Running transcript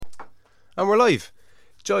And we're live.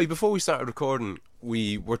 Joy, before we started recording,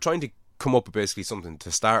 we were trying to come up with basically something to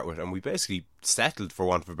start with, and we basically settled, for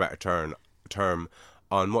want of a better term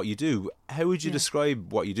on what you do. How would you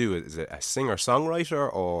describe what you do? Is it a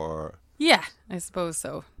singer-songwriter or...? Yeah, I suppose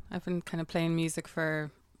so. I've been kind of playing music for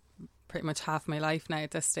pretty much half my life now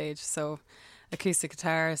at this stage. So acoustic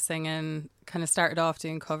guitar, singing, kind of started off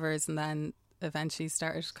doing covers and then eventually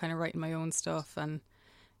started kind of writing my own stuff. And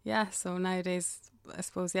yeah, so nowadays, I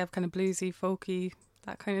suppose, yeah, kind of bluesy, folky,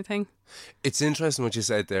 that kind of thing. It's interesting what you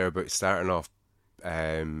said there about starting off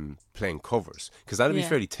playing covers, because that'd be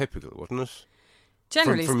fairly typical, wouldn't it?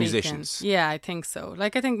 Generally for speaking, musicians. Yeah, I think so.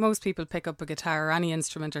 Like, I think most people pick up a guitar or any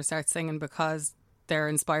instrument or start singing because they're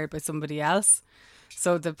inspired by somebody else.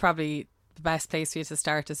 So the best place for you to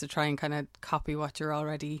start is to try and kind of copy what you're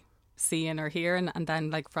already seeing or hearing, and then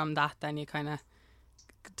like from that, then you kind of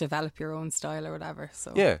develop your own style or whatever.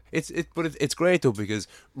 So yeah, but it's great though, because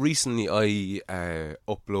recently I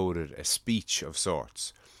uploaded a speech of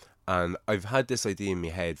sorts, and I've had this idea in my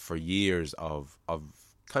head for years of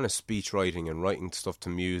kind of speech writing and writing stuff to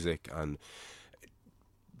music, and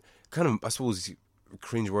kind of, I suppose,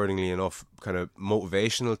 cringe-worthingly enough, kind of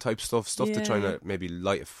motivational type stuff to try and maybe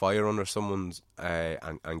light a fire under someone's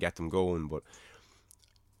and get them going.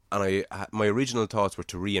 And my original thoughts were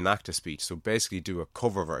to reenact a speech, so basically do a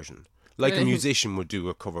cover version, like a musician would do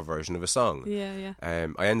a cover version of a song. Yeah.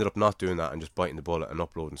 I ended up not doing that and just biting the bullet and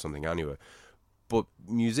uploading something anyway. But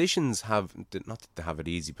musicians have, not that they have it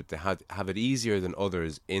easy, but they have it easier than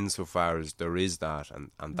others insofar as there is that,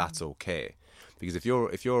 and that's okay. Because if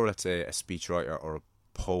you're let's say a speechwriter or a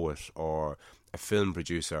poet or a film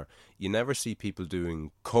producer, you never see people doing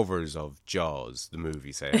covers of Jaws, the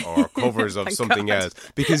movie, say, or covers of something else.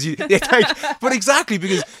 Because but exactly,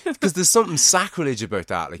 because there's something sacrilege about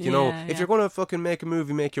that. Like, you know, if you're going to fucking make a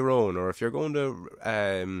movie, make your own. Or if you're going to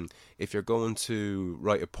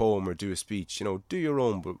write a poem or do a speech, you know, do your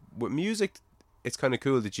own. But with music, it's kind of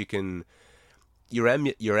cool that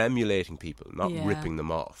you're emulating people, not ripping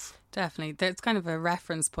them off. Definitely. There's kind of a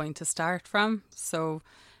reference point to start from. So,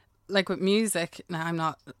 like with music, now I'm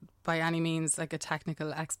not by any means like a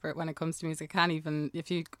technical expert when it comes to music. I can't even, if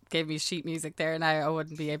you gave me sheet music there now, I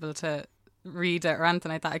wouldn't be able to read it or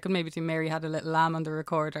anything like that. I could maybe do Mary Had a Little Lamb on the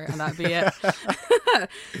recorder and that'd be it.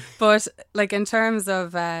 But like in terms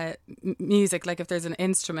of music, like if there's an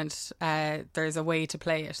instrument, there's a way to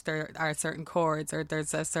play it. There are certain chords, or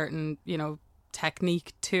there's a certain, you know,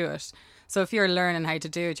 technique to it. So if you're learning how to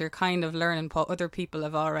do it, you're kind of learning what other people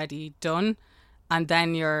have already done, and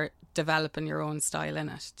then you're developing your own style in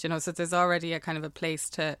it. You know, so there's already a kind of a place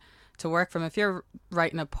to work from. If you're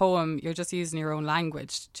writing a poem, you're just using your own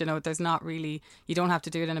language. You know, there's not really, you don't have to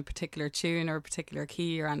do it in a particular tune or a particular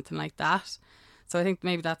key or anything like that. So I think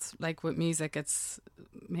maybe that's like with music, it's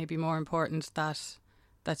maybe more important that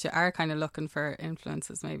you are kind of looking for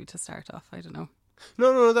influences maybe to start off. I don't know.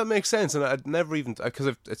 No, that makes sense. And I'd never even,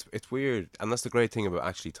 because it's weird, and that's the great thing about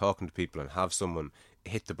actually talking to people and have someone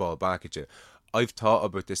hit the ball back at you. I've thought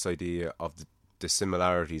about this idea of the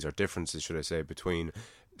similarities, or differences, should I say, between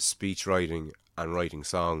speech writing and writing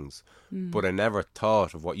songs, but I never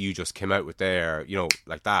thought of what you just came out with there, you know,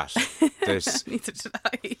 like that. Neither did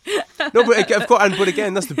I. No, but of course, but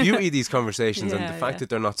again, that's the beauty of these conversations, and the fact that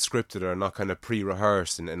they're not scripted or not kind of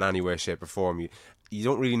pre-rehearsed in any way, shape or form. You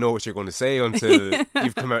don't really know what you're going to say until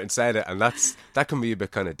you've come out and said it, and that can be a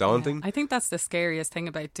bit kind of daunting. I think that's the scariest thing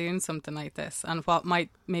about doing something like this, and what might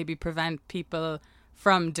maybe prevent people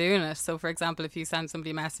from doing it. So for example, if you send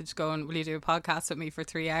somebody a message going, will you do a podcast with me for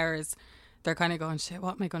 3 hours, they're kind of going, shit,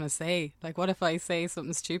 what am I going to say? Like, what if I say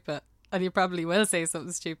something stupid? And you probably will say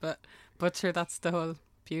something stupid, but sure, that's the whole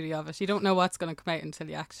beauty of it. You don't know what's going to come out until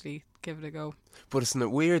you actually give it a go. But isn't it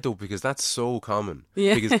weird though, because that's so common?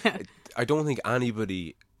 Yeah. Because I don't think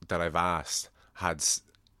anybody that I've asked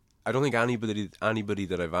anybody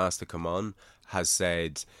that I've asked to come on has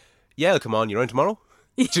said, yeah, I'll come on, you're around tomorrow?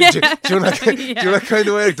 Do you know that kind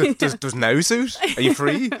of way? Does now suit? Are you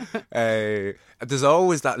free? There's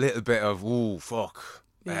always that little bit of, oh, fuck.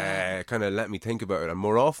 Kind of let me think about it. And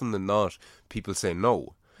more often than not, people say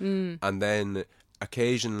no. And then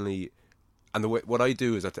occasionally, and what I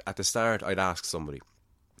do is at the start, I'd ask somebody,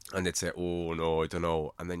 and they'd say, oh no, I don't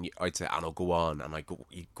know. And then I'd say, no, go on. And I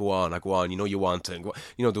go on, you know you want to. And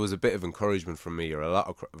you know, there was a bit of encouragement from me, or a lot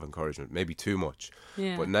of encouragement, maybe too much.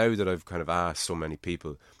 Yeah. But now that I've kind of asked so many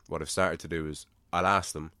people, what I've started to do is I'll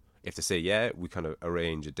ask them. If they say yeah, we kind of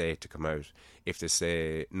arrange a date to come out. If they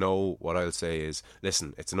say no, what I'll say is,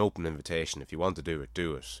 listen, it's an open invitation. If you want to do it,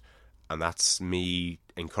 do it. And that's me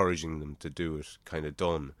encouraging them to do it, kind of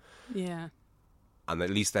done. Yeah. And at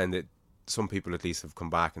least then some people at least have come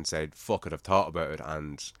back and said, fuck it, I've thought about it,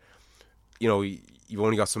 and you know, you've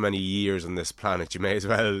only got so many years on this planet, you may as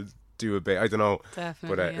well do a bit, I don't know.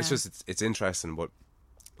 Definitely, but it's just, it's interesting. But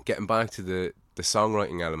getting back to the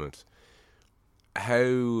songwriting element,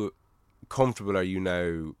 how comfortable are you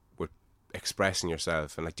now with expressing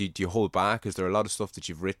yourself? And like, do you hold back? Is there a lot of stuff that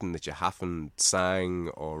you've written that you haven't sang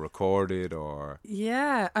or recorded, or?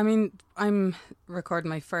 Yeah, I mean, I'm recording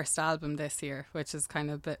my first album this year, which is kind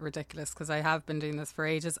of a bit ridiculous because I have been doing this for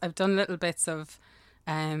ages. I've done little bits of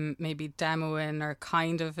maybe demoing or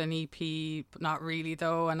kind of an EP, but not really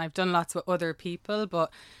though, and I've done lots with other people,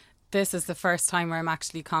 but this is the first time where I'm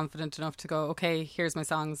actually confident enough to go, okay, here's my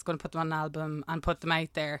songs, going to put them on an album and put them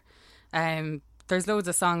out there. There's loads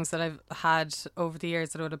of songs that I've had over the years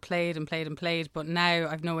that I would have played and played and played, but now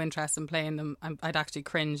I've no interest in playing them. I'd actually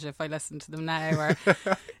cringe if I listened to them now, or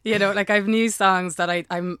you know, like I've new songs that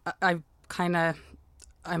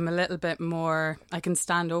I'm a little bit more, I can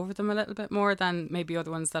stand over them a little bit more than maybe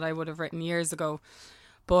other ones that I would have written years ago.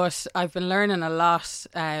 But I've been learning a lot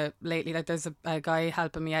lately. Like there's a guy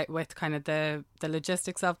helping me out with kind of the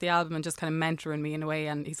logistics of the album and just kind of mentoring me in a way.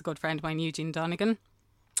 And he's a good friend of mine, Eugene Donegan.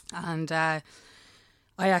 And I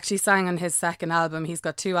actually sang on his second album. He's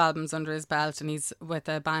got 2 albums under his belt, and he's with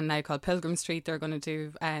a band now called Pilgrim Street. They're going to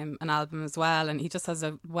do an album as well. And he just has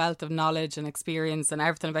a wealth of knowledge and experience and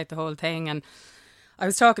everything about the whole thing. And I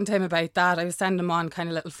was talking to him about that. I was sending him on kind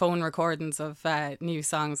of little phone recordings of new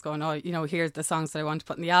songs going, oh, you know, here's the songs that I want to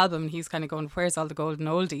put in the album. And he's kind of going, where's all the golden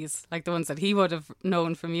oldies? Like the ones that he would have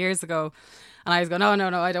known from years ago. And I was going, oh,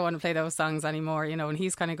 no, I don't want to play those songs anymore, you know. And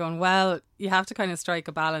he's kind of going, well, you have to kind of strike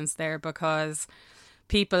a balance there, because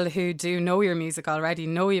people who do know your music already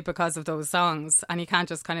know you because of those songs, and you can't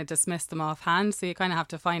just kind of dismiss them offhand. So you kind of have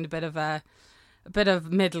to find a bit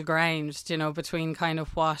of middle ground, you know, between kind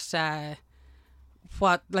of what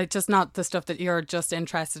like just not the stuff that you're just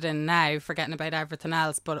interested in now, forgetting about everything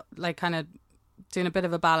else, but like kind of doing a bit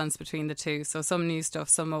of a balance between the two. So some new stuff,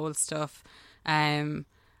 some old stuff, and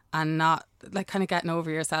not like kind of getting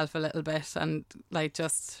over yourself a little bit, and like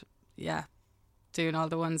just doing all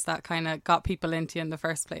the ones that kind of got people into you in the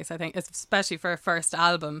first place. I think especially for a first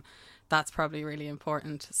album, that's probably really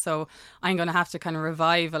important. So I'm going to have to kind of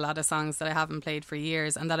revive a lot of songs that I haven't played for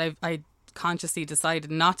years, and that I consciously decided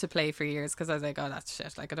not to play for years, because I was like, oh, that's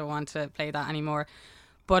shit, like I don't want to play that anymore.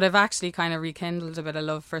 But I've actually kind of rekindled a bit of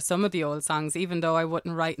love for some of the old songs, even though I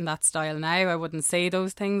wouldn't write in that style now. I wouldn't say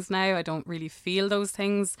those things now. I don't really feel those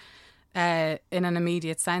things in an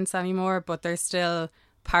immediate sense anymore, but they're still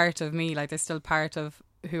part of me. Like they're still part of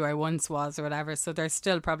who I once was or whatever, so they're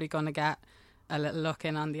still probably going to get a little look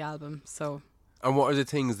in on the album. So. And what are the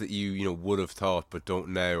things that you know, would have thought but don't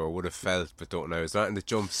now, or would have felt but don't now? Is there anything that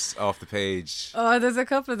jumps off the page? Oh, there's a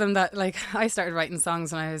couple of them that, like, I started writing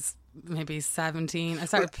songs when I was maybe 17. I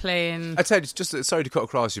started playing. I'd say, just sorry to cut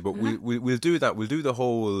across you, but we'll do that. We'll do the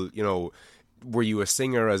whole, you know, were you a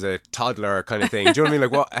singer as a toddler kind of thing? Do you know what I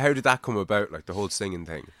mean? Like, how did that come about? Like the whole singing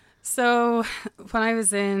thing. So when I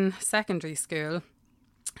was in secondary school,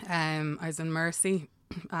 I was in Mercy.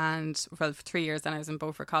 And well, for 3 years then I was in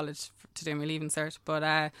Beaufort College to do my leaving cert.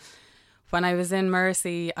 But when I was in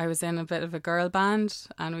Mercy, I was in a bit of a girl band,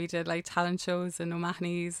 and we did like talent shows in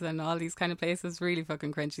O'Mahony's and all these kind of places, really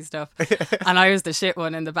fucking cringy stuff. And I was the shit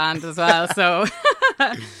one in the band as well. So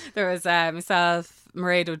there was myself,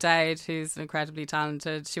 Mairead O'Dowd, who's incredibly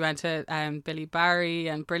talented. She went to Billy Barry,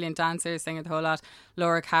 and brilliant dancer, singer the whole lot.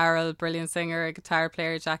 Laura Carroll, brilliant singer, a guitar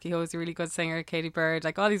player. Jackie Hosey, really good singer. Katie Bird,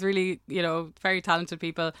 like all these really, you know, very talented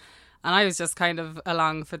people. And I was just kind of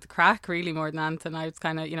along for the crack, really, more than anything. I was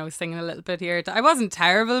kind of, you know, singing a little bit here. I wasn't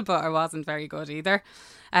terrible, but I wasn't very good either.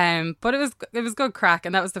 But it was good crack,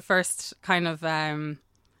 and that was the first kind of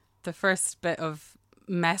the first bit of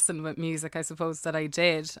messing with music, I suppose, that I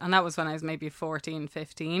did. And that was when I was maybe 14,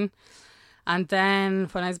 15. And then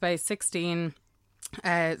when I was about 16,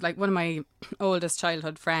 like one of my oldest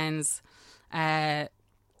childhood friends,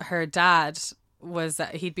 her dad was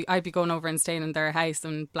I'd be going over and staying in their house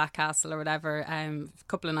in Blackcastle or whatever, a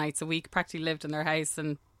couple of nights a week. Practically lived in their house,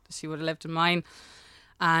 and she would have lived in mine.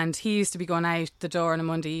 And he used to be going out the door on a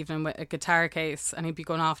Monday evening with a guitar case, and he'd be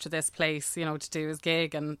going off to this place, you know, to do his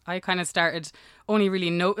gig. And I kind of started only really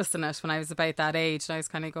noticing it when I was about that age. And I was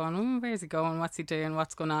kind of going, oh, where's he going? What's he doing?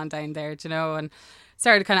 What's going on down there? Do you know? And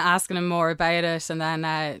started kind of asking him more about it. And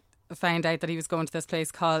then found out that he was going to this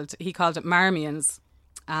place he called it Marmion's.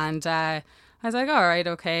 And I was like, all right,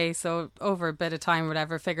 okay. So over a bit of time,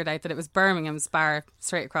 whatever, figured out that it was Birmingham's bar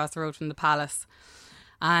straight across the road from the Palace.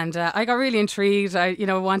 And I got really intrigued. I, you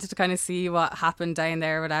know, wanted to kind of see what happened down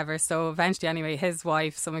there or whatever. So eventually, anyway, his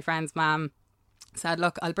wife, so my friend's mum, said,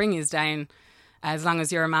 look, I'll bring yous down as long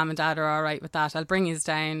as your mum and dad are all right with that. I'll bring yous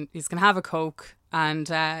down. Yous can have a Coke and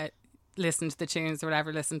listen to the tunes or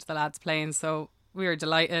whatever, listen to the lads playing. So we were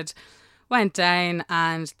delighted. Went down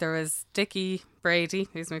and there was Dickie Brady,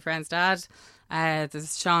 who's my friend's dad.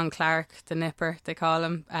 There's Sean Clark, the nipper, they call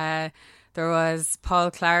him. There was Paul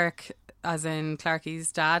Clark, as in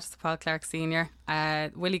Clarkie's dad, so Paul Clark Sr.,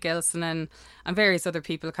 Willie Gilson and various other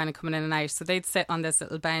people kind of coming in and out. So they'd sit on this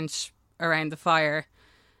little bench around the fire,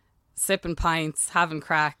 sipping pints, having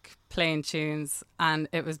crack, playing tunes, and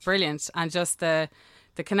it was brilliant. And just the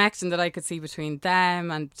connection that I could see between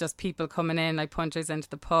them and just people coming in, like punters into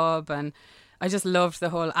the pub, and I just loved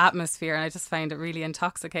the whole atmosphere, and I just found it really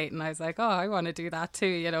intoxicating. I was like, oh, I want to do that too,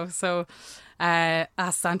 you know. So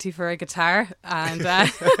asked Santi for a guitar, and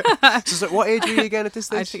So what age were you again at this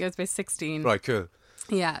stage? I think I was about 16. Right, cool.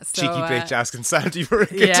 Yeah, so Cheeky bitch asking Santi for a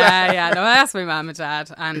guitar. Yeah. No, I asked my mum and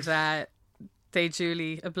dad, and they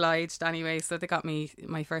duly obliged anyway. So they got me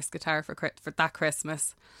my first guitar for that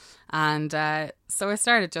Christmas. And so I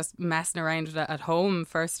started just messing around with it at home,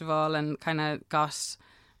 first of all, and kind of got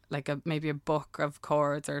like maybe a book of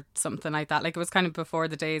chords or something like that. Like it was kind of before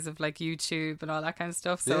the days of like YouTube and all that kind of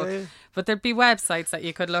stuff. So, Yeah. But there'd be websites that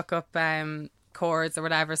you could look up chords or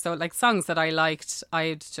whatever. So like songs that I liked,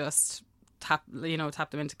 I'd just tap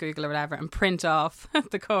them into Google or whatever and print off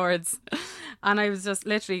the chords. And I was just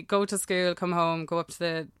literally go to school, come home, go up to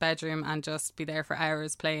the bedroom and just be there for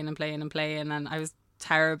hours playing and playing and playing. And I was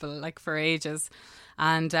terrible like for ages.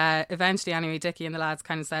 And eventually anyway, Dickie and the lads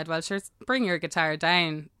kind of said, well, sure, bring your guitar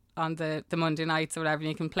down on the Monday nights or whatever and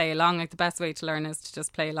you can play along. Like the best way to learn is to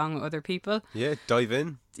just play along with other people. Yeah, dive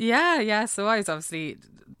in. Yeah. So I was obviously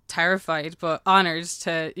terrified but honoured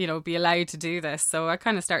to, you know, be allowed to do this. So I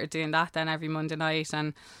kind of started doing that then every Monday night,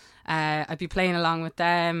 and I'd be playing along with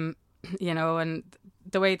them, you know, and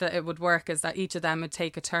the way that it would work is that each of them would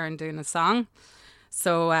take a turn doing a song.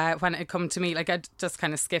 So when it come to me, like I'd just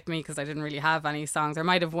kind of skip me because I didn't really have any songs. I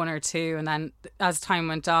might have one or two, and then as time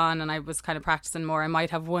went on and I was kind of practicing more, I might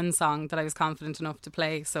have one song that I was confident enough to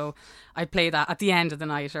play. So I'd play that at the end of the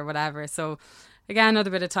night or whatever. So again,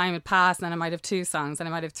 another bit of time had passed, and then I might have 2 songs, and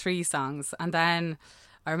I might have 3 songs. And then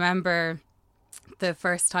I remember the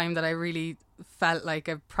first time that I really felt like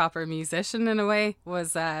a proper musician in a way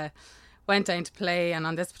was went down to play, and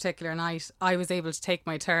on this particular night I was able to take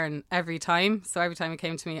my turn every time. So every time it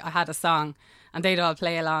came to me, I had a song and they'd all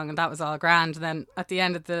play along, and that was all grand. And then at the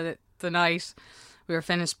end of the night we were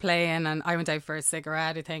finished playing and I went out for a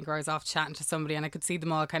cigarette, I think, or I was off chatting to somebody, and I could see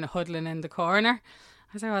them all kind of huddling in the corner.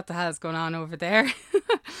 I was like, what the hell is going on over there?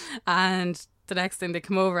 And the next thing they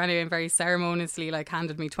come over anyway and very ceremoniously like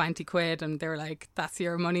handed me 20 quid, and they were like, that's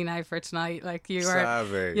your money now for tonight, like you are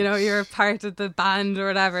Savage. you know, you're part of the band or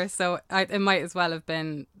whatever. So it might as well have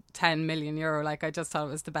been 10 million euro. Like I just thought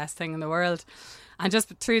it was the best thing in the world. And just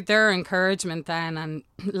through their encouragement then, and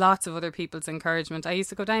lots of other people's encouragement, I used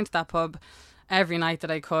to go down to that pub every night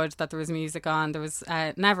that I could, that there was music on. There was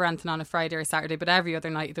never anything on a Friday or Saturday, but every other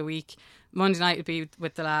night of the week. Monday night would be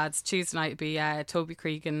with the lads. Tuesday night would be Toby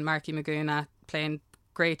Creek and Marky Maguna playing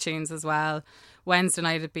great tunes as well. Wednesday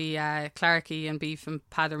night would be Clarkie and Beef and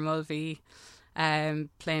Padder Mulvey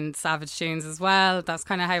playing savage tunes as well. That's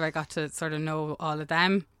kind of how I got to sort of know all of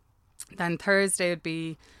them. Then Thursday would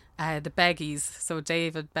be the Beggies. So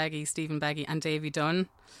David Beggy, Stephen Beggy and Davy Dunn.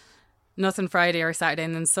 Nothing Friday or Saturday,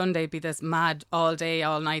 and then Sunday would be this mad all day,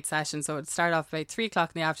 all night session. So it'd start off about 3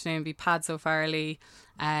 o'clock in the afternoon, be Pads O'Farrelly,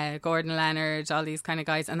 Gordon Leonard, all these kind of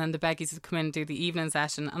guys, and then the Beggies would come in and do the evening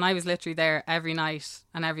session. And I was literally there every night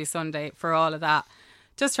and every Sunday for all of that,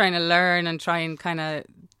 just trying to learn and try and kind of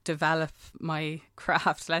develop my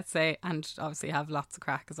craft, let's say, and obviously have lots of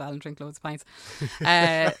crack as well and drink loads of pints.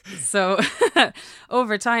 So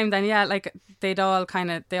over time then, yeah, like they all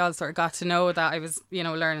sort of got to know that I was, you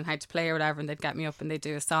know, learning how to play or whatever, and they'd get me up and they'd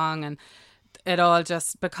do a song, and it all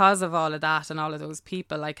just, because of all of that and all of those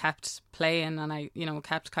people, I kept playing, and I, you know,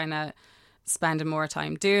 kept kind of spending more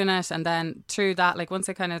time doing it. And then through that, like once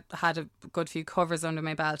I kind of had a good few covers under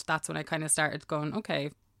my belt, that's when I kind of started going, okay,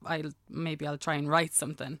 I'll try and write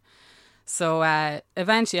something. So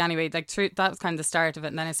eventually anyway, like that was kind of the start of it,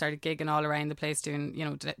 and then I started gigging all around the place doing, you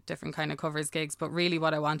know, different kind of covers gigs. But really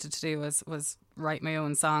what I wanted to do was write my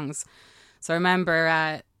own songs. So I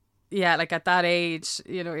remember like at that age,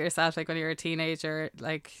 you know yourself, like when you're a teenager,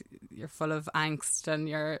 like you're full of angst and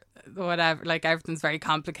you're whatever, like everything's very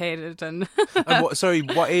complicated. And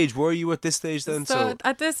what age were you at this stage then? So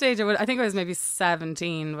at this stage I think I was maybe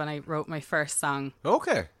 17 when I wrote my first song.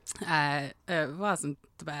 Okay. It wasn't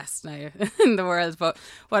the best now in the world, but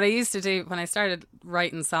what I used to do when I started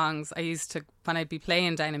writing songs, I used to, when I'd be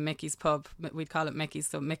playing down in Mickey's pub, we'd call it Mickey's,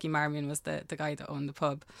 so Mickey Marmion was the guy that owned the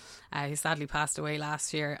pub. He sadly passed away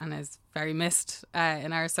last year and is very missed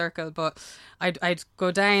in our circle, but I'd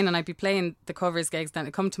go down and I'd be playing the covers gigs, then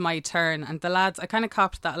it'd come to my turn, and the lads, I kind of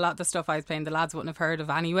copped that a lot of the stuff I was playing the lads wouldn't have heard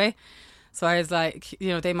of anyway. So I was like, you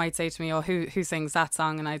know, they might say to me, oh, who sings that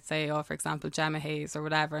song? And I'd say, oh, for example, Gemma Hayes or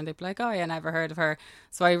whatever. And they'd be like, oh, yeah, never heard of her.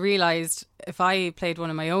 So I realised if I played one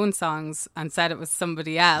of my own songs and said it was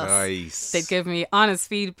somebody else, Nice. they'd give me honest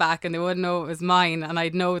feedback and they wouldn't know it was mine. And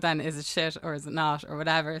I'd know then, is it shit or is it not or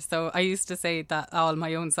whatever. So I used to say that all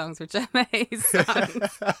my own songs were Gemma Hayes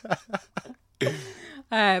songs.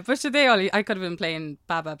 But should they all? I could have been playing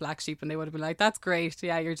Baba Black Sheep and they would have been like, that's great,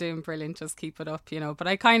 yeah, you're doing brilliant, just keep it up, you know. But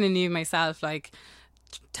I kind of knew myself, like,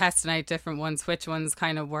 testing out different ones, which ones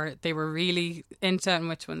kind of they were really into and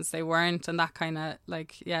which ones they weren't, and that kind of,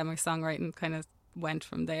 like, yeah, my songwriting kind of went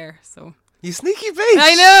from there. So You sneaky bitch.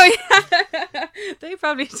 I know, yeah. They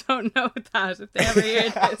probably don't know that if they ever hear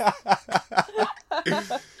this.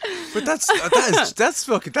 But that's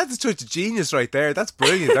fucking, that's a touch of genius right there. That's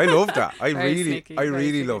brilliant. I love that. I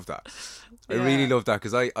really love that. I really love that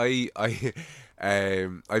because I've been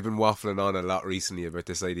waffling on a lot recently about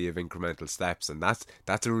this idea of incremental steps, and that's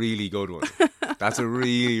a really good one. That's a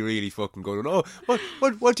really, really fucking good one. Oh,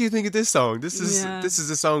 what do you think of this song? This is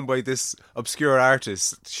a song by this obscure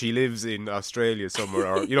artist. She lives in Australia somewhere,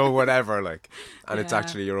 or you know, whatever. Like, and it's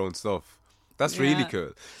actually your own stuff. That's really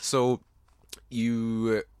cool. So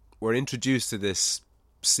you were introduced to this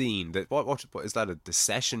scene that what is that, the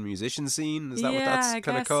session musician scene? Is that what that's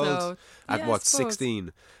kind of called? So. At what,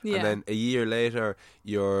 16? Yeah. And then a year later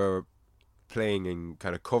you're playing in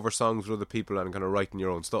kind of cover songs with other people and kind of writing your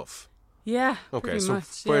own stuff. Yeah. Okay, so much.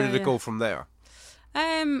 where did it go from there?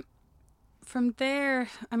 From there,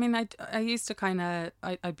 I mean, I used to kind of,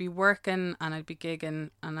 I'd be working and I'd be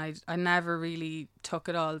gigging, and I never really took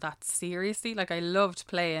it all that seriously. Like, I loved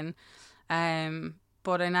playing,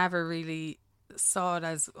 but I never really saw it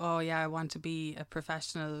as, oh yeah, I want to be a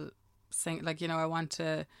professional singer. Like, you know, I want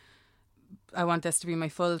this to be my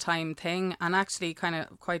full-time thing. And actually, kind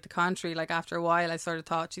of quite the contrary. Like, after a while I sort of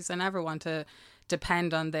thought, geez, I never want to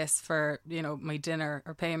depend on this for, you know, my dinner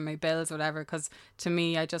or paying my bills or whatever, because to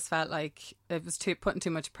me I just felt like it was putting too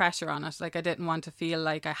much pressure on it. Like, I didn't want to feel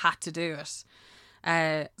like I had to do it.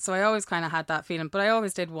 So I always kind of had that feeling, but I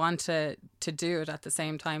always did want to do it at the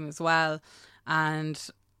same time as well. And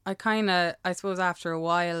I suppose after a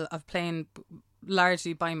while of playing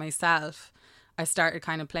largely by myself, I started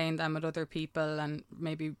kind of playing them with other people, and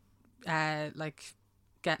maybe like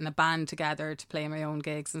getting a band together to play my own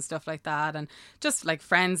gigs and stuff like that. And just like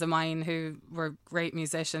friends of mine who were great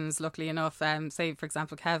musicians, luckily enough, say for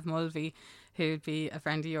example Kev Mulvey, who'd be a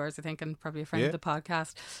friend of yours, I think, and probably a friend of the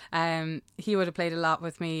podcast. He would have played a lot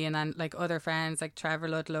with me, and then like other friends like Trevor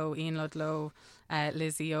Ludlow, Ian Ludlow,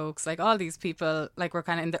 Lizzie Oakes, like all these people, like, were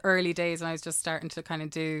kind of in the early days when I was just starting to kind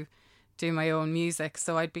of do my own music.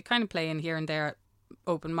 So I'd be kind of playing here and there at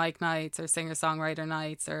open mic nights or singer-songwriter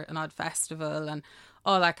nights or an odd festival and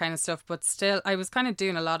all that kind of stuff. But still, I was kind of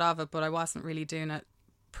doing a lot of it, but I wasn't really doing it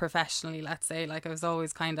professionally, let's say. Like, I was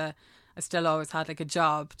always I still always had like a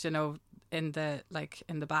job, you know, in the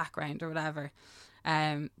background or whatever.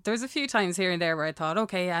 There was a few times here and there where I thought,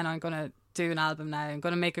 okay, yeah, no, I'm going to do an album now, I'm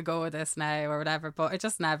going to make a go of this now or whatever, but I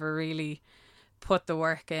just never really put the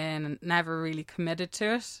work in and never really committed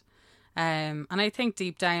to it. And I think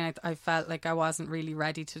deep down I felt like I wasn't really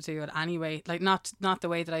ready to do it anyway. Like, not the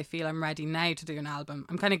way that I feel I'm ready now to do an album.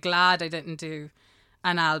 I'm kind of glad I didn't do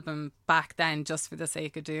an album back then just for the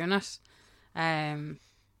sake of doing it.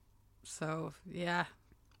 So yeah.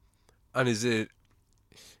 And is it,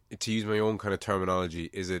 to use my own kind of terminology,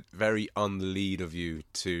 is it very on the lead of you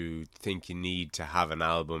to think you need to have an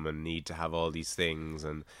album and need to have all these things?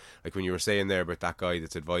 And like when you were saying there about that guy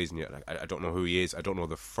that's advising you, like, I don't know who he is. I don't know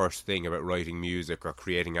the first thing about writing music or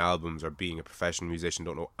creating albums or being a professional musician.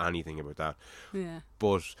 Don't know anything about that. Yeah.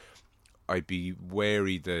 But I'd be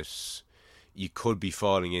wary that you could be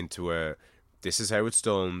falling into this is how it's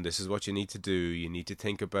done, this is what you need to do, you need to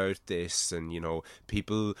think about this, and, you know,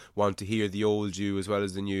 people want to hear the old you as well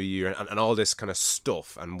as the new you, and all this kind of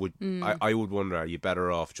stuff. And I would wonder, are you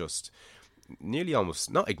better off just nearly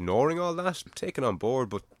almost not ignoring all that, taking on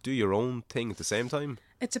board, but do your own thing at the same time?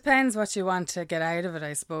 It depends what you want to get out of it,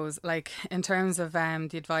 I suppose. Like, in terms of the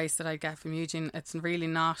advice that I get from Eugene, it's really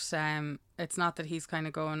not, it's not that he's kind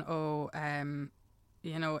of going,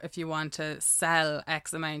 you know, if you want to sell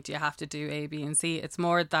X amount, you have to do A, B, and C. It's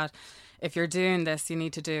more that if you're doing this, you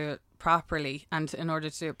need to do it properly. And in order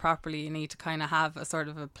to do it properly, you need to kind of have a sort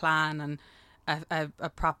of a plan and a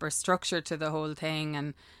proper structure to the whole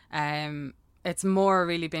thing. And it's more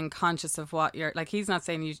really being conscious of what you're like. He's not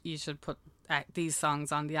saying you should put these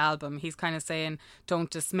songs on the album. He's kind of saying don't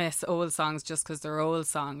dismiss old songs just because they're old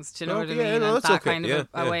songs. Do you know what I mean? No, and that okay. kind of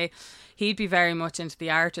a way. He'd be very much into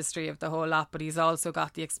the artistry of the whole lot, but he's also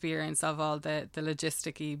got the experience of all the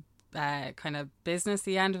logisticy kind of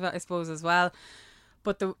businessy end of it, I suppose, as well.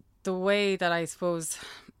 But the way that I suppose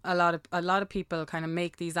a lot of people kind of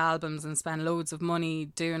make these albums and spend loads of money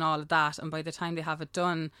doing all of that, and by the time they have it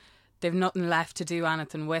done, they've nothing left to do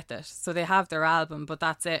anything with it. So they have their album, but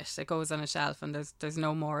that's it. It goes on a shelf and there's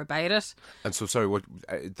no more about it. And so, sorry, what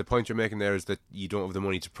the point you're making there is that you don't have the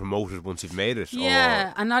money to promote it once you've made it?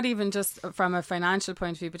 Yeah, and not even just from a financial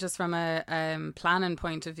point of view, but just from a planning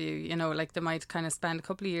point of view. You know, like they might kind of spend a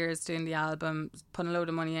couple of years doing the album, put a load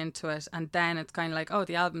of money into it, and then it's kind of like, oh,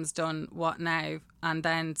 the album's done, what now? And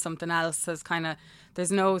then something else has kind of,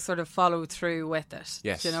 there's no sort of follow through with it.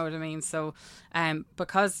 Yes. Do you know what I mean? So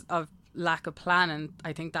because of lack of planning,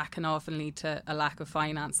 I think that can often lead to a lack of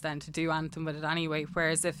finance then to do anything with it anyway.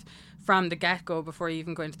 Whereas if from the get-go, before you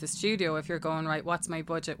even go into the studio, if you're going, right, what's my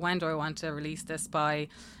budget? When do I want to release this by?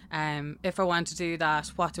 If I want to do that,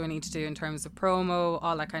 what do I need to do in terms of promo,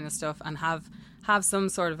 all that kind of stuff, and have some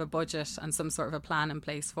sort of a budget and some sort of a plan in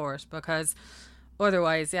place for it. Because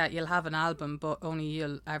otherwise, yeah, you'll have an album, but only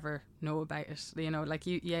you'll ever know about it. You know, like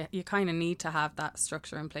you kind of need to have that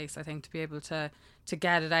structure in place, I think, to be able to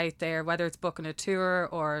get it out there, whether it's booking a tour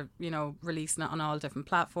or, you know, releasing it on all different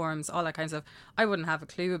platforms, all that kinds of. I wouldn't have a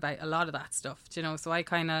clue about a lot of that stuff, you know. So I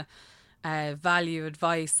kind of value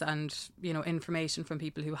advice and, you know, information from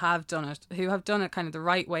people who have done it kind of the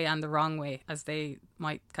right way and the wrong way, as they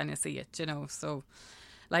might kind of see it, you know. So,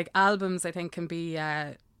 like albums, I think can be.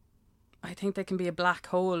 I think they can be a black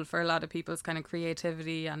hole for a lot of people's kind of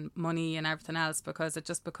creativity and money and everything else, because it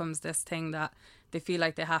just becomes this thing that they feel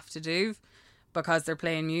like they have to do because they're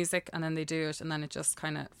playing music, and then they do it, and then it just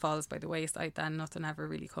kind of falls by the wayside. Then nothing ever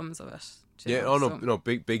really comes of it. Yeah, know? No,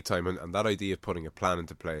 big time. And that idea of putting a plan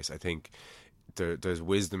into place, I think there's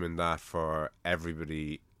wisdom in that for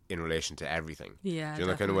everybody in relation to everything. Yeah, do you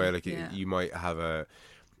know that kind of way? Like you might have an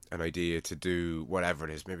idea to do whatever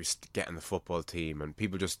it is, maybe get in the football team, and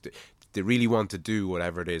people just, they really want to do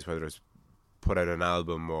whatever it is, whether it's put out an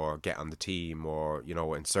album or get on the team or, you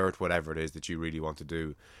know, insert whatever it is that you really want to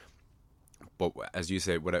do. But as you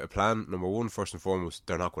say, without a plan, number one, first and foremost,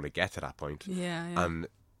 they're not going to get to that point. Yeah. And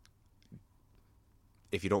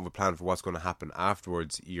if you don't have a plan for what's going to happen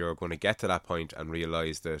afterwards, you're going to get to that point and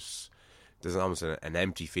realise that there's almost an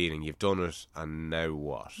empty feeling. You've done it, and now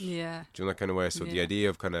what? Yeah. Do you know that kind of way? So the idea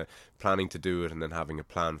of kind of planning to do it and then having a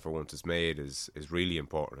plan for once it's made is really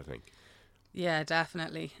important, I think. Yeah,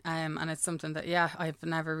 definitely. And it's something that, I've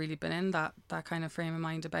never really been in that kind of frame of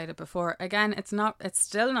mind about it before. Again, it's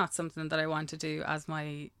still not something that I want to do as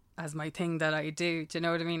my thing that I do. Do you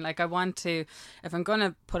know what I mean? Like, I want to, if I'm going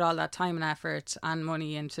to put all that time and effort and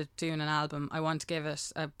money into doing an album, I want to give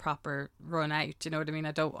it a proper run out. Do you know what I mean?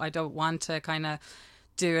 I don't want to kind of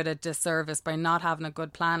do it a disservice by not having a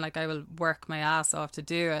good plan. Like, I will work my ass off to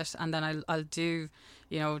do it, and then I'll do,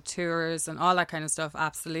 you know, tours and all that kind of stuff,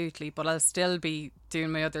 absolutely, but I'll still be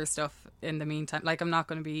doing my other stuff in the meantime. Like, I'm not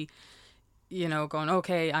going to be, you know, going,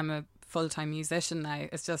 okay, I'm a full-time musician now.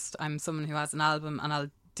 It's just I'm someone who has an album and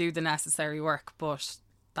I'll do the necessary work, but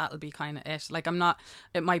that'll be kind of it. Like,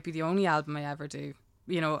 it might be the only album I ever do,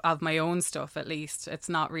 you know, of my own stuff at least. It's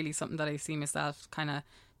not really something that I see myself kind of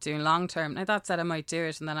doing long term. Now, that said, I might do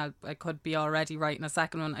it and then I could be already writing a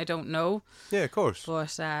second one. I don't know. Yeah, of course.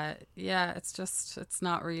 But it's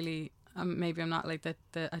not really. Maybe I'm not like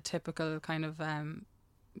a typical kind of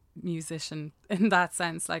musician in that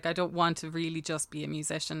sense. Like, I don't want to really just be a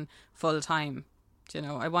musician full time. You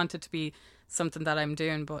know, I want it to be something that I'm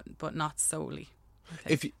doing, but not solely.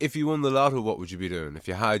 If you won the lotto, what would you be doing? If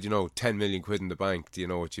you had, you know, 10 million quid in the bank, do you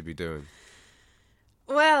know what you'd be doing?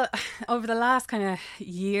 Well, over the last kind of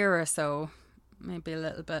year or so, maybe a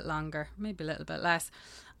little bit longer, maybe a little bit less,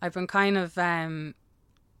 I've been kind of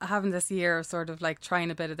having this year of sort of like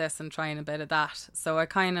trying a bit of this and trying a bit of that. So I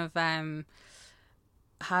kind of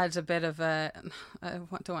had a bit of I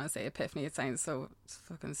don't want to say epiphany, it sounds so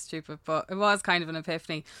fucking stupid, but it was kind of an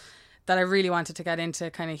epiphany that I really wanted to get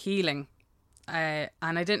into kind of healing. And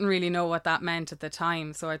I didn't really know what that meant at the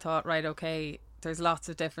time. So I thought, right, okay, there's lots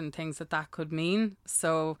of different things that could mean.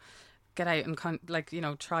 So get out and like, you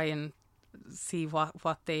know, try and see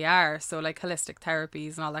what they are. So like holistic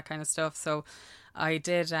therapies and all that kind of stuff. So I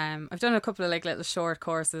did. I've done a couple of like little short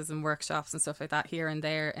courses and workshops and stuff like that here and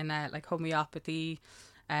there in like homeopathy,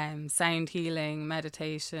 sound healing,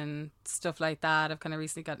 meditation, stuff like that. I've kind of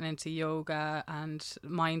recently gotten into yoga and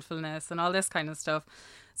mindfulness and all this kind of stuff.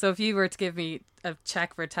 So if you were to give me a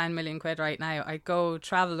check for 10 million quid right now, I'd go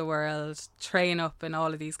travel the world, train up in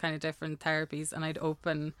all of these kind of different therapies, and I'd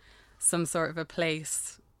open some sort of a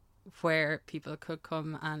place where people could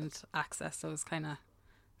come and access those kind of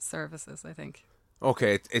services, I think.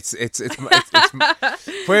 Okay, it's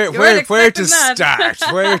where to start?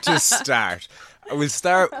 Where to start? We'll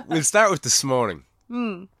start with this morning.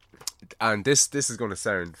 And this is going to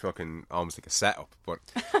sound fucking almost like a setup, but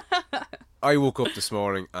I woke up this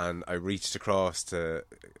morning and I reached across to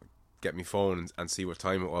get my phone and see what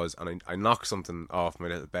time it was, and I knocked something off my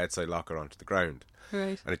little bedside locker onto the ground.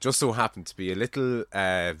 Right. And it just so happened to be a little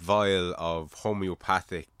vial of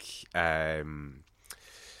homeopathic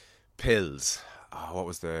pills. Oh, what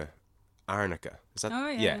was the arnica? Is that? Oh,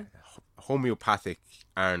 yeah. Homeopathic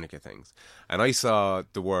arnica things. And I saw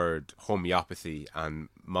the word homeopathy and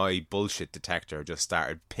my bullshit detector just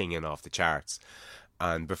started pinging off the charts.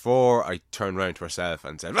 And before I turned around to herself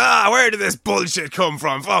and said, where did this bullshit come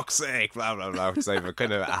from? Fuck's sake, blah, blah, blah, which I have a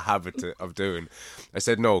kind of a habit of doing. I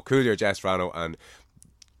said, no, cool your jets, Rano, and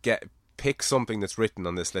pick something that's written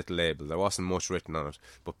on this little label. There wasn't much written on it,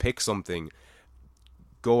 but pick something,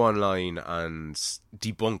 go online and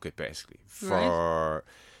debunk it, basically. Find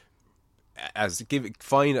as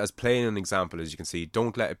plain an example as you can see.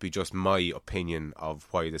 Don't let it be just my opinion of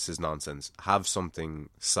why this is nonsense. Have something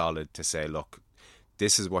solid to say, look,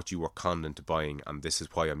 this is what you were conned into buying, and this is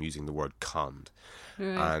why I'm using the word conned.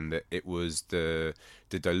 Right. And it was the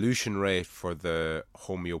dilution rate for the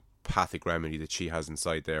homeopathic remedy that she has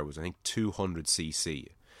inside there was, I think, 200 cc.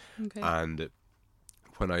 Okay. And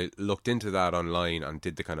when I looked into that online and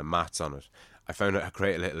did the kind of maths on it, I found out a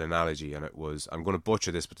great little analogy, and it was, I'm going to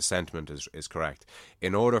butcher this, but the sentiment is correct.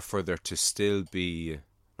 In order for there to still be,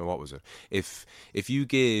 no, what was it? If you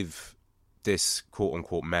gave this quote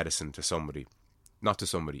unquote medicine to somebody, not to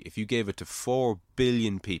somebody, if you gave it to 4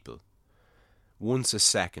 billion people once a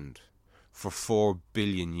second for 4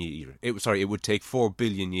 billion years, it would take 4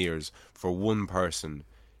 billion years for one person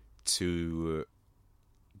to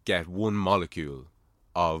get one molecule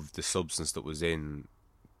of the substance that was in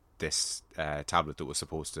this tablet that was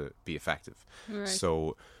supposed to be effective. Right.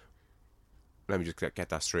 So let me just get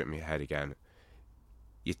that straight in my head again.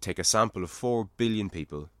 You take a sample of 4 billion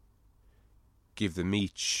people, give them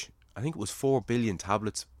each, I think it was 4 billion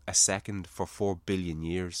tablets a second for 4 billion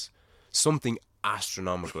years. Something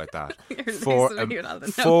astronomical like that.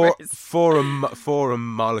 for a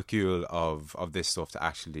molecule of this stuff to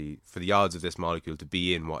actually, for the odds of this molecule to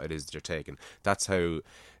be in what it is that you're taking. That's how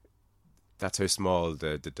small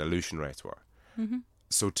the dilution rates were. Mm-hmm.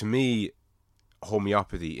 So to me,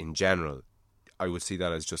 homeopathy in general, I would see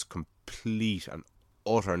that as just complete and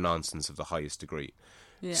utter nonsense of the highest degree.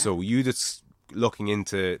 Yeah. So you just looking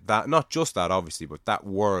into that, not just that obviously, but that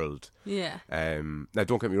world. Yeah. Now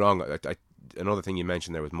don't get me wrong, another thing you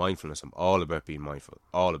mentioned there was mindfulness. I'm all about being mindful,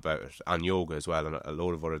 all about it, and yoga as well, and a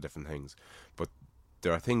load of other different things. But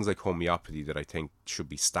there are things like homeopathy that I think should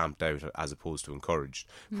be stamped out as opposed to encouraged.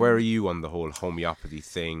 Where are you on the whole homeopathy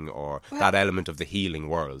thing, or that element of the healing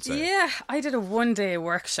world, say? Yeah, I did a one-day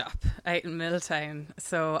workshop out in Milltown,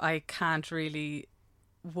 so I can't really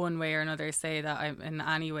one way or another say that I'm in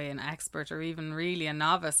any way an expert or even really a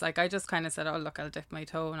novice. Like, I just kind of said, oh look, I'll dip my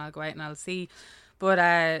toe and I'll go out and I'll see.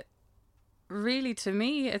 But really, to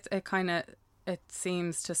me, it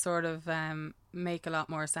seems to sort of make a lot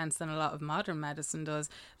more sense than a lot of modern medicine does.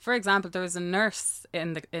 For example, there was a nurse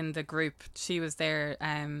in the group. She was there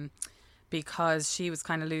because she was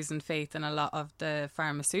kind of losing faith in a lot of the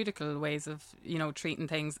pharmaceutical ways of, treating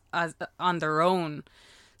things as on their own.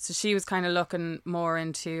 So she was kind of looking more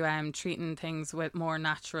into treating things with more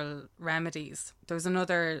natural remedies. There was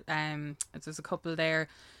another, there's a couple there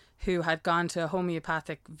who had gone to a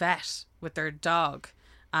homeopathic vet with their dog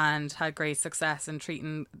and had great success in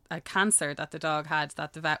treating a cancer that the dog had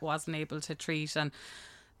that the vet wasn't able to treat. And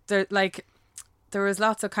there was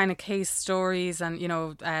lots of kind of case stories and,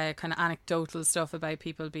 kind of anecdotal stuff about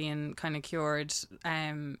people being kind of cured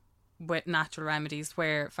with natural remedies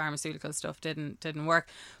where pharmaceutical stuff didn't work.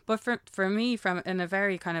 But for me, in a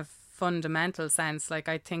very kind of fundamental sense, like,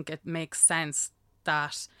 I think it makes sense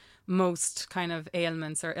that most kind of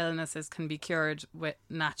ailments or illnesses can be cured with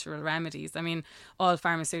natural remedies. I mean, all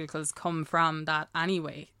pharmaceuticals come from that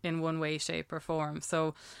anyway, in one way, shape or form.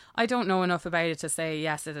 So I don't know enough about it to say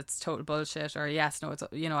yes, it's total bullshit, or yes, no, it's,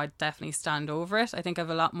 you know, I definitely stand over it. I think I have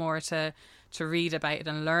a lot more to read about it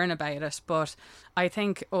and learn about it, but I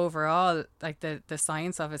think overall, like the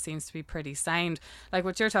science of it seems to be pretty sound. Like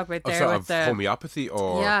what you're talking about there, with the homeopathy,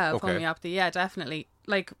 or homeopathy, yeah, definitely.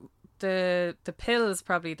 Like the pills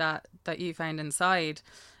probably that you find inside,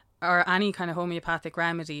 or any kind of homeopathic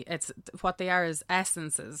remedy, it's what they are is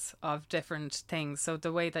essences of different things. So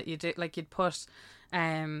the way that you do, like you'd put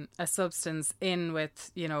a substance in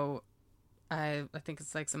with, you know, I think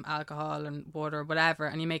it's like some alcohol and water or whatever,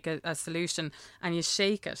 and you make a solution and you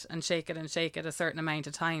shake it and shake it and shake it a certain amount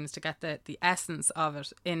of times to get the essence of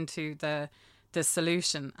it into the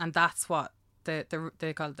solution, and that's what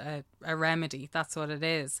they call it a remedy. That's what it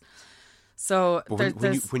is. So but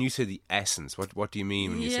when you say the essence, what do you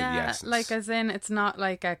mean when you say the essence? Like as in, it's not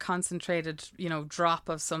like a concentrated, you know, drop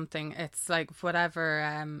of something. It's like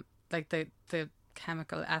whatever, like the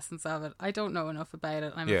chemical essence of it. I don't know enough about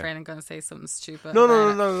it. I'm afraid I'm going to say something stupid. No,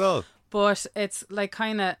 not at all. But it's like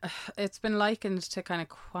it's been likened to kind of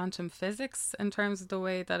quantum physics in terms of the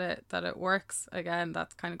way that it works. Again,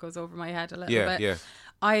 that kind of goes over my head a little bit. Yeah.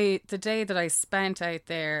 The day that I spent out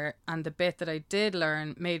there and the bit that I did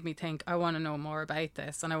learn made me think, I want to know more about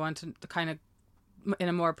this, and I want to kind of, in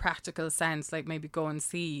a more practical sense, like maybe go and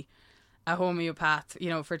see a homeopath, you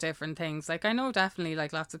know, for different things. Like I know definitely,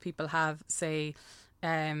 like lots of people have, say,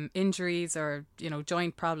 injuries or, you know,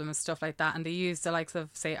 joint problems, stuff like that, and they use the likes of,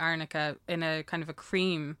 say, arnica in a kind of a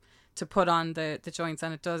cream to put on the joints,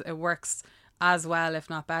 and it works as well, if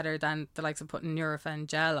not better, than the likes of putting Nurofen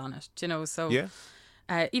gel on it, you know. So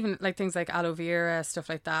even like things like aloe vera, stuff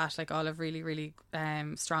like that, like all have really, really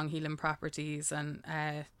strong healing properties. And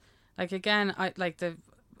like again,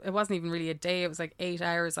 it wasn't even really a day, it was like 8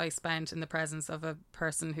 hours I spent in the presence of a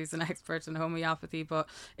person who's an expert in homeopathy, but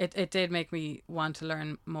it did make me want to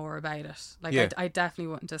learn more about it. Like I definitely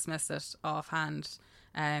wouldn't dismiss it offhand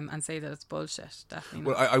and say that it's bullshit. Definitely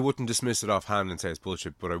not. Well, I wouldn't dismiss it offhand and say it's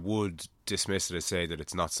bullshit, but I would dismiss it as say that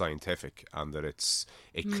it's not scientific and that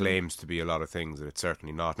it claims to be a lot of things that it's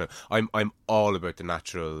certainly not. Now, I'm all about the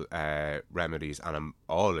natural remedies, and I'm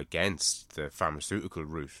all against the pharmaceutical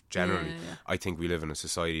route generally. Yeah. I think we live in a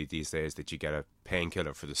society these days that you get a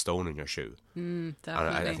painkiller for the stone in your shoe. Definitely.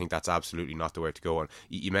 And I think that's absolutely not the way to go on.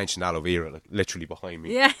 You mentioned aloe vera, like literally behind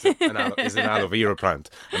me. Yeah. Is an aloe vera plant.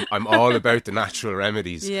 I'm all about the natural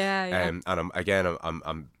remedies. Yeah. And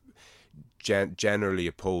I'm generally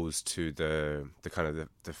opposed to the kind of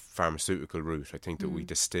the pharmaceutical route. I think that we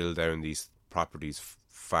distill down these properties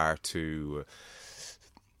far too.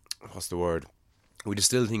 What's the word? We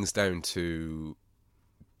distill things down to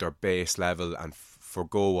their base level and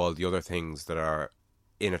forgo all the other things that are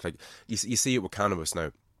in it. Like you see it with cannabis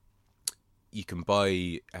now. You can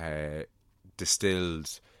buy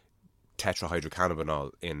distilled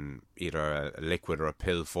tetrahydrocannabinol in either a liquid or a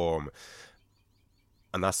pill form,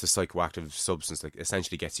 and that's the psychoactive substance that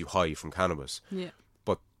essentially gets you high from cannabis. Yeah.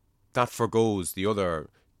 But that forgoes the other,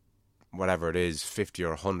 whatever it is, 50 or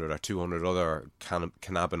 100 or 200 other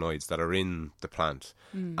cannabinoids that are in the plant.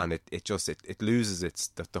 And it loses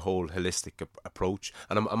the whole holistic approach.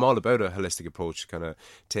 And I'm all about a holistic approach, kind of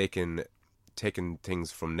taking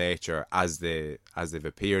things from nature as they've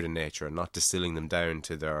appeared in nature, and not distilling them down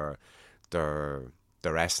to their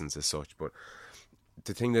essence as such. But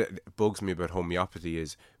the thing that bugs me about homeopathy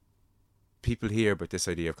is people hear about this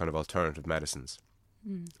idea of kind of alternative medicines,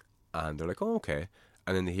 and they're like, oh, okay.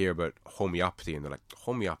 And then they hear about homeopathy and they're like,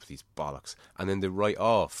 homeopathy's bollocks. And then they write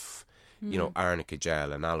off, you know, arnica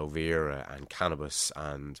gel and aloe vera and cannabis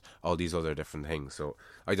and all these other different things. So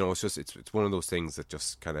I don't know, it's one of those things that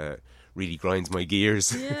just kind of really grinds my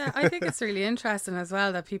gears. Yeah, I think it's really interesting as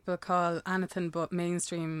well that people call anything but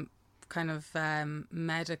mainstream kind of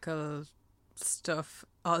medical stuff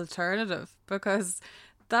alternative, because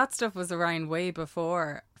that stuff was around way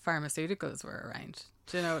before pharmaceuticals were around.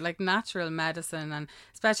 You know, like natural medicine, and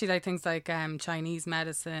especially like things like Chinese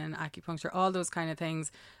medicine, acupuncture, all those kind of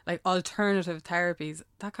things, like alternative therapies.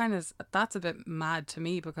 That's a bit mad to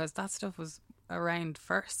me, because that stuff was around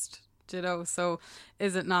first. You know, so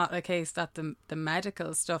is it not a case that the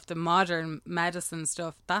medical stuff, the modern medicine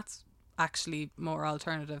stuff, that's actually more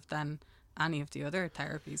alternative than any of the other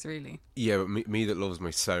therapies, really? Yeah, but me that loves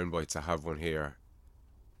my sound bites, I have one here.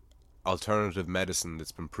 Alternative medicine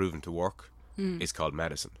that's been proven to work is called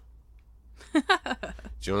medicine. Do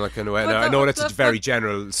you know that kind of way? But Now, I know that's a very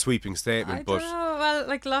general, sweeping I statement, don't but know. Well,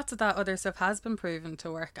 like lots of that other stuff has been proven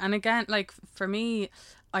to work. And again, like for me,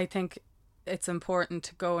 I think it's important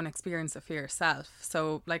to go and experience it for yourself.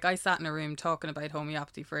 So, like, I sat in a room talking about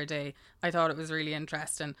homeopathy for a day. I thought it was really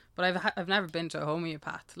interesting, but I've never been to a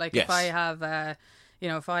homeopath. Like, Yes. if I have,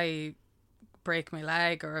 if I break my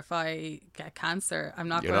leg or if I get cancer, I'm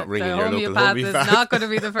not You're going. not ringing The your local homeopath is homeopath. not going to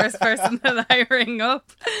be the first person that I ring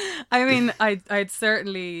up. I mean, I'd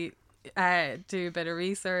certainly do a bit of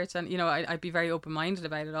research, and I'd be very open minded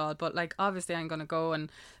about it all. But like, obviously, I'm going to go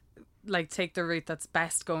and like take the route that's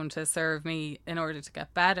best going to serve me in order to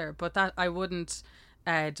get better. But that I wouldn't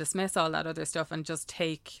dismiss all that other stuff and just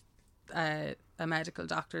take a medical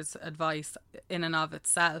doctor's advice in and of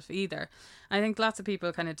itself either. I think lots of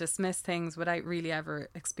people kind of dismiss things without really ever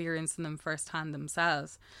experiencing them firsthand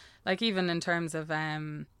themselves. Like even in terms of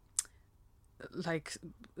like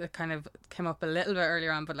it kind of came up a little bit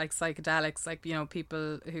earlier on, but like psychedelics, like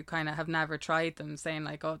people who kind of have never tried them saying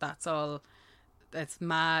like, oh, that's all, it's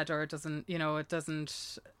mad, or it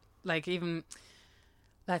doesn't like, even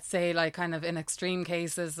let's say like kind of in extreme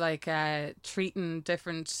cases like treating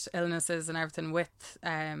different illnesses and everything with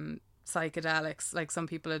psychedelics, like some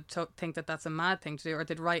people would think that that's a mad thing to do, or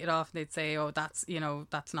they'd write it off and they'd say, oh, that's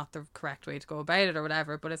that's not the correct way to go about it or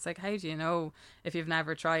whatever. But it's like, how do you know if you've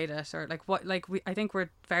never tried it? Or like what, like I think we're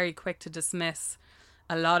very quick to dismiss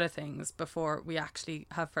a lot of things before we actually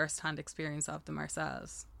have first-hand experience of them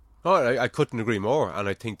ourselves. Oh, I couldn't agree more, and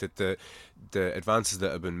I think that the advances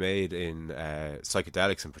that have been made in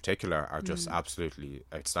psychedelics in particular are just absolutely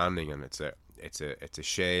outstanding, and it's a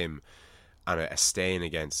shame and a stain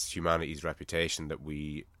against humanity's reputation that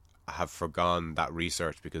we have forgone that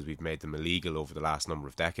research because we've made them illegal over the last number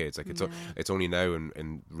of decades. Like it's only now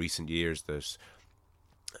in recent years that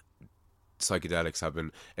psychedelics have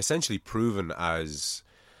been essentially proven as,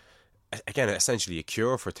 again, essentially a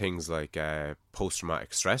cure for things like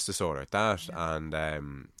post-traumatic stress disorder,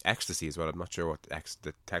 and ecstasy as well. I'm not sure what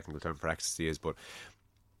the technical term for ecstasy is, but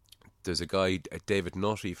there's a guy, David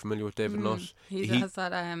Nutt. Are you familiar with David Nutt? He has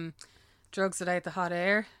that drugs without the hot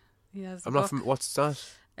air. He has. What's that?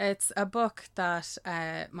 It's a book that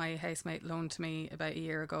my housemate loaned to me about a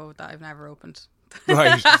year ago that I've never opened.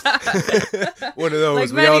 Right. One of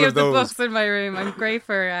those. Like we all many have of the those. books in my room. I'm great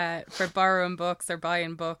for borrowing books or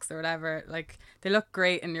buying books or whatever. Like they look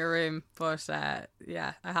great in your room, but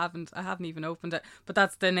yeah, I haven't even opened it. But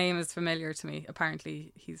that's, the name is familiar to me.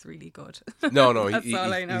 Apparently he's really good. No, That's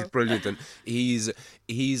all I know. he's brilliant, and he's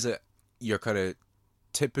your kind of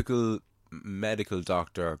typical medical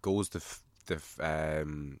doctor, goes the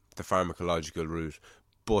pharmacological route,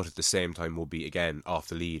 but at the same time will be, again, off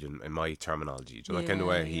the lead in my terminology. Do you know that kind of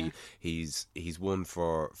way? He's one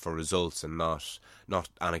for results and not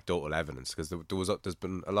anecdotal evidence, because there's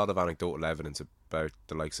been a lot of anecdotal evidence about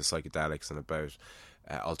the likes of psychedelics and about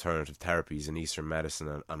alternative therapies in Eastern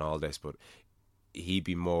medicine and all this, but he'd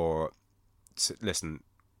be more, listen,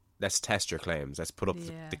 let's test your claims. Let's put up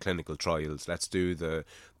the clinical trials. Let's do the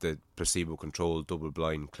placebo-controlled,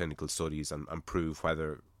 double-blind clinical studies and prove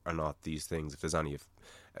whether or not these things, if there's any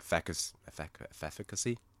efficacy.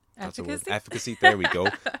 That's a word. Efficacy. There we go.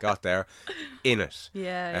 Got there. In it.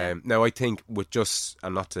 Yeah. Now, I think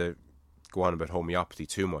and not to go on about homeopathy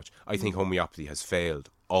too much, I think homeopathy has failed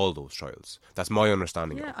all those trials. That's my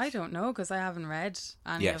understanding of it. I don't know, because I haven't read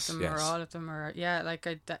any of them or all of them, or like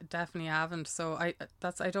I definitely haven't. So I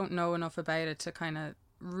don't know enough about it to kind of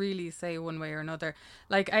really say one way or another.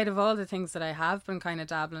 Like, out of all the things that I have been kind of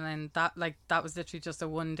dabbling in, that was literally just a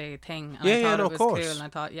one day thing, and I thought it was cool, and I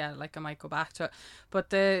thought like I might go back to it.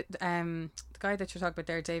 But the guy that you're talking about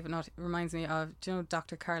there, David Nutt, reminds me of, do you know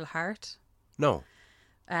Dr. Carl Hart? No.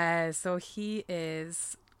 So he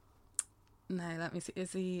is, now let me see,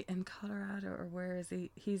 is he in Colorado or where is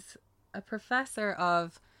he? He's a professor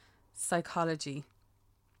of psychology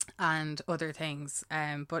and other things,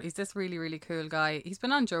 but he's this really, really cool guy. He's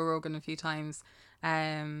been on Joe Rogan a few times.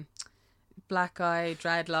 Black guy,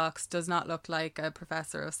 dreadlocks, does not look like a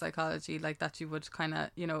professor of psychology like that you would kind of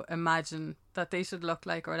imagine that they should look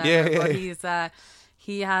like or whatever. But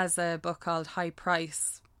he has a book called High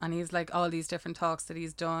Price, and he's like all these different talks that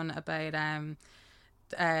he's done about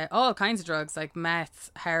all kinds of drugs, like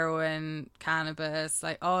meth, heroin, cannabis,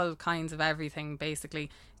 like all kinds of everything basically.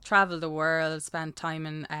 Travelled the world, spent time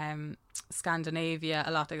in Scandinavia a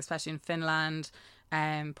lot, like especially in Finland,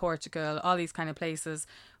 Portugal, all these kind of places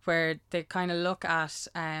where they kind of look at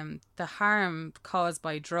the harm caused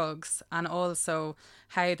by drugs, and also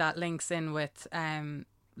how that links in with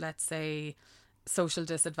let's say social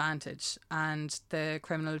disadvantage and the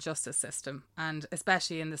criminal justice system. And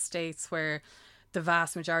especially in the States, where the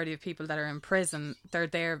vast majority of people that are in prison, they're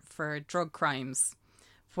there for drug crimes,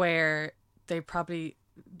 where they probably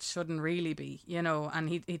shouldn't really be, you know. And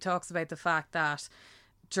he talks about the fact that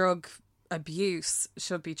drug abuse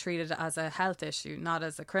should be treated as a health issue, not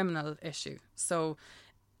as a criminal issue. So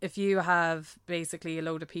if you have basically a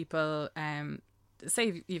load of people,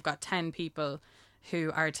 say you've got 10 people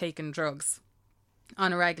who are taking drugs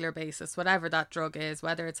on a regular basis, whatever that drug is,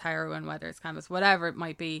 whether it's heroin, whether it's cannabis, whatever it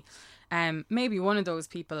might be, maybe one of those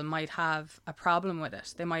people might have a problem with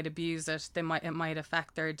it. They might abuse it. It might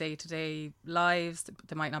affect their day-to-day lives.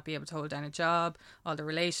 They might not be able to hold down a job. All the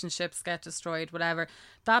relationships get destroyed, whatever.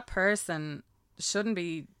 That person shouldn't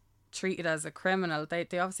be treated as a criminal. They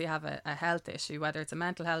obviously have a health issue, whether it's a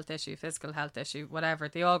mental health issue, physical health issue, whatever.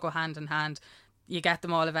 They all go hand in hand. You get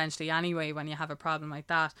them all eventually anyway when you have a problem like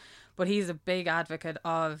that. But he's a big advocate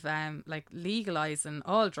of like legalising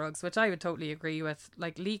all drugs, which I would totally agree with.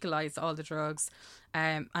 Like, legalise all the drugs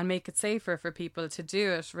and make it safer for people to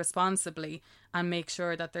do it responsibly, and make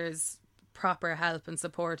sure that there's proper help and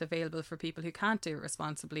support available for people who can't do it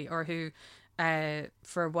responsibly, or who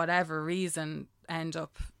for whatever reason end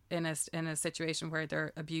up in a situation where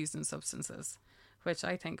they're abusing substances, which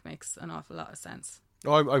I think makes an awful lot of sense.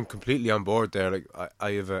 Oh, I'm completely on board there. Like,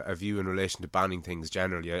 I have a view in relation to banning things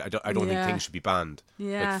generally. I don't think things should be banned.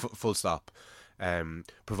 Yeah. Like, full stop.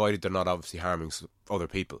 Provided they're not obviously harming other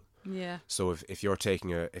people. Yeah. So if you're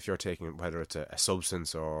taking whether it's a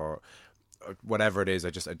substance or whatever it is, I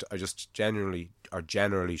just generally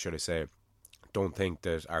should I say, don't think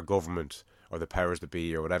that our government or the powers that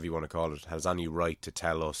be, or whatever you want to call it, has any right to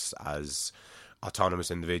tell us as autonomous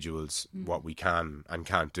individuals what we can and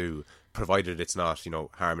can't do, provided it's not, you know,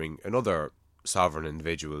 harming another sovereign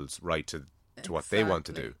individual's right to what they want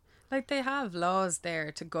to do. Like, they have laws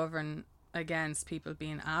there to govern against people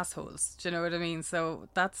being assholes. Do you know what I mean? So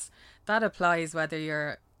that applies whether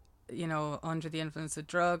you're, you know, under the influence of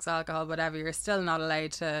drugs, alcohol, whatever. You're still not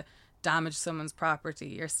allowed to damage someone's property.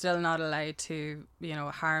 You're still not allowed to, you know,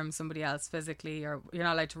 harm somebody else physically, or you're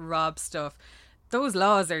not allowed to rob stuff. Those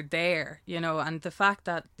laws are there, you know, and the fact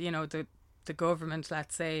that, you know, the government,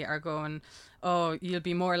 let's say, are going, oh, you'll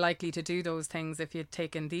be more likely to do those things if you'd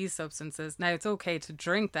taken these substances. Now, it's okay to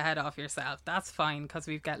drink the head off yourself. That's fine, because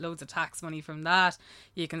we've got loads of tax money from that.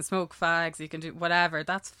 You can smoke fags, you can do whatever.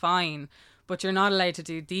 That's fine. But you're not allowed to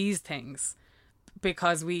do these things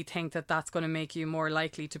because we think that that's going to make you more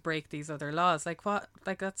likely to break these other laws. Like, what?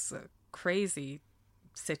 Like, that's a crazy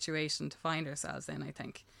situation to find ourselves in, I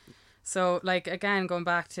think. So, like, again, going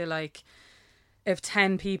back to, like, if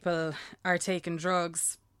 10 people are taking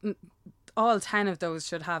drugs, all 10 of those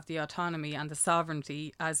should have the autonomy and the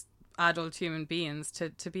sovereignty as adult human beings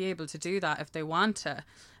to be able to do that if they want to.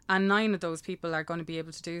 And 9 of those people are going to be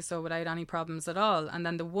able to do so without any problems at all. And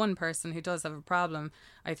then the one person who does have a problem,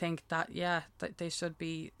 I think that they should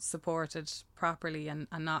be supported properly and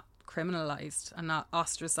not criminalised and not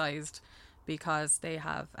ostracised because they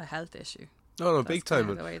have a health issue. No, That's big time.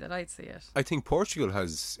 kind of the way that I'd see it. I think Portugal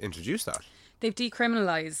has introduced that. They've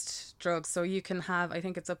decriminalised drugs, so you can have, I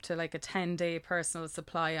think it's up to like a 10-day personal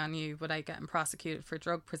supply on you without getting prosecuted for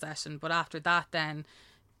drug possession. But after that, then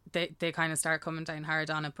they kind of start coming down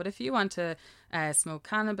hard on it. But if you want to smoke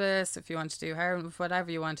cannabis, if you want to do heroin,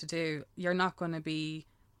 whatever you want to do, you're not going to be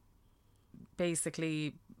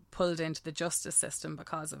basically pulled into the justice system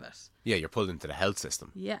because of it. Yeah, you're pulled into the health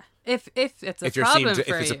system. Yeah, if it's a problem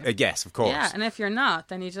for you. Yes, of course. Yeah, and if you're not,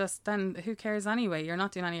 then then who cares anyway? You're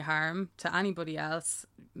not doing any harm to anybody else.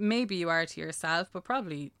 Maybe you are to yourself, but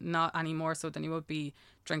probably not any more so than you would be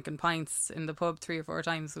drinking pints in the pub 3 or 4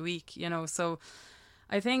 times a week, you know. So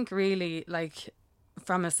I think really, like,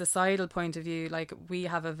 from a societal point of view, like, we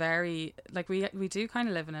have a very, like, we do kind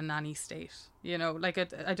of live in a nanny state, you know. Like,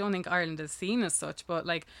 I don't think Ireland is seen as such, but,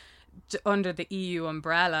 like, under the EU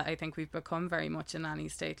umbrella, I think we've become very much a nanny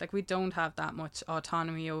state. Like, we don't have that much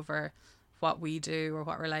autonomy over what we do or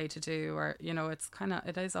what we're allowed to do, or, you know,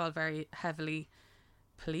 it is all very heavily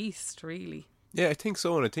policed, really. Yeah, I think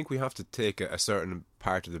so, and I think we have to take a certain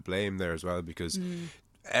part of the blame there as well, because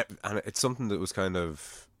and it's something that was kind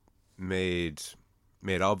of made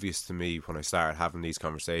obvious to me when I started having these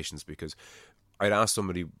conversations, because I'd ask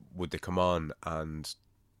somebody would they come on, and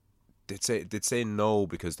they'd say no,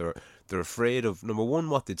 because they're afraid of, number one,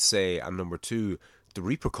 what they'd say, and number two, the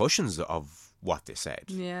repercussions of what they said.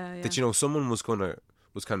 Yeah. That, you know, someone was kind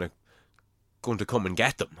of going to come and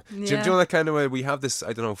get them. Yeah. Do you know that kind of way? We have this,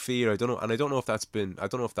 I don't know, fear. I don't know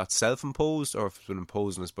if that's self-imposed or if it's been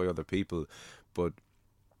imposed on us by other people. But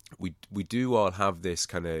we do all have this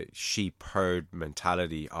kind of sheep herd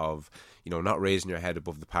mentality of, not raising your head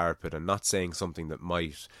above the parapet and not saying something that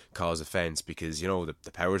might cause offence, because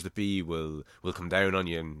the powers that be will come down on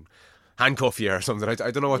you and handcuff you or something. I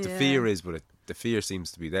don't know what the fear is, but the fear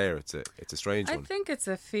seems to be there. It's a strange one. I think it's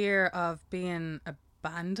a fear of being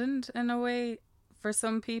abandoned in a way. For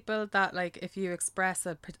some people, that like if you express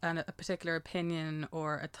a particular opinion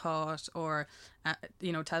or a thought, or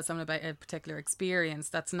tell someone about a particular experience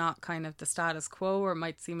that's not kind of the status quo, or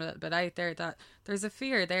might seem a little bit out there, that there's a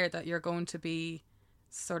fear there that you're going to be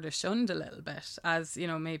sort of shunned a little bit, as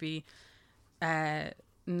maybe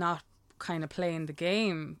not kind of playing the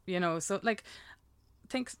game, so like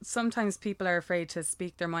I think sometimes people are afraid to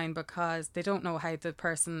speak their mind because they don't know how the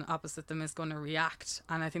person opposite them is going to react.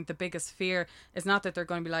 And I think the biggest fear is not that they're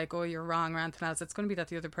going to be like, oh, you're wrong, or anything else. It's going to be that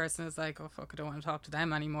the other person is like, oh fuck, I don't want to talk to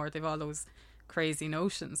them anymore. They've all those crazy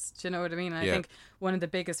notions. Do you know what I mean? And I think one of the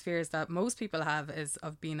biggest fears that most people have is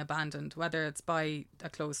of being abandoned, whether it's by a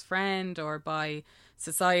close friend or by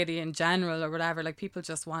society in general or whatever. Like, people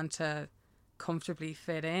just want to comfortably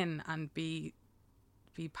fit in and be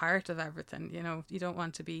part of everything. You don't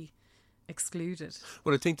want to be excluded.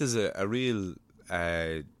 Well, I think there's a real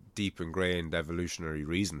deep ingrained evolutionary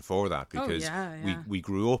reason for that, because we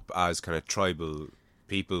grew up as kind of tribal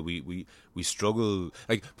people. We struggle,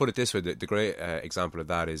 like, put it this way, the great example of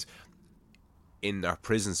that is in our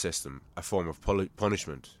prison system, a form of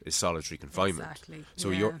punishment is solitary confinement. Exactly. So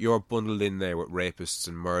you're bundled in there with rapists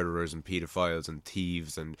and murderers and paedophiles and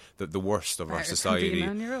thieves and the worst of our society. Better than being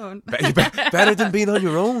on your own. Better than being on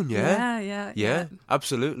your own, Yeah,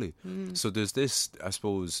 absolutely. So there's this, I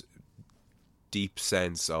suppose, deep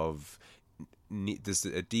sense of there's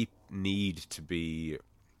a deep need to be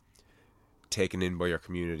taken in by your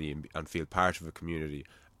community and feel part of a community,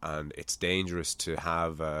 and it's dangerous to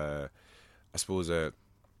have I suppose a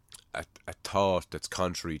thought that's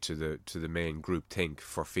contrary to the main group think,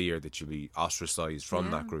 for fear that you'll be ostracised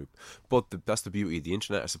from that group. But that's the beauty of the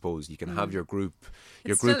internet, I suppose. You can have your group.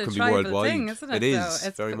 Your group can be worldwide. Thing, isn't it? It is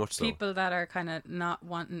it's very much so. People that are kind of not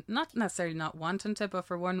necessarily not wanting to, but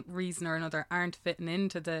for one reason or another aren't fitting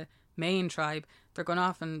into the main tribe. They're going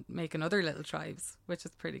off and making other little tribes, which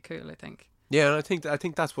is pretty cool, I think. Yeah, and I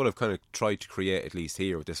think that's what I've kind of tried to create, at least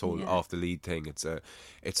here, with this whole off the lead thing. It's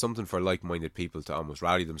something for like-minded people to almost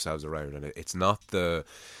rally themselves around, and it's not the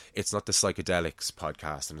psychedelics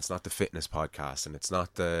podcast, and it's not the fitness podcast, and it's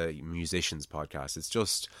not the musicians podcast. It's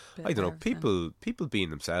just, I don't know, people being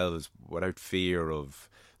themselves without fear of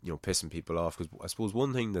pissing people off. Because I suppose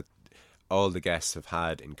one thing that all the guests have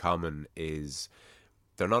had in common is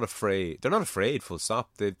they're not afraid. They're not afraid. Full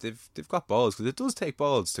stop. They've got balls, because it does take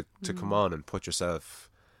balls to come on and put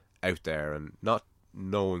yourself out there, and not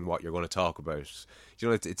knowing what you're going to talk about.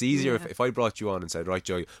 It's easier if I brought you on and said, right,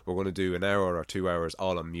 Joy, we're going to do an hour or 2 hours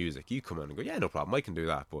all on music. You come on and go, yeah, no problem, I can do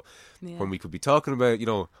that. But when we could be talking about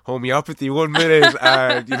homeopathy 1 minute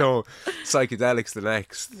and psychedelics the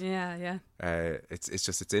next,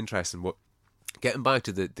 it's interesting. But getting back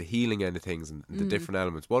to the healing end of things and the different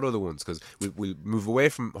elements, what other ones? Because we'll move away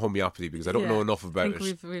from homeopathy, because I don't know enough about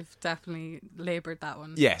it. We've definitely laboured that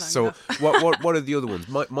one. Yes. So what are the other ones?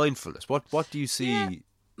 Mindfulness. What do you see? Yeah.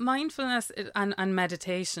 Mindfulness and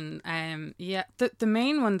meditation. The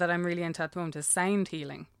main one that I'm really into at the moment is sound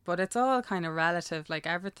healing, but it's all kind of relative. Like,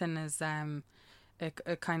 everything is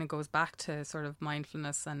it kind of goes back to sort of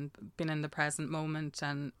mindfulness and being in the present moment,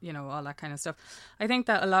 and all that kind of stuff. I think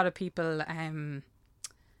that a lot of people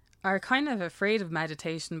are kind of afraid of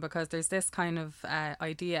meditation, because there's this kind of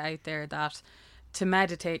idea out there that to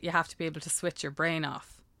meditate you have to be able to switch your brain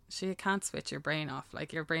off. So you can't switch your brain off.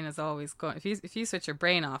 Like, your brain is always going. If you switch your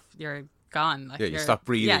brain off, you're gone. Like, you stop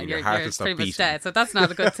breathing, and your heart will stop beating. Much dead. So that's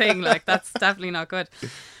not a good thing. Like, that's definitely not good.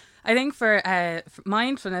 I think for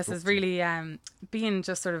mindfulness is really being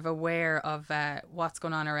just sort of aware of what's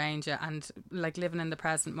going on around you, and like living in the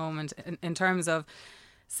present moment in terms of,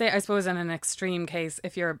 say, I suppose in an extreme case,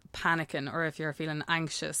 if you're panicking, or if you're feeling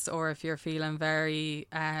anxious, or if you're feeling very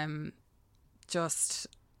just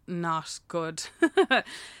not good,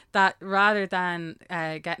 that rather than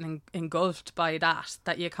getting engulfed by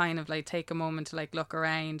that you kind of like take a moment to like look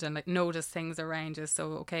around and like notice things around you.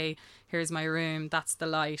 So, okay, here's my room, that's the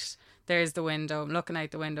light, there's the window, I'm looking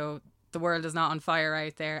out the window, the world is not on fire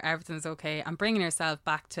out there, everything's okay, and bringing yourself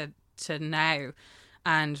back to now,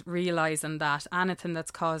 and realising that anything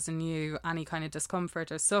that's causing you any kind of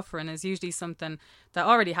discomfort or suffering is usually something that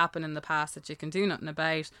already happened in the past that you can do nothing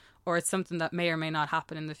about, or it's something that may or may not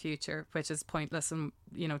happen in the future, which is pointless and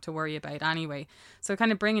to worry about anyway. So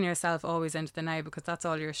kind of bringing yourself always into the now, because that's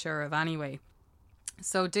all you're sure of anyway.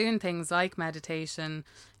 So doing things like meditation,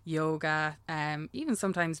 yoga, even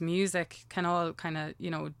sometimes music can all kind of,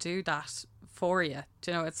 do that for you.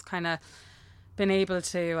 Do you know, it's kind of been able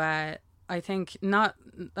to, I think, not,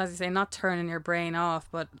 as you say, not turning your brain off,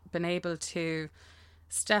 but been able to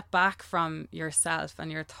step back from yourself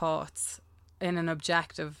and your thoughts in an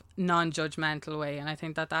objective, non-judgmental way. And I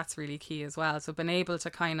think that that's really key as well. So being able to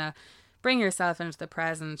kind of bring yourself into the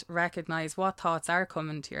present, recognize what thoughts are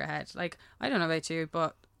coming to your head. Like, I don't know about you,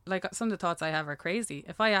 but like some of the thoughts I have are crazy.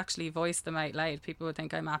 If I actually voice them out loud, people would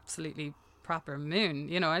think I'm absolutely proper moon.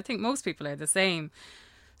 You know, I think most people are the same.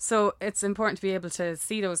 So it's important to be able to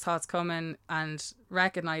see those thoughts coming and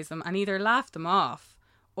recognize them and either laugh them off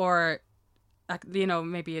or,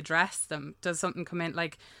 maybe address them. Does something come in,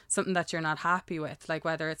 like something that you're not happy with, like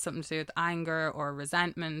whether it's something to do with anger or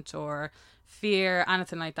resentment or fear,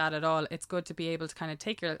 anything like that at all, it's good to be able to kind of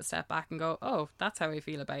take your little step back and go, oh, that's how I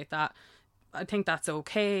feel about that. I think that's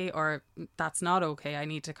okay, or that's not okay. I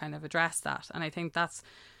need to kind of address that. And I think that's,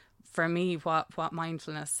 for me, what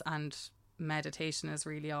mindfulness and meditation is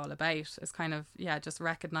really all about, is kind of, just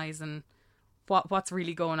recognizing what's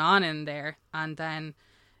really going on in there, and then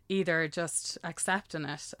either just accepting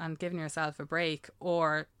it and giving yourself a break,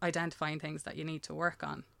 or identifying things that you need to work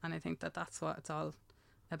on. And I think that that's what it's all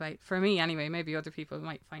about, for me anyway. Maybe other people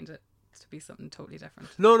might find it to be something totally different.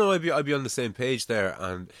 No, I'd be on the same page there.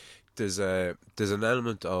 And there's an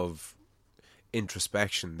element of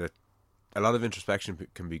introspection that, a lot of introspection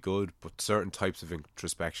can be good, but certain types of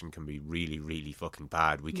introspection can be really, really fucking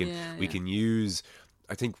bad. We can use,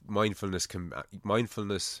 I think mindfulness,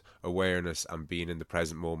 awareness, and being in the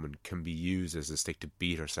present moment can be used as a stick to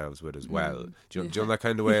beat ourselves with as well. Do you know that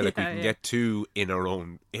kind of way? Like we can get too in our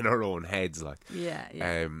own heads. Like,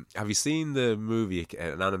 have you seen the movie,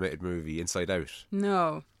 an animated movie, Inside Out?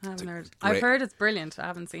 No, I haven't heard. I've heard it's brilliant. I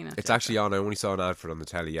haven't seen it. It's actually on. I only saw an ad for it on the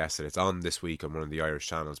telly yesterday. It's on this week on one of the Irish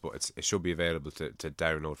channels, but it should be available to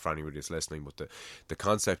download for anybody that's listening. But the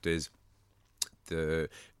concept is,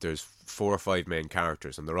 there's 4 or 5 main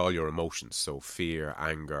characters, and they're all your emotions. So fear,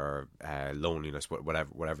 anger, loneliness,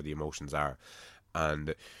 whatever the emotions are,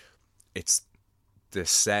 and it's the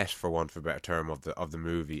set, for want of a better term, of the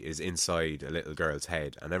movie is inside a little girl's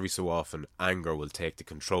head, and every so often anger will take the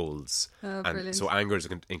controls, and brilliant. So anger is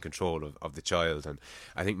in control of the child. And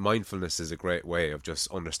I think mindfulness is a great way of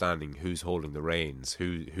just understanding who's holding the reins,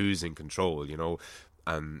 who's in control,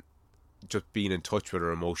 and just being in touch with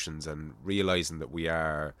our emotions and realizing that we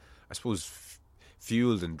are, I suppose,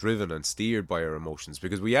 fueled and driven and steered by our emotions,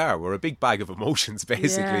 because we're a big bag of emotions,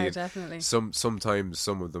 basically. Yeah, definitely. Sometimes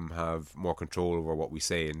some of them have more control over what we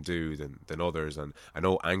say and do than others. And I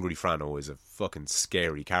know Angry Frano is a fucking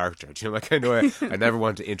scary character. Do you know that kind of way? I never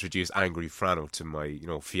want to introduce Angry Frano to my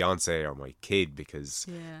fiance or my kid, because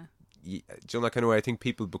do you know that kind of way? I think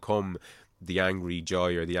people become the angry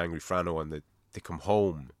Joy or the angry Frano, and they come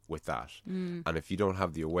home with that. And if you don't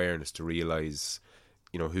have the awareness to realize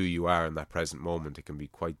who you are in that present moment, it can be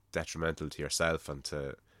quite detrimental to yourself and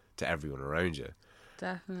to everyone around you.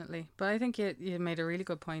 Definitely. But I think you made a really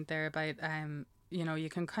good point there about you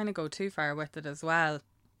can kind of go too far with it as well,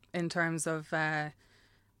 in terms of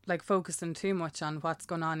like focusing too much on what's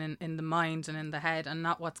going on in the mind and in the head, and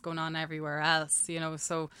not what's going on everywhere else.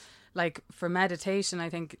 So like for meditation, I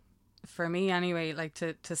think for me anyway, like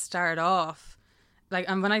to start off, like,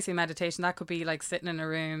 and when I say meditation, that could be like sitting in a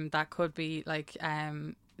room, that could be like I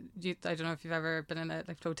don't know if you've ever been in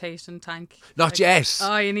a flotation tank. Not yet.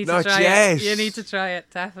 Oh, you need to try it. You need to try it,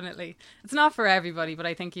 definitely. It's not for everybody, but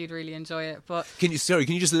I think you'd really enjoy it. But can you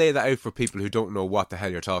just lay that out for people who don't know what the hell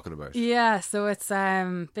you're talking about? Yeah, so it's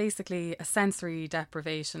basically a sensory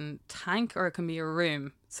deprivation tank, or it can be a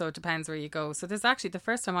room. So it depends where you go. So there's actually, the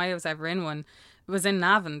first time I was ever in one was in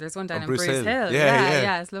Navan. There's one down in Bruce Hill.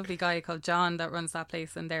 Yeah. It's a lovely guy called John that runs that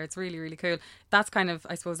place in there. It's really, really cool. That's kind of,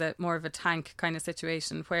 I suppose, more of a tank kind of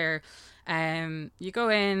situation where you go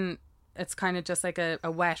in, it's kind of just like a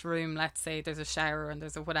wet room. Let's say there's a shower and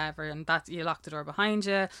there's a whatever, and that you lock the door behind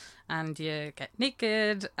you and you get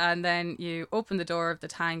naked, and then you open the door of the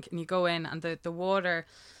tank and you go in, and the water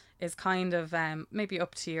is kind of maybe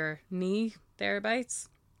up to your knee, thereabouts.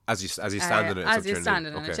 As you stand in it, as you're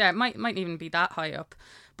standing in it, yeah, it might even be that high up,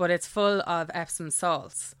 but it's full of Epsom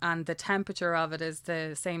salts, and the temperature of it is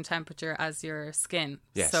the same temperature as your skin.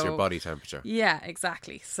 Yes, so, your body temperature. Yeah,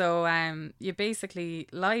 exactly. So you basically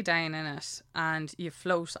lie down in it and you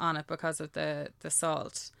float on it because of the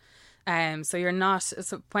salt. So you're not.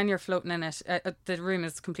 So when you're floating in it, the room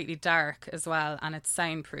is completely dark as well, and it's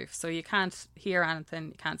soundproof. So you can't hear anything,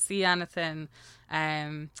 you can't see anything,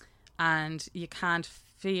 and you can't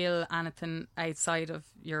feel anything outside of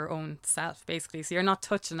your own self, basically. So you're not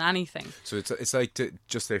touching anything. So it's like,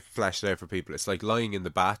 just to flesh it out for people, it's like lying in the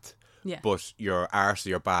bath. Yeah. But your arse or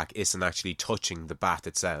your back isn't actually touching the bath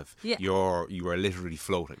itself. Yeah. You are literally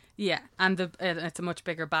floating. Yeah, and it's a much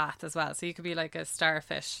bigger bath as well. So you could be like a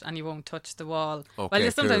starfish and you won't touch the wall. Okay,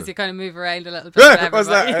 well, sometimes cool. you kind of move around a little bit. Whatever, What's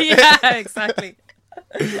that? Yeah, exactly.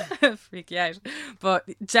 Freak you out. But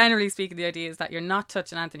generally speaking, the idea is that you're not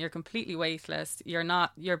touching anything. You're completely weightless.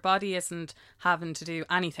 Your body isn't having to do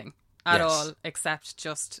anything at all except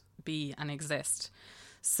just be and exist.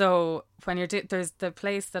 So when you're there's the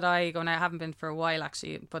place that I go now. I haven't been for a while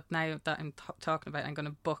actually, but now that I'm talking about it, I'm going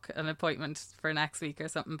to book an appointment for next week or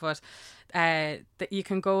something. But that you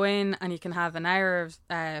can go in and you can have an hour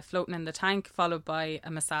of floating in the tank followed by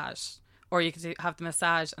a massage. Or you could have the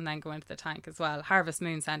massage and then go into the tank as well. Harvest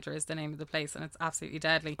Moon Centre is the name of the place, and it's absolutely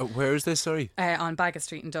deadly. Where is this, sorry? On Baggot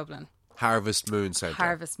Street in Dublin. Harvest Moon Centre.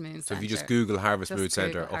 Harvest Moon Centre. So if you just Google Harvest Moon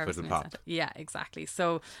Centre, up it'll pop. Centre. Yeah, exactly.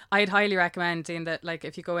 So I'd highly recommend doing that. Like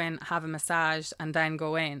if you go in, have a massage and then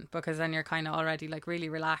go in, because then you're kind of already like really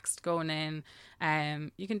relaxed going in.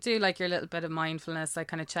 You can do like your little bit of mindfulness, like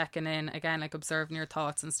kind of checking in again, like observing your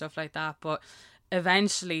thoughts and stuff like that. But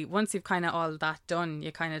eventually, once you've kind of all that done,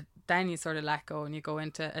 then you sort of let go and you go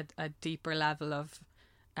into a deeper level of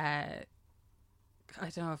I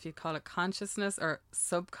don't know if you call it consciousness or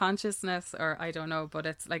subconsciousness, or I don't know, but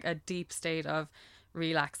it's like a deep state of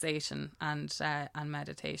relaxation and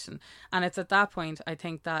meditation. And it's at that point, I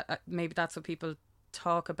think that maybe that's what people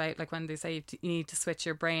talk about, like when they say you need to switch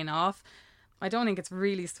your brain off. I don't think it's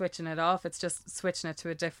really switching it off. It's just switching it to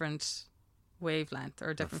a different wavelength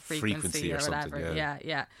or a different frequency or whatever.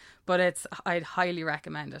 Yeah. But I'd highly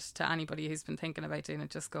recommend it to anybody who's been thinking about doing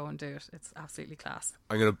it. Just go and do it. It's absolutely class.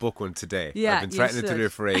 I'm going to book one today. Yeah, I've been threatening to do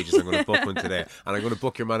it for ages. I'm going to book one today. And I'm going to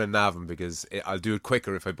book your man in Navan because I'll do it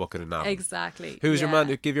quicker if I book it in Navan. Exactly. Who's your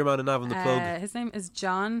man? Give your man in Navan the plug. His name is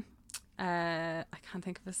John. I can't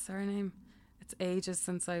think of his surname. It's ages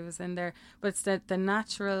since I was in there. But it's the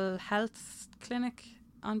Natural Health Clinic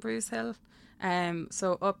on Bruce Hill.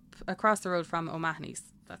 So up across the road from O'Mahony's.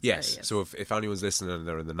 That's yes. So if anyone's listening and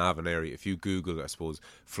they're in the Navan area, if you Google, I suppose,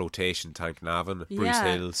 flotation tank Navan, Bruce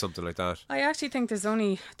Hill, something like that. I actually think there's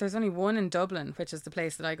only one in Dublin, which is the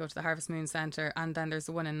place that I go to, the Harvest Moon Centre, and then there's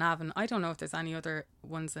the one in Navan. I don't know if there's any other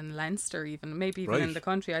ones in Leinster, even maybe even in the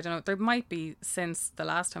country. I don't know. There might be since the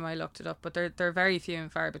last time I looked it up, but they're very few and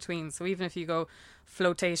far between. So even if you go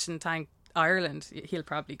flotation tank Ireland, he'll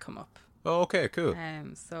probably come up. Oh, okay, cool.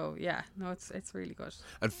 So yeah, no, it's really good.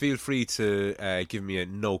 And feel free to give me a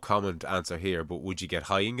no comment answer here, but would you get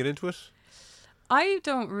high and get into it? I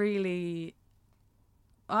don't really.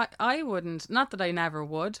 I wouldn't. Not that I never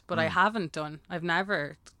would, but I haven't done. I've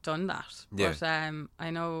never done that. Yeah. But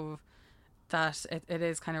I know that it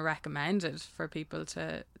is kind of recommended for people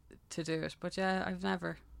to do it. But yeah, I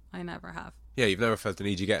never have. Yeah, you've never felt the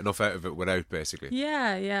need. You get enough out of it without, basically.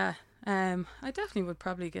 Yeah. I definitely would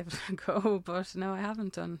probably give it a go, but no, I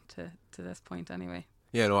haven't done to this point anyway.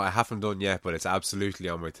 Yeah, no, I haven't done yet, but it's absolutely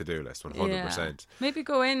on my to-do list, 100%. Yeah. Maybe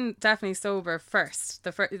go in definitely sober first.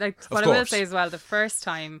 I will say as well, the first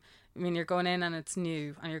time, I mean, you're going in and it's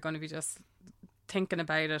new, and you're going to be just thinking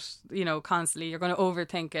about it, constantly. You're going to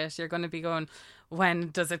overthink it. You're going to be going, when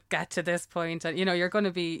does it get to this point? And you're going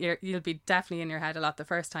to be, you'll be definitely in your head a lot the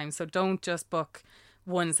first time. So don't just book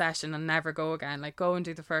one session and never go again. Like, go and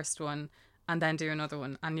do the first one and then do another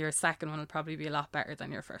one, and your second one will probably be a lot better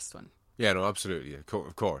than your first one. Yeah, no, absolutely,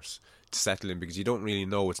 of course, to settle in, because you don't really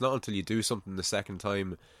know. It's not until you do something the second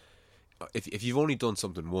time. If you've only done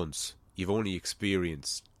something once, you've only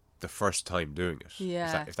experienced the first time doing it.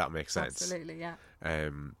 Yeah, if that makes sense. Absolutely, yeah.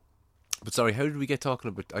 But sorry, how did we get talking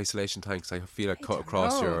about isolation tanks? I feel I cut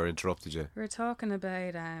across you or interrupted you. We were talking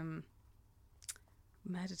about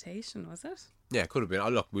meditation, was it? Yeah, it could have been. Oh,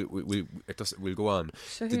 look, we'll go on.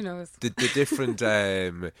 Sure, who knows? The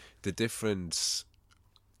different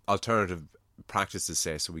alternative practices,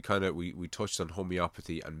 say. So we touched on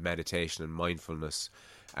homeopathy and meditation and mindfulness,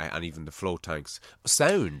 and even the float tanks.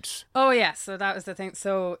 Sound. Oh yeah, so that was the thing.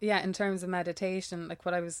 So yeah, in terms of meditation, like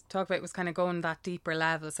what I was talking about was kind of going that deeper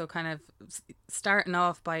level. So kind of starting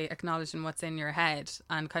off by acknowledging what's in your head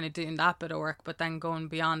and kind of doing that bit of work, but then going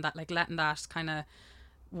beyond that, like letting that kind of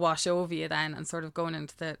wash over you then, and sort of going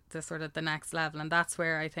into the sort of the next level. And that's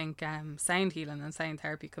where I think sound healing and sound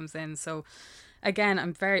therapy comes in. So again,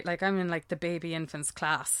 I'm very, like, I'm in like the baby infants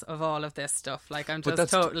class of all of this stuff. Like, I'm But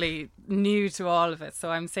just that's totally new to all of it. So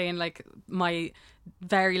I'm saying, like, my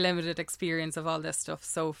very limited experience of all this stuff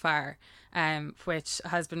so far, which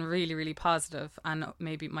has been really, really positive, and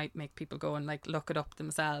maybe might make people go and like look it up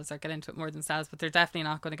themselves or get into it more themselves. But they're definitely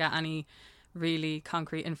not going to get any really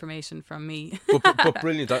concrete information from me. but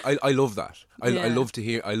brilliant. I love that. I Yeah.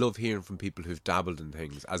 love hearing from people who've dabbled in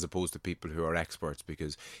things as opposed to people who are experts,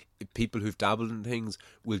 because people who've dabbled in things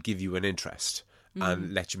will give you an interest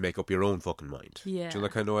and let you make up your own fucking mind. Yeah. Do you know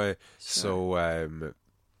that kind of way? So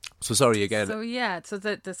sorry again. So yeah, so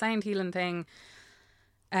the sound healing thing,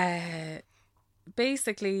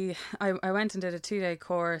 basically I went and did a 2-day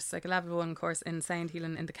course, like a level 1 course in sound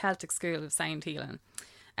healing in the Celtic School of Sound Healing.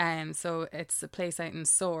 So it's a place out in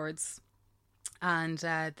Swords, and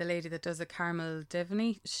the lady that does it, Carmel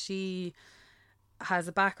Divney, she has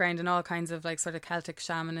a background in all kinds of like sort of Celtic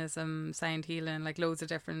shamanism, sound healing, like loads of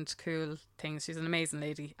different cool things. She's an amazing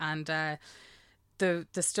lady, and the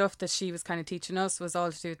stuff that she was kind of teaching us was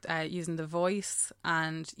all to do with using the voice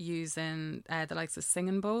and using the likes of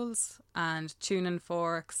singing bowls and tuning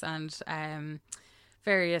forks and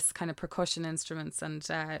various kind of percussion instruments, and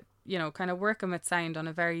you know, kind of working with sound on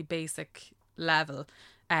a very basic level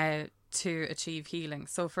to achieve healing.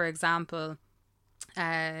 So for example,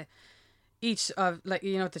 each of, like,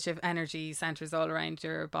 you know, that you have energy centers all around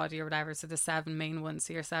your body or whatever, so the 7 main ones,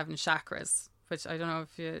 so your 7 chakras, which I don't know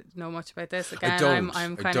if you know much about this. Again,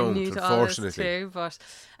 I'm kind of new to all this too, but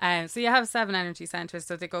so you have 7 energy centers.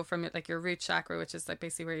 So they go from like your root chakra, which is like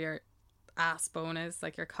basically where your ass bone is,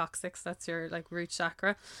 like your coccyx, that's your like root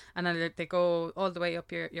chakra, and then they go all the way up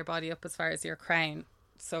your body, up as far as your crown,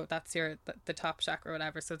 so that's your the top chakra or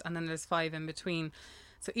whatever. So, and then there's 5 in between.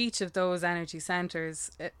 So each of those energy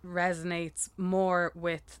centers, it resonates more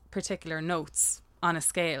with particular notes on a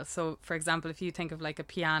scale. So for example, if you think of like a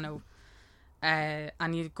piano,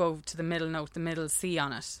 and you go to the middle note, the middle C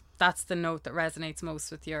on it, that's the note that resonates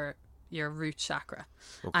most with your root chakra.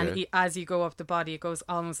 Okay. And as you go up the body, it goes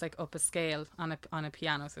almost like up a scale on a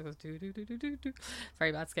piano. So it goes do do do do do do.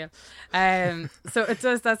 Very bad scale. So it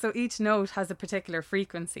does that. So each note has a particular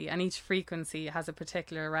frequency, and each frequency has a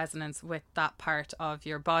particular resonance with that part of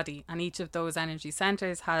your body. And each of those energy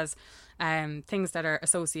centers has things that are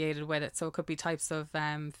associated with it. So it could be types of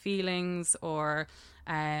feelings or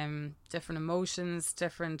different emotions,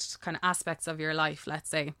 different kind of aspects of your life, let's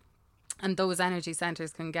say. And those energy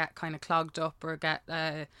centers can get kind of clogged up or get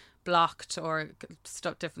blocked, or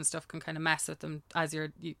different stuff can kind of mess with them as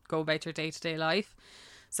you go about your day-to-day life.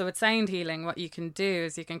 So with sound healing, what you can do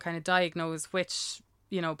is you can kind of diagnose which,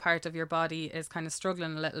 you know, part of your body is kind of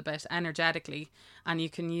struggling a little bit energetically, and you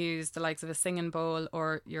can use the likes of a singing bowl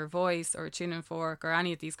or your voice or a tuning fork or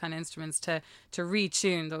any of these kind of instruments to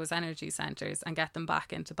retune those energy centers and get them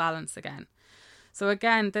back into balance again. So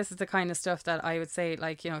again, this is the kind of stuff that I would say,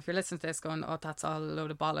 like, you know, if you're listening to this going, oh, that's all a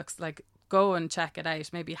load of bollocks, like, go and check it out.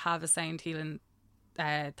 Maybe have a sound healing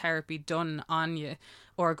therapy done on you,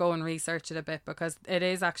 or go and research it a bit, because it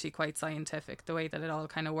is actually quite scientific, the way that it all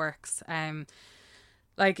kind of works.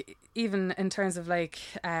 Like, even in terms of like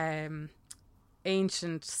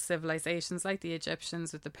ancient civilizations like the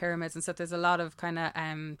Egyptians with the pyramids and stuff, there's a lot of kind of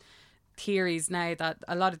theories now that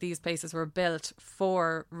a lot of these places were built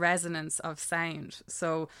for resonance of sound,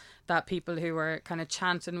 so that people who were kind of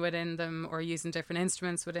chanting within them or using different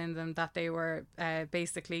instruments within them, that they were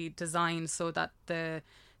basically designed so that the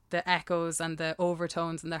echoes and the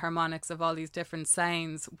overtones and the harmonics of all these different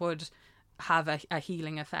sounds would have a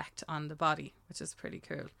healing effect on the body, which is pretty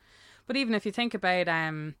cool. But even if you think about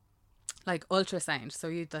like ultrasound, so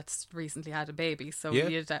you that's recently had a baby, so yeah.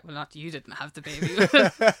 Well, not you didn't have the baby,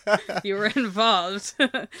 you were involved,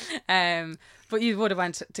 but you would have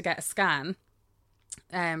went to get a scan,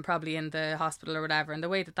 probably in the hospital or whatever. And the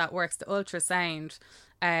way that works, the ultrasound,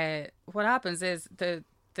 what happens is the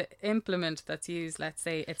implement that's used, let's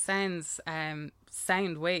say, it sends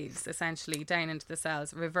sound waves essentially down into the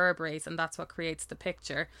cells, reverberates, and that's what creates the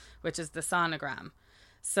picture, which is the sonogram.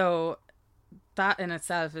 So that in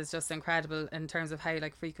itself is just incredible in terms of how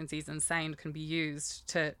like frequencies and sound can be used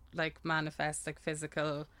to like manifest like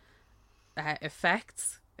physical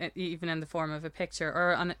effects, even in the form of a picture.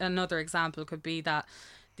 Or another example could be that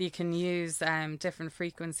you can use different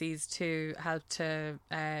frequencies to help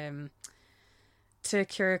to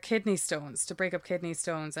cure kidney stones, to break up kidney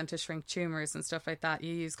stones and to shrink tumours and stuff like that.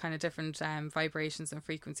 You use kind of different vibrations and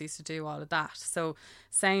frequencies to do all of that. So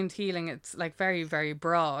sound healing, it's like very, very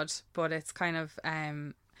broad, but it's kind of,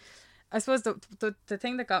 I suppose the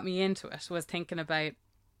thing that got me into it was thinking about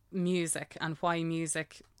music and why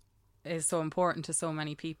music is so important to so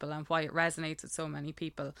many people and why it resonates with so many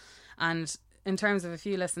people. And in terms of if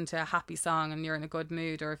you listen to a happy song and you're in a good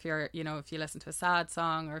mood, or if you're, you know, if you listen to a sad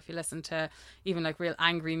song, or if you listen to even like real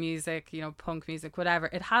angry music, you know, punk music, whatever,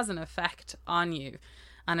 it has an effect on you.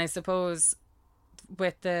 And I suppose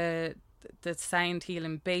with the sound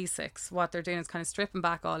healing basics, what they're doing is kind of stripping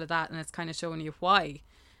back all of that, and it's kind of showing you why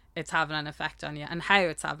it's having an effect on you and how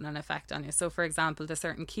it's having an effect on you. So for example, the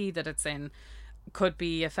certain key that it's in could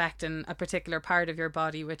be affecting a particular part of your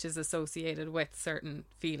body which is associated with certain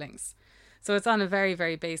feelings. So it's on a very,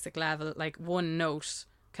 very basic level. Like one note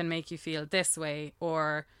can make you feel this way,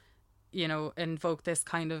 or, you know, invoke this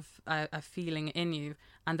kind of a feeling in you.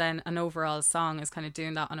 And then an overall song is kind of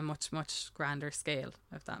doing that on a much, much grander scale,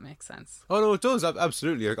 if that makes sense. Oh no, it does,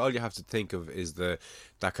 absolutely. Like, all you have to think of is that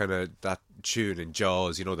tune in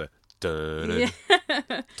Jaws, you know, the dun, Yeah.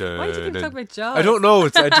 dun, Why did you talk about Jaws? I don't know.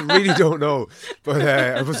 I really don't know. But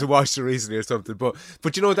I must have watched it recently or something.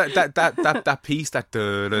 But you know that piece, that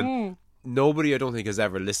dun, nobody, I don't think, has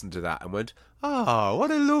ever listened to that and went, "Oh,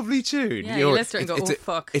 what a lovely tune!" Yeah, you know, you listen to it and go, "Oh,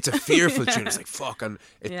 fuck!" It's a fearful tune. It's like fuck, and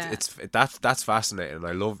Yeah. that's fascinating, and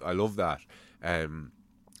I love that. And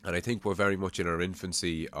I think we're very much in our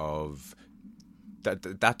infancy of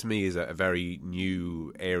that. That to me is a very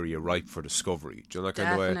new area ripe for discovery. Do you know that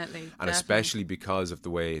kind of way? Definitely, And especially because of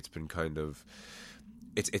the way it's been kind of,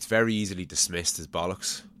 it's very easily dismissed as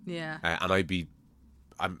bollocks. Yeah. And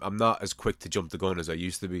I'm not as quick to jump the gun as I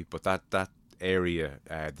used to be, but that area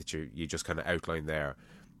that you just kind of outlined there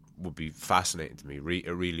would be fascinating to me.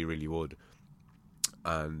 It really, really would.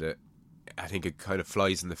 And I think it kind of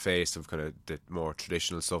flies in the face of kind of the more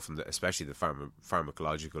traditional stuff, and especially the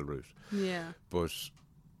pharmacological route. Yeah. But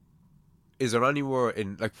is there anywhere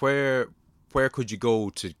in, like, where could you go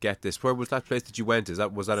to get this? Where was that place that you went?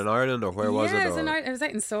 Was that in Ireland, or where was it? Yeah, it was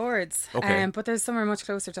out in Swords. Okay. But there's somewhere much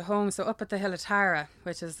closer to home. So up at the Hill of Tara,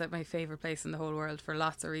 which is my favourite place in the whole world for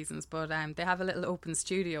lots of reasons. But they have a little open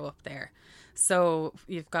studio up there. So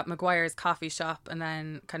you've got Maguire's coffee shop, and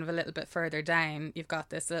then kind of a little bit further down, you've got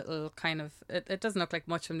this little kind of, it doesn't look like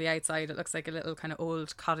much from the outside. It looks like a little kind of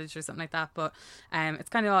old cottage or something like that. But it's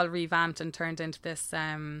kind of all revamped and turned into this...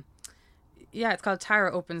 yeah, it's called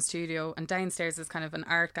Tara Open Studio, and downstairs is kind of an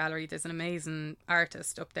art gallery. There's an amazing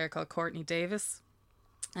artist up there called Courtney Davis,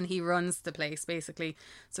 and he runs the place basically.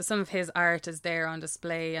 So some of his art is there on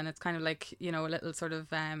display, and it's kind of like, you know, a little sort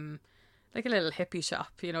of like a little hippie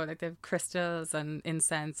shop, you know, like they have crystals and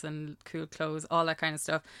incense and cool clothes, all that kind of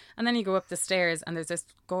stuff. And then you go up the stairs and there's this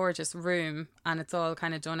gorgeous room, and it's all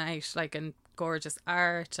kind of done out like in gorgeous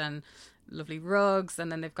art and lovely rugs, and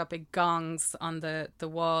then they've got big gongs on the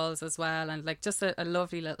walls as well, and like just a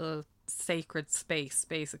lovely little sacred space,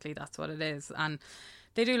 basically. That's what it is. And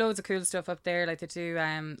they do loads of cool stuff up there. Like they do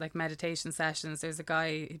like meditation sessions. There's a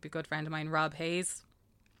guy, he'd be a good friend of mine, Rob Hayes,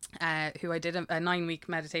 who I did a 9-week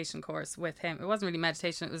meditation course with him. It wasn't really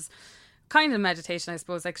meditation, it was kind of meditation, I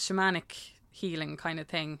suppose, like shamanic healing kind of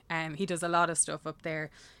thing. He does a lot of stuff up there.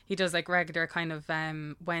 He does like regular kind of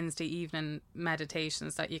Wednesday evening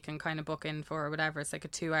meditations that you can kind of book in for or whatever. It's like a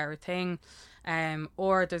 2-hour thing.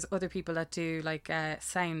 Or there's other people that do like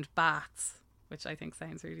sound baths, which I think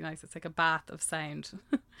sounds really nice. It's like a bath of sound.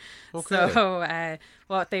 Okay. So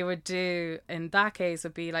what they would do in that case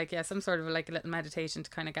would be like, yeah, some sort of like a little meditation to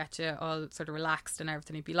kind of get you all sort of relaxed and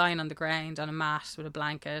everything. You'd be lying on the ground on a mat with a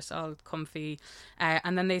blanket, all comfy.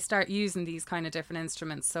 And then they start using these kind of different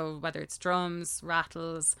instruments. So whether it's drums,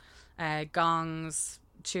 rattles, gongs,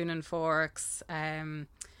 tuning forks,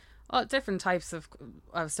 all different types of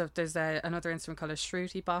stuff. There's another instrument called a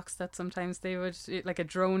shruti box that sometimes they would, like a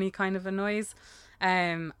droney kind of a noise.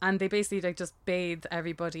 And they basically like just bathe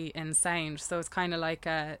everybody in sound. So it's kind of like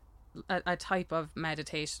a type of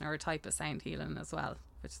meditation or a type of sound healing as well,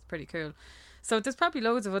 which is pretty cool. So there's probably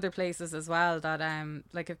loads of other places as well that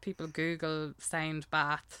like if people Google sound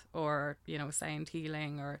bath or, you know, sound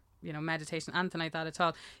healing or, you know, meditation, anything like that at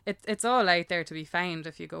all, it's all out there to be found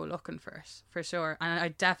if you go looking for it, for sure. And I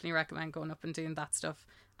definitely recommend going up and doing that stuff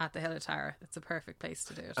at the Hill of Tara. It's a perfect place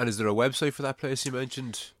to do it. And is there a website for that place you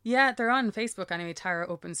mentioned? Yeah, they're on Facebook anyway, Tara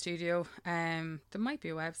Open Studio. There might be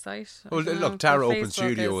a website. Well, look, Tara Open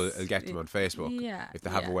Studio will get them on Facebook. Yeah. If they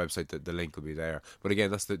have a website, the link will be there. But again,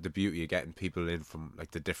 that's the beauty of getting people in from like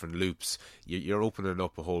the different loops. You're opening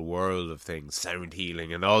up a whole world of things, sound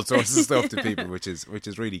healing and all sorts of stuff to people, which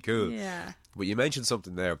is really cool. Yeah. But you mentioned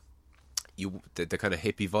something there, the kind of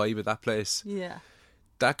hippie vibe of that place. Yeah.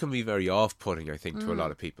 That can be very off-putting, I think, to a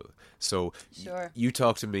lot of people. So Sure. you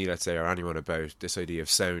talk to me, let's say, or anyone about this idea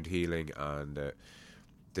of sound healing and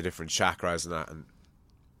the different chakras and that. And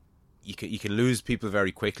you can lose people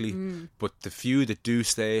very quickly, but the few that do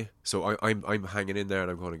stay, so I'm hanging in there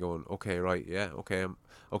and I'm going, okay, right, yeah, okay,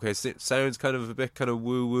 okay, sounds kind of a bit kind of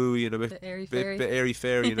woo woo, you know, bit airy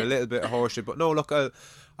fairy, and a little bit of horseshit, but no, look,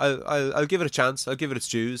 I'll give it a chance, I'll give it its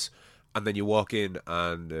dues, and then you walk in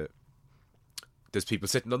and there's people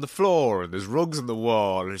sitting on the floor and there's rugs on the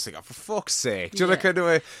wall and it's like, oh, for fuck's sake, do you know that kind of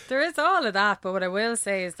way? There is all of that, but what I will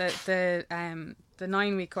say is that the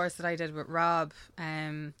 9-week course that I did with Rob,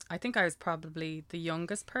 I think I was probably the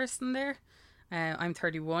youngest person there. I'm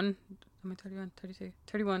 31. Am I 31? 32?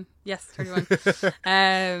 31. Yes,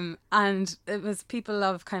 31. And it was people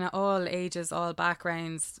of kind of all ages, all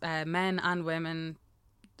backgrounds, men and women,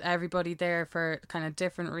 everybody there for kind of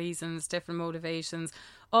different reasons, different motivations,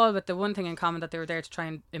 all with the one thing in common, that they were there to try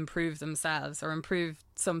and improve themselves or improve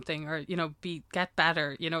something, or, you know, get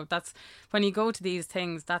better. You know, that's when you go to these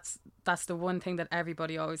things, that's the one thing that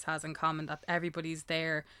everybody always has in common, that everybody's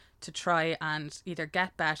there to try and either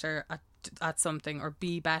get better at something or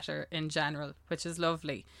be better in general, which is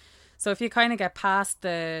lovely. So if you kind of get past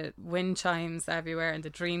the wind chimes everywhere and the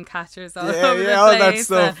dream catchers all over the place, all that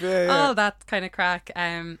stuff, all that kind of crack.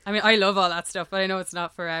 I mean, I love all that stuff, but I know it's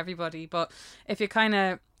not for everybody. But if you kind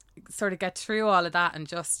of sort of get through all of that and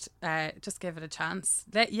just give it a chance,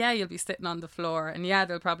 you'll be sitting on the floor, and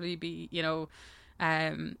there'll probably be, you know,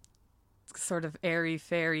 sort of airy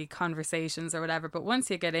fairy conversations or whatever. But once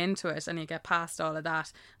you get into it and you get past all of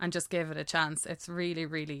that and just give it a chance, it's really,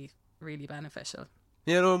 really, really beneficial.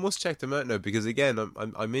 Yeah, no, I must check them out now, because again,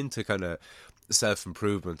 I'm into kind of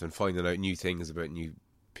self-improvement and finding out new things about new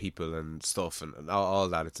people and stuff and all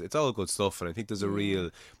that. It's all good stuff, and I think there's a real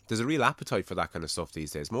appetite for that kind of stuff these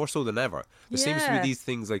days, more so than ever. There seems to be these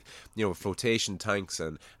things like, you know, flotation tanks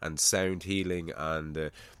and sound healing and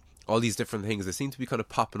all these different things. They seem to be kind of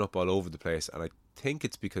popping up all over the place, and I think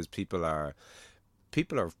it's because people are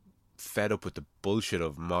fed up with the bullshit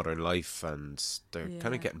of modern life, and they're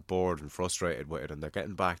kind of getting bored and frustrated with it, and they're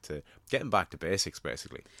getting back to basics,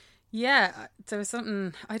 basically. Yeah, there was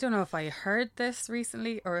something, I don't know if I heard this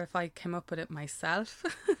recently or if I came up with it myself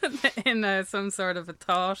in some sort of a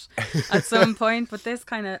thought at some point, but this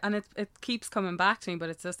kind of, and it keeps coming back to me, but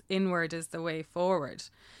it's just inward is the way forward.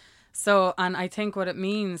 So, and I think what it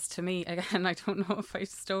means to me, again, I don't know if I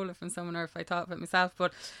stole it from someone or if I thought of it myself,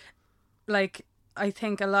 but like, I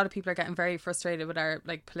think a lot of people are getting very frustrated with our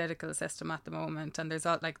like political system at the moment, and there's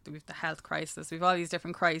all like we've the health crisis, we've all these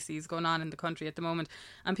different crises going on in the country at the moment,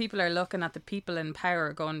 and people are looking at the people in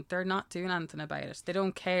power going, they're not doing anything about it, they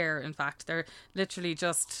don't care. In fact, they're literally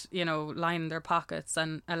just, you know, lining their pockets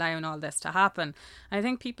and allowing all this to happen. I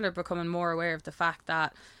think people are becoming more aware of the fact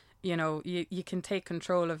that, you know, you can take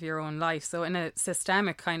control of your own life. So in a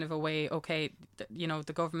systemic kind of a way, okay, you know,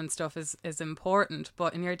 the government stuff is important,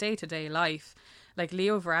 but in your day-to-day life, like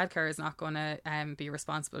Leo Varadkar is not going to be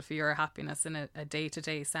responsible for your happiness in a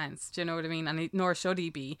day-to-day sense. Do you know what I mean? And nor should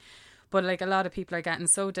he be. But like a lot of people are getting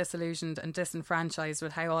so disillusioned and disenfranchised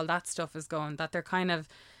with how all that stuff is going that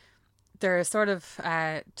they're sort of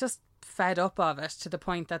just fed up of it, to the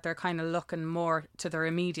point that they're kind of looking more to their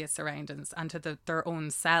immediate surroundings and to their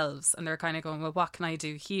own selves, and they're kind of going, well, what can I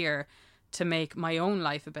do here to make my own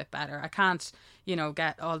life a bit better? I can't, you know,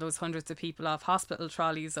 get all those hundreds of people off hospital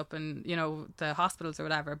trolleys up in, you know, the hospitals or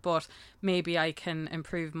whatever, but maybe I can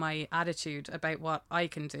improve my attitude about what I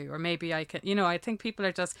can do, or maybe I can, you know, I think people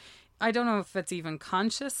are just, I don't know if it's even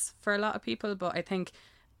conscious for a lot of people, but I think,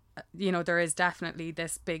 you know, there is definitely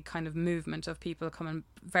this big kind of movement of people coming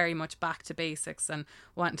very much back to basics and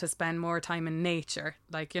wanting to spend more time in nature.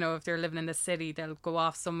 Like, you know, if they're living in the city, they'll go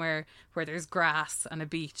off somewhere where there's grass and a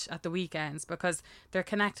beach at the weekends, because they're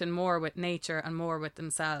connecting more with nature and more with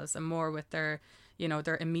themselves and more with their, you know,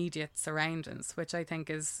 their immediate surroundings, which I think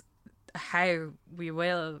is how we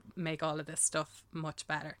will make all of this stuff much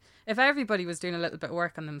better. If everybody was doing a little bit of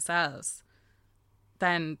work on themselves,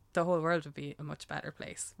 then the whole world would be a much better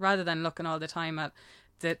place, rather than looking all the time at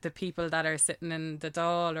the people that are sitting in the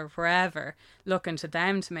Dáil or wherever, looking to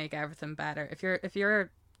them to make everything better. If you're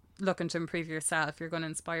looking to improve yourself, you're going to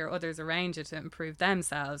inspire others around you to improve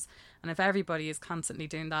themselves, and if everybody is constantly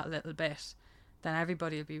doing that little bit, then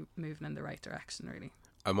everybody will be moving in the right direction, really.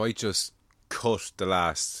 I might just cut the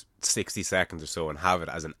last 60 seconds or so and have it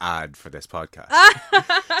as an ad for this podcast.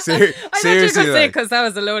 Seriously, I thought you could say, because that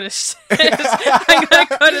was a load of shit. I'm going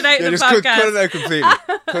to cut it out in the podcast. Cut it out completely.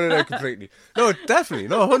 Cut it out completely. No, definitely.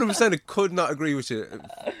 No, 100%. I could not agree with you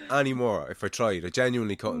anymore if I tried. I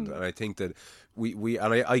genuinely couldn't. And I think that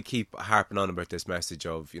I keep harping on about this message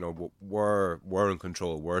of, you know, we're in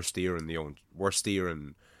control. We're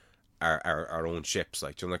steering our own ships,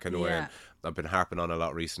 like, do you know, that kind of way. Yeah. I've been harping on a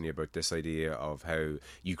lot recently about this idea of how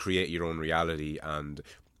you create your own reality, and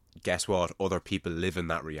guess what? Other people live in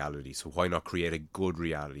that reality, so why not create a good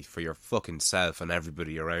reality for your fucking self and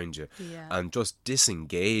everybody around you, Yeah. and just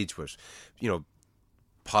disengage with, you know,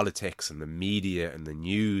 politics and the media and the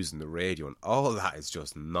news and the radio, and all that is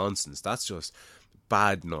just nonsense. That's just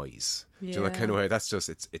bad noise. Do you know that kind of way? That's just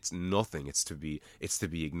it's nothing. It's to be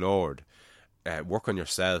ignored. Work on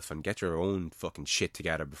yourself and get your own fucking shit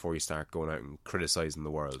together before you start going out and criticising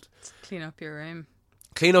the world. Clean up your room.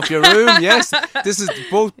 Clean up your room, yes. This is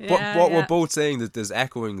both what Yeah. we're both saying, that there's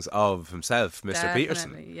echoings of himself, Mr. Definitely,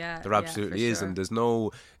 Peterson. yeah, There absolutely for is, sure. and there's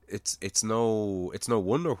no. It's no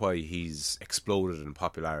wonder why he's exploded in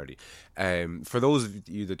popularity. For those of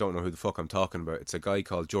you that don't know who the fuck I'm talking about, it's a guy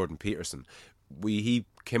called Jordan Peterson. He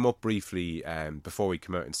came up briefly before we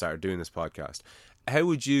came out and started doing this podcast. How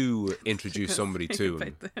would you introduce somebody to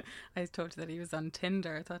him? I told you that he was on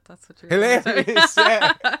Tinder. I thought that's what you were going to say. Hilarious,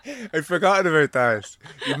 yeah. I'd forgotten about that.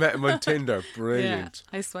 You met him on Tinder. Brilliant.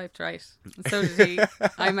 Yeah, I swiped right. And so did he.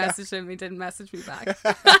 I messaged him. He didn't message me back.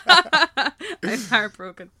 I'm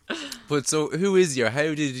heartbroken. But so, who is you?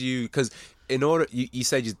 How did you? Because in order, you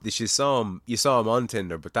said you saw him on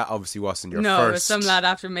Tinder, but that obviously wasn't your No, first. it was some lad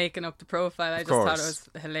after making up the profile. I just thought it course.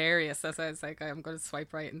 was hilarious. That's why I was like, I'm going to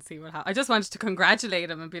swipe right and see what happens. I just wanted to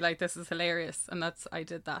congratulate him and be like, this is hilarious. And I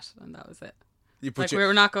did that, and that was it. But Like, we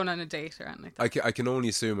were not going on a date or anything. I can only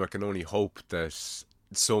assume, I can only hope that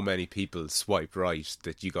so many people swipe right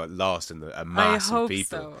that you got lost in a mass of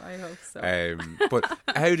people. I hope so. But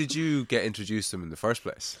how did you get introduced to him in the first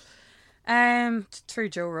place? Through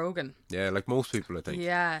Joe Rogan. Yeah, like most people, I think.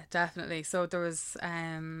 Yeah, definitely. So there was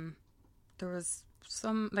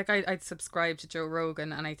some, like, I'd subscribed to Joe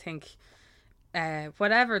Rogan, and I think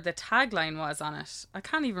whatever the tagline was on it, I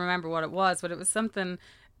can't even remember what it was, but it was something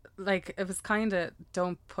like, it was kind of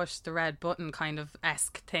don't push the red button kind of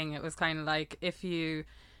esque thing. It was kind of like, if you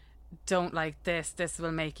don't like this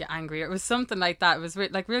will make you angry. It was something like that. It was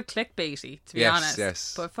like real clickbaity, to be honest.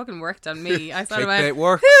 Yes. But it fucking worked on me. I thought Clickbait about,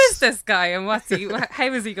 works. who is this guy and what's he?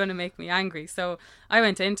 How is he going to make me angry? So I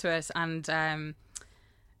went into it, and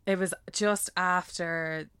it was just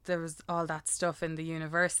after there was all that stuff in the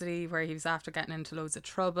university where he was after getting into loads of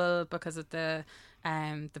trouble because of the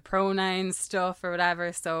pronoun stuff or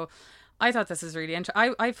whatever. So I thought this was really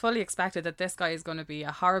interesting. I fully expected that this guy is going to be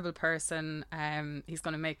a horrible person. He's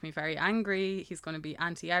going to make me very angry. He's going to be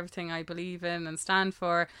anti everything I believe in and stand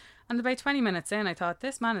for. And about 20 minutes in, I thought,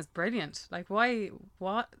 this man is brilliant. Like,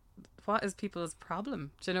 what is people's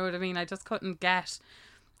problem? Do you know what I mean? I just couldn't get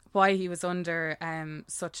why he was under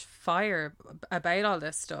such fire about all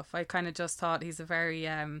this stuff. I kind of just thought he's a very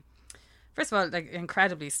first of all, like,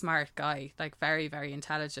 incredibly smart guy, like very, very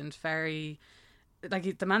intelligent, very,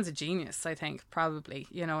 like, the man's a genius, I think, probably,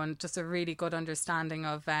 you know, and just a really good understanding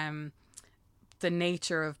of the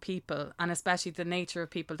nature of people, and especially the nature of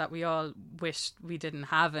people that we all wish we didn't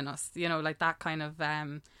have in us, you know, like that kind of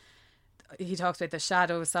he talks about the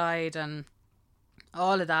shadow side and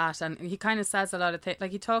all of that, and he kind of says a lot of things,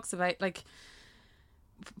 like, he talks about, like,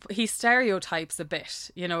 he stereotypes a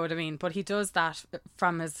bit, you know what I mean, but he does that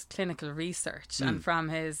from his clinical research and from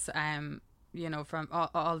his you know, from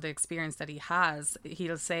all the experience that he has.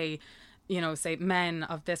 He'll say, you know, say men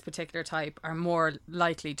of this particular type are more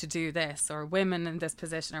likely to do this, or women in this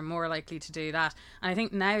position are more likely to do that. And I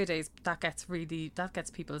think nowadays that gets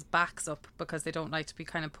people's backs up, because they don't like to be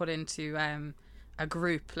kind of put into a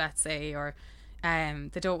group, let's say, or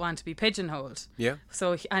they don't want to be pigeonholed. Yeah.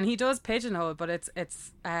 So he does pigeonhole, but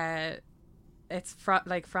it's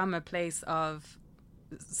from a place of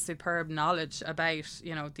superb knowledge about,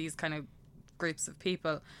 you know, these kind of groups of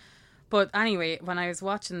people. But anyway, when I was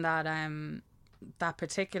watching that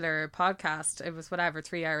particular podcast, it was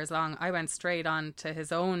 3 hours long. I went straight on to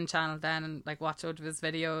his own channel then, and like watched loads of his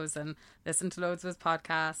videos and listened to loads of his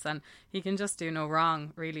podcasts, and he can just do no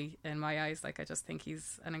wrong, really, in my eyes. Like, I just think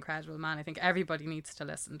he's an incredible man. I think everybody needs to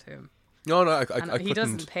listen to him. No, I He couldn't.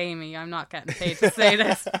 doesn't pay me. I'm not getting paid to say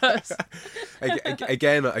this. But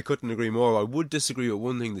Again, I couldn't agree more. I would disagree with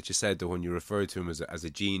one thing that you said, though, when you referred to him as a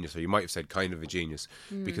genius, or you might have said kind of a genius,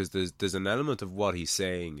 because there's an element of what he's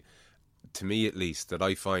saying, to me at least, that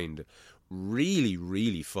I find really,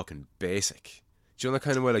 really fucking basic. Do you know that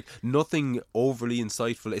kind of way? Like, nothing overly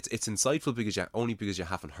insightful. It's insightful because you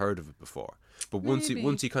haven't heard of it before. But once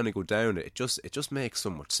you kind of go down it just makes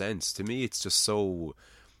so much sense. To me, it's just so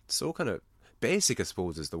kind of basic, I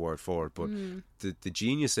suppose, is the word for it. But the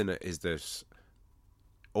genius in it is that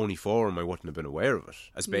only 4 of them, I wouldn't have been aware of it.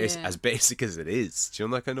 As basic as it is. Do you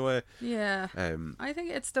know that kind of way? Yeah. I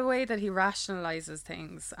think it's the way that he rationalizes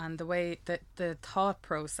things and the way that the thought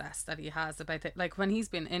process that he has about it. Like when he's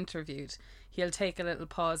been interviewed, he'll take a little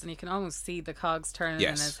pause and you can almost see the cogs turning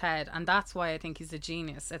in his head. And that's why I think he's a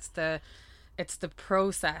genius. It's the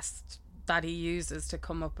process that he uses to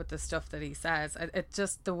come up with the stuff that he says. It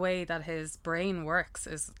just, the way that his brain works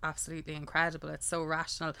is absolutely incredible. It's so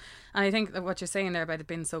rational. And I think that what you're saying there about it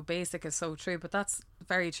being so basic is so true, but that's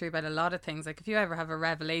very true about a lot of things. Like if you ever have a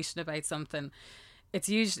revelation about something, it's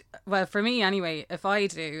usually, well, for me anyway, if I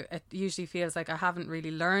do, it usually feels like I haven't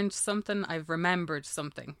really learned something. I've remembered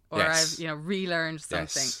something, or I've, relearned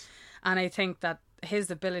something. And I think that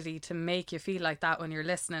his ability to make you feel like that when you're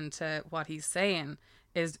listening to what he's saying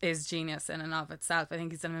is genius in and of itself. I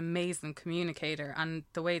think he's an amazing communicator, and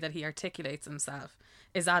the way that he articulates himself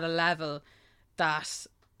is at a level that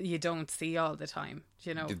you don't see all the time.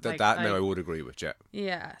 Now I would agree with you.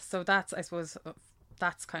 Yeah, so that's, I suppose,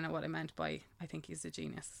 that's kind of what I meant by I think he's a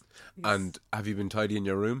genius. And have you been tidying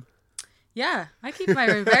your room? Yeah, I keep my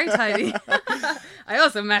room very tidy. I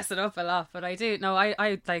also mess it up a lot, but I do. No,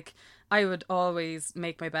 I would always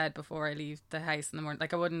make my bed before I leave the house in the morning.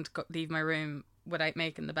 Like I wouldn't leave my room without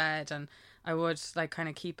making the bed, and I would like kind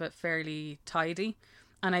of keep it fairly tidy.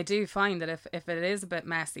 And I do find that if it is a bit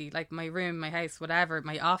messy, like my room, my house, whatever,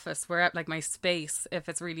 my office, wherever, like my space, if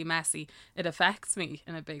it's really messy, it affects me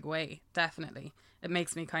in a big way. Definitely, it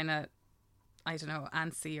makes me kind of, I don't know,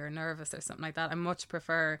 antsy or nervous or something like that. I much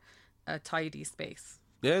prefer a tidy space.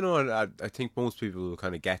 Yeah, no, I think most people will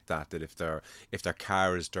kind of get that if their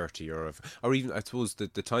car is dirty, or even I suppose the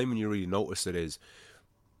time when you really notice it is,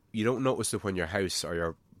 you don't notice it when your house or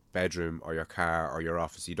your bedroom or your car or your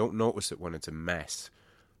office, you don't notice it when it's a mess.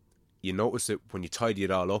 You notice it when you tidy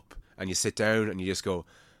it all up and you sit down and you just go,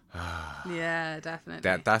 ah. Yeah,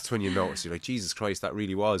 definitely. That's when you notice. You're like, Jesus Christ, that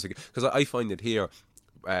really was. Because I find it here,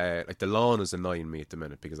 like the lawn is annoying me at the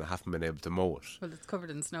minute because I haven't been able to mow it. Well, it's covered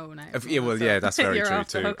in snow now. That's very true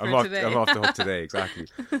too. I'm off the hook today, exactly.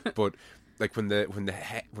 But like when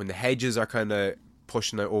the hedges are kind of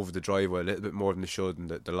pushing out over the driveway a little bit more than they should, and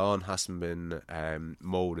the lawn hasn't been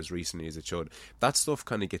mowed as recently as it should, that stuff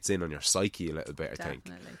kind of gets in on your psyche a little bit, I think.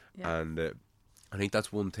 Yeah. And I think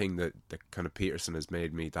that's one thing that kind of Peterson has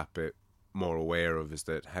made me that bit more aware of, is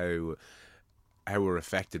that how we're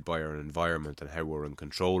affected by our environment and how we're in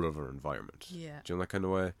control of our environment. Yeah. Do you know that kind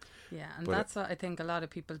of way? Yeah, and that's what I think a lot of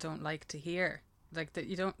people don't like to hear. Like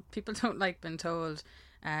that people don't like being told,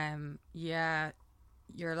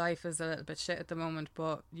 your life is a little bit shit at the moment,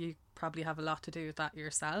 but you probably have a lot to do with that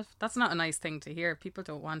yourself. That's not a nice thing to hear. People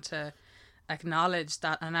don't want to acknowledge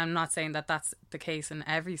that, and I'm not saying that that's the case in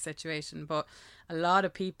every situation, but a lot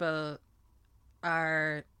of people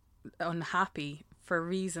are unhappy for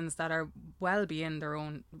reasons that are within their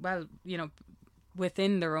own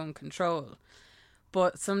control.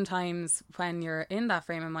 But sometimes when you're in that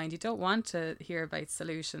frame of mind, you don't want to hear about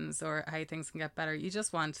solutions or how things can get better. You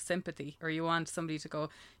just want sympathy, or you want somebody to go,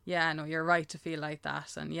 yeah, no, you're right to feel like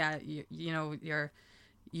that. And yeah,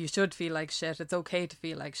 you should feel like shit. It's okay to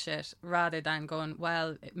feel like shit, rather than going,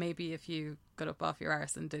 well, maybe if you got up off your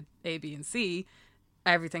arse and did A, B and C,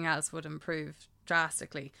 everything else would improve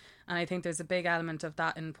drastically. And I think there's a big element of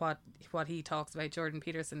that in what he talks about, Jordan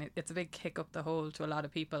Peterson. It's a big kick up the hole to a lot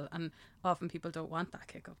of people, and often people don't want that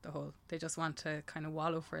kick up the hole. They just want to kind of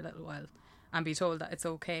wallow for a little while and be told that it's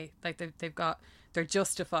okay, like they're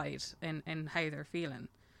justified in how they're feeling,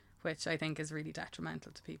 which I think is really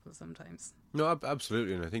detrimental to people sometimes. No,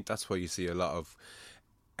 absolutely. And I think that's why you see a lot of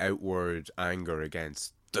outward anger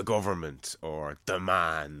against the government or the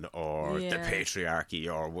man or the patriarchy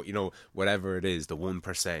or whatever it is, the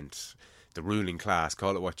 1%, the ruling class,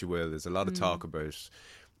 call it what you will. There's a lot of talk about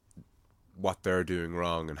what they're doing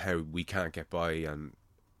wrong and how we can't get by, and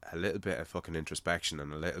a little bit of fucking introspection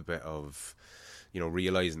and a little bit of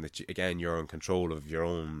realising that you're in control of your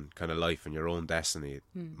own kind of life and your own destiny.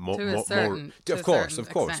 Of course,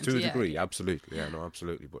 to a degree, absolutely,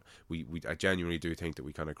 absolutely. But I genuinely do think that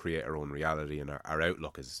we kind of create our own reality, and our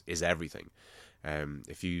outlook is everything.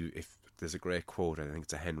 If there's a great quote, I think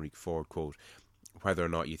it's a Henry Ford quote: whether or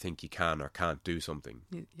not you think you can or can't do something,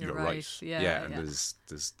 you're right. Yeah. And there's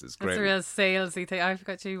great. It's a real salesy thing. I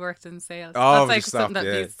forgot you worked in sales. That's like something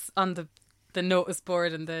that's on the notice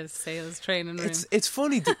board in the sales training room. It's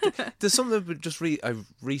funny. There's something that I've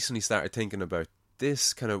recently started thinking about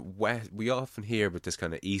this kind of we often hear about this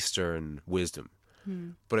kind of Eastern wisdom,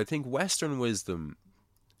 but I think Western wisdom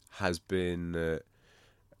has been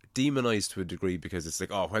demonized to a degree because it's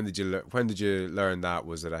like, oh, when did you learn that?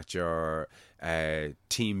 Was it at your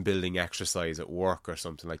team building exercise at work or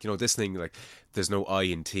something? Like, this thing, like, there's no I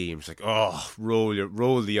in team. It's like, oh,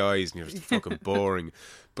 roll the eyes, and you're just fucking boring.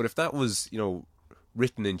 But if that was,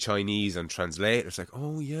 written in Chinese and translated, it's like,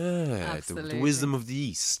 oh yeah, the wisdom of the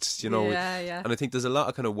East, Yeah. And I think there's a lot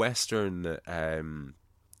of kind of Western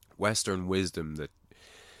wisdom that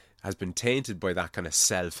has been tainted by that kind of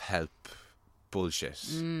self-help bullshit.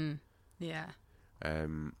 Yeah.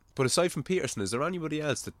 But aside from Peterson, is there anybody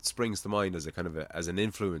else that springs to mind as a kind of as an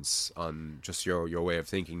influence on just your way of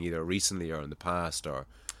thinking, either recently or in the past? Or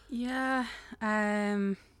Yeah,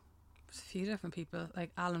 there's a few different people,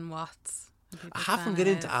 like Alan Watts. I haven't got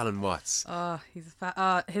into Alan Watts. Oh, he's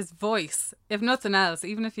his voice. If nothing else,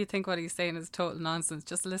 even if you think what he's saying is total nonsense,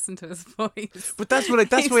 just listen to his voice. But that's why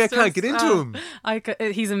I can't get into him.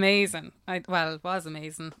 He's amazing. Was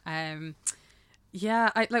amazing. Yeah,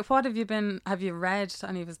 what have you been? Have you read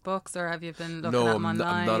any of his books, or have you been looking at him online? No,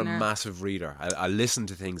 I'm not a massive reader. I listen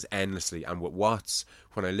to things endlessly, and with Watts,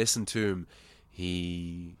 when I listen to him,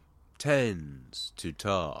 he tends to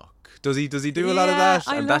talk. Does he do a lot of that?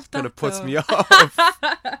 And that kind of puts me off.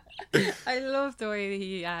 I love the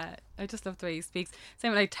way I just love the way he speaks.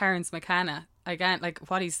 Same with like Terence McKenna. Again, like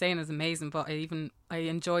what he's saying is amazing, but I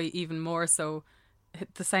enjoy even more so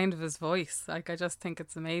the sound of his voice. Like, I just think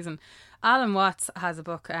it's amazing. Alan Watts has a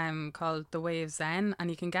book called The Way of Zen, and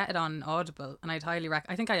you can get it on Audible, and I'd highly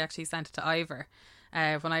recommend. I think I actually sent it to Ivor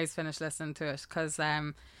when I was finished listening to it, because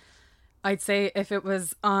I'd say if it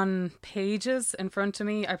was on pages in front of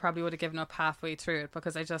me, I probably would have given up halfway through it,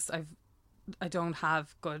 because I don't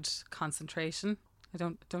have good concentration.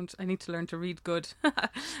 I need to learn to read good.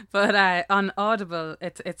 But on Audible,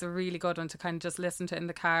 it's a really good one to kind of just listen to in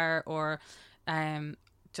the car, or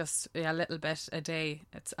just a little bit a day.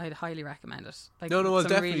 I'd highly recommend it. Like, I'll some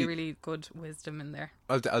definitely, really, really good wisdom in there.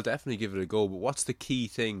 I'll definitely give it a go. But what's the key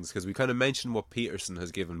things? Because we kind of mentioned what Peterson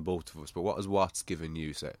has given both of us, but what has Watts given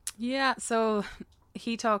you, say? Yeah, so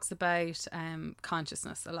he talks about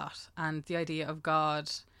consciousness a lot, and the idea of God,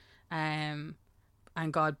 and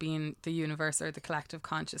God being the universe or the collective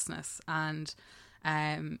consciousness. And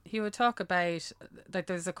he would talk about, like,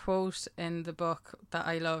 there's a quote in the book that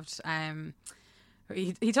I loved.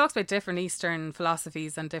 He talks about different Eastern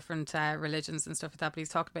philosophies and different religions and stuff like that, but he's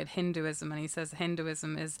talked about Hinduism, and he says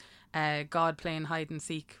Hinduism is God playing hide and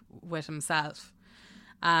seek with himself.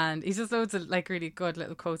 And he's just loads of like really good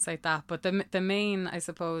little quotes like that. But the main, I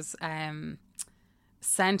suppose,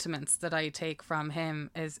 sentiments that I take from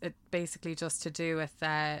him is it basically just to do with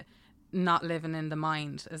not living in the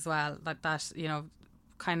mind as well, like that,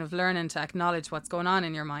 kind of learning to acknowledge what's going on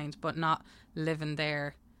in your mind, but not living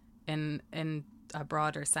there in a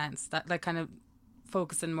broader sense, that like kind of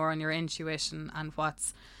focusing more on your intuition and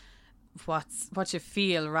what you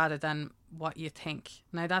feel rather than what you think.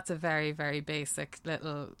 Now that's a very, very basic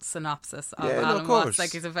little synopsis of Alan Watts.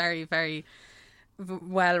 Like, he's a very, very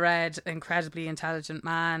well-read, incredibly intelligent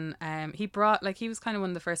man. He was kind of one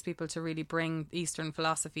of the first people to really bring Eastern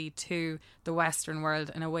philosophy to the Western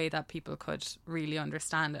world in a way that people could really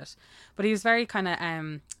understand it. But he was very kind of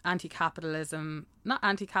anti-capitalism, not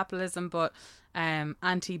anti-capitalism, but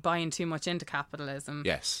anti-buying too much into capitalism.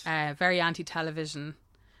 Yes. Very anti-television,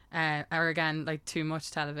 or again, like too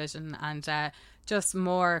much television, and just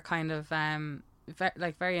more kind of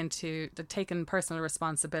very into the taking personal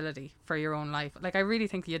responsibility for your own life. Like, I really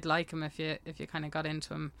think you'd like him if you kind of got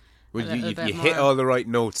into him. Well, you hit all the right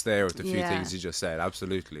notes there with the few things you just said.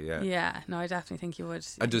 Absolutely, yeah. Yeah, no, I definitely think you would.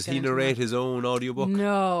 And does he narrate his own audiobook?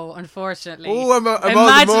 No, unfortunately. Oh, I'm imagine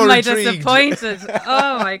all the more my intrigued. disappointed.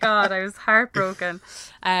 Oh my God, I was heartbroken.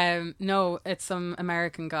 No, it's some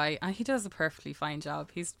American guy, and he does a perfectly fine job.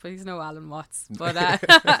 He's no Alan Watts, but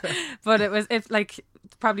but it's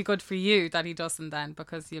probably good for you that he doesn't, then,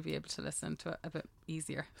 because you'll be able to listen to it a bit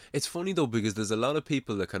easier. It's funny though, because there's a lot of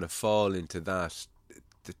people that kind of fall into that.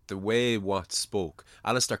 The way Watts spoke.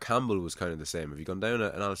 Alistair Campbell was kind of the same. Have you gone down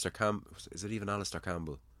an Alistair Campbell? Is it even Alistair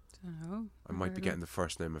Campbell? I don't know. I might be getting the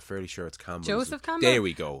first name. I'm fairly sure it's Campbell. Joseph Campbell? There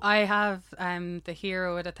we go. I have The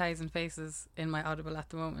Hero with 1,000 Faces in my Audible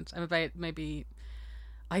at the moment. I'm about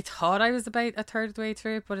I thought I was about a third of the way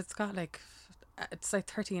through it, but it's got it's like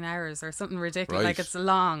 13 hours or something ridiculous. Right. Like, it's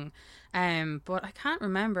long. But I can't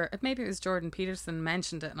remember. Maybe it was Jordan Peterson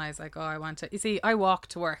mentioned it, and I was like, oh, I want to. You see, I walk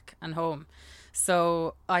to work and home.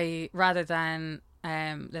 So rather than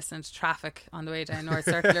listening to traffic on the way down North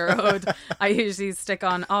Circular Road, I usually stick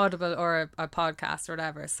on Audible or a podcast or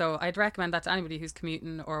whatever. So I'd recommend that to anybody who's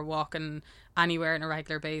commuting or walking anywhere on a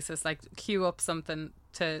regular basis. Like, queue up something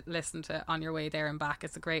to listen to on your way there and back.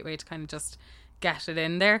 It's a great way to kind of just get it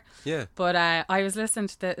in there. Yeah. But I was listening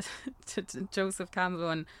to to Joseph Campbell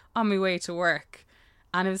one on my way to work,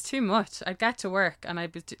 and it was too much. I'd get to work and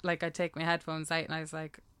I'd take my headphones out, and I was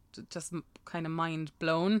like, just kind of mind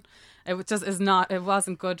blown. It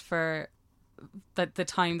wasn't good for the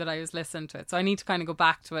time that I was listening to it. So I need to kind of go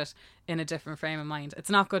back to it in a different frame of mind. It's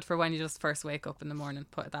not good for when you just first wake up in the morning,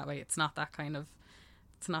 put it that way. It's not that kind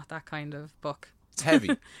of book. It's heavy.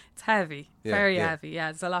 It's heavy. Very heavy.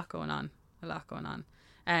 Yeah, there's a lot going on.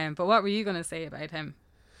 But what were you going to say about him?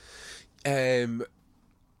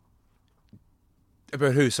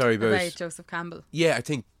 About who? Sorry, about Joseph Campbell. Yeah, I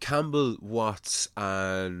think Campbell, Watts,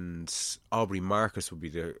 and Aubrey Marcus would be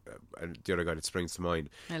the other guy that springs to mind.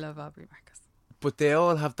 I love Aubrey Marcus. But they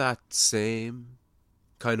all have that same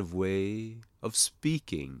kind of way of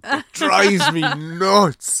speaking. It drives me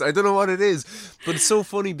nuts. I don't know what it is, but it's so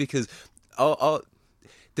funny because all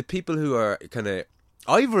the people who are kind of...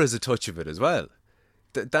 Ivor has a touch of it as well.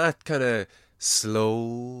 That kind of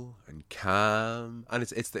slow and calm, and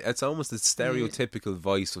it's almost the stereotypical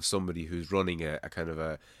voice of somebody who's running a kind of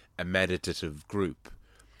a meditative group.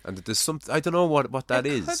 And there's something, I don't know what that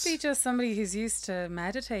is. It could be just somebody who's used to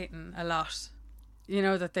meditating a lot. You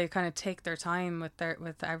know, that they kind of take their time with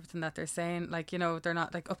everything that they're saying. Like, you know, they're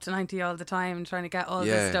not like up to 90 all the time and trying to get all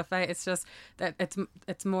this stuff out. It's just that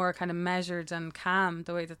it's more kind of measured and calm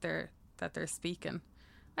the way that they're speaking.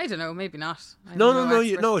 I don't know, maybe not.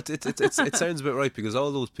 No. It sounds a bit right, because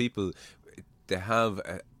all those people, they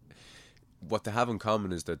have what they have in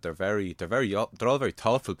common is that they're all very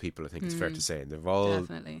thoughtful people. I think it's fair to say, and they've all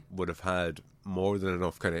definitely would have had more than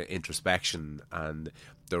enough kind of introspection, and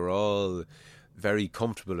they're all very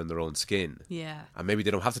comfortable in their own skin. Yeah. And maybe they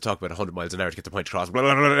don't have to talk about 100 miles an hour to get the point across. Blah,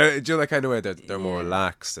 blah, blah, blah. Do you know that kind of way? They're more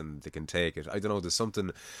relaxed and they can take it. I don't know, there's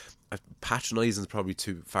something... patronising is probably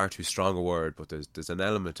far too strong a word, but there's an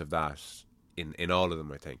element of that in all of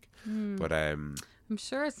them, I think. But I'm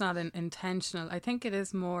sure it's not intentional. I think it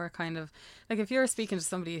is more kind of like, if you're speaking to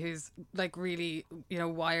somebody who's like really, you know,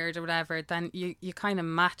 wired or whatever, then you kind of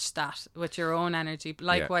match that with your own energy.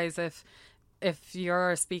 Likewise, if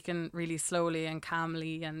you're speaking really slowly and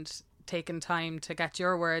calmly and taking time to get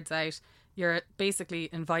your words out, you're basically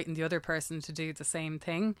inviting the other person to do the same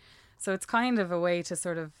thing. So it's kind of a way to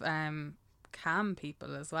sort of calm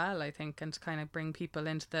people as well, I think, and to kind of bring people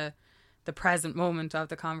into the present moment of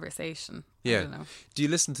the conversation. Yeah. I don't know. Do you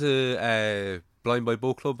listen to Blind Boy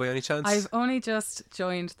Boat Club by any chance? I've only just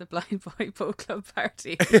joined the Blind Boy Boat Club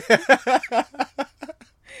party.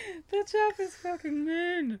 The chap is fucking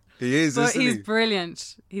mean. He is, but isn't he's he?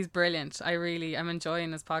 Brilliant. He's brilliant. I'm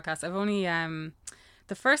enjoying his podcast. I've only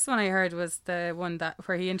the first one I heard was the one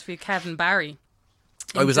where he interviewed Kevin Barry.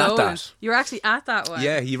 I was at that. You were actually at that one?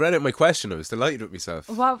 Yeah, he read out my question. I was delighted with myself.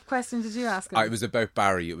 What question did you ask him? It was about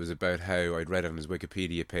Barry. It was about how I'd read on his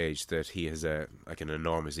Wikipedia page that he has an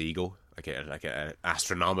enormous ego, like an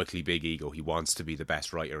astronomically big ego. He wants to be the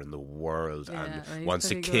best writer in the world and wants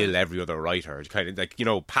to kill every other writer. Kind of like, you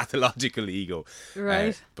know, pathological ego.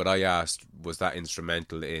 Right. But I asked, was that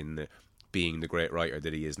instrumental in being the great writer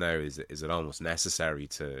that he is now? Is it almost necessary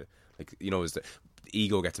to, like, you know, is the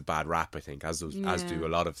ego gets a bad rap, I think, as do a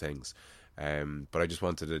lot of things. But I just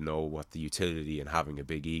wanted to know what the utility in having a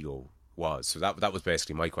big ego was. So that was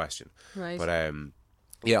basically my question. Right. But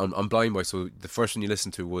on Blind Boy, so the first one you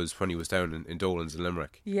listened to was when he was down in Dolan's in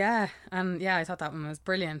Limerick. Yeah, and I thought that one was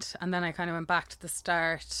brilliant. And then I kind of went back to the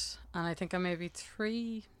start, and I think I'm maybe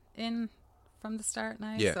 3 in from the start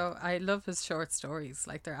now. Yeah. So I love his short stories.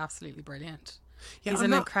 Like, they're absolutely brilliant. Yeah, he's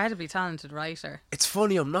an incredibly talented writer. It's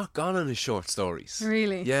funny, I'm not gone on his short stories.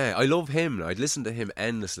 Really? Yeah, I love him. I'd listen to him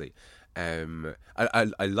endlessly.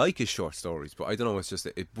 I like his short stories, but I don't know, it's just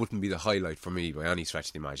it wouldn't be the highlight for me by any stretch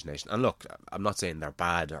of the imagination. And look, I'm not saying they're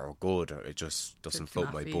bad or good, or it just doesn't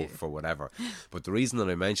float my boat for whatever. But the reason that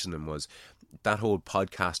I mentioned him was that whole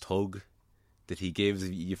podcast hug that he gives.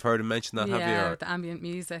 You've heard him mention that, have you? Yeah, the ambient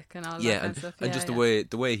music and all that kind of stuff. And just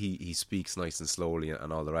the way he speaks nice and slowly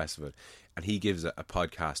and all the rest of it. And he gives a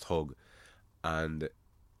podcast hug, and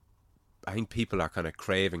I think people are kind of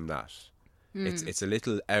craving that. It's a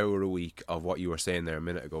little hour a week of what you were saying there a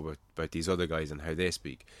minute ago about these other guys and how they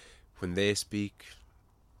speak. When they speak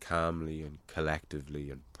calmly and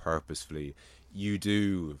collectively and purposefully,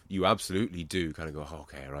 you absolutely do kind of go,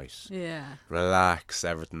 okay, right, relax,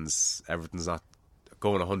 everything's not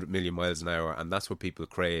going 100 million miles an hour. And that's what people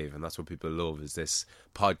crave, and that's what people love, is this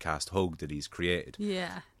podcast hug that he's created.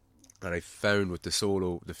 Yeah. And I found with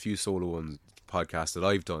the few solo podcasts that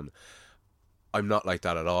I've done, I'm not like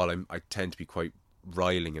that at all. I tend to be quite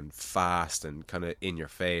riling and fast and kind of in your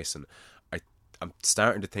face, and I'm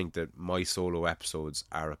starting to think that my solo episodes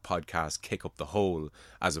are a podcast kick up the hole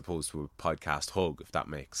as opposed to a podcast hug, if that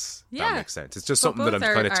makes sense. It's just something that I'm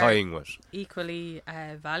kind of tying with. Equally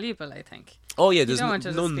valuable, I think. Oh yeah, you there's don't want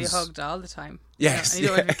to nuns. just be hugged all the time. Yes, you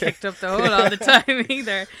don't want to be kicked up the hole all the time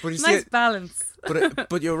either. But nice balance.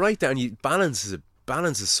 But you're right there, and balance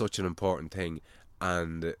is such an important thing,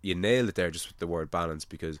 and you nailed it there just with the word balance,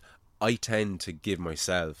 because I tend to give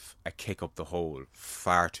myself a kick up the hole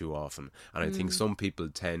far too often, and I think some people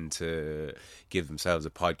tend to give themselves a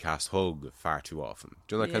podcast hug far too often.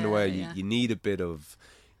 Do you know that kind of way? You need a bit of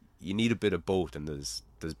both, and there's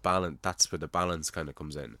balance. That's where the balance kind of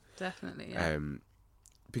comes in. Definitely, yeah.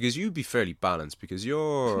 Because you'd be fairly balanced, because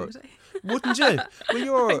you're... Wouldn't you? Well,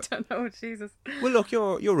 you're... I don't know, Jesus. Well, look,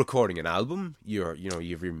 you're recording an album. You're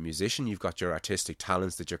a musician. You've got your artistic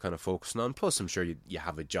talents that you're kind of focusing on. Plus, I'm sure you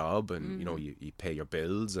have a job, and you pay your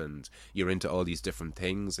bills, and you're into all these different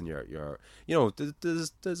things, and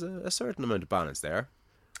there's a certain amount of balance there.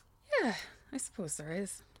 Yeah, I suppose there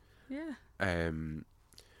is. Yeah.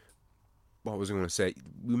 What was I going to say?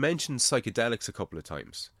 We mentioned psychedelics a couple of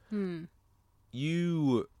times.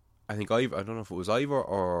 I think I don't know if it was Ivor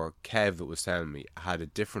or Kev that was telling me, had a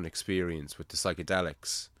different experience with the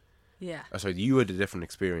psychedelics. Yeah. Oh, sorry, you had a different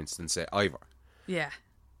experience than, say, Ivor. Yeah.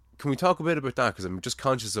 Can we talk a bit about that? Because I'm just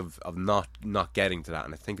conscious of not getting to that,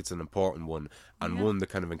 and I think it's an important one, and one that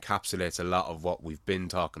kind of encapsulates a lot of what we've been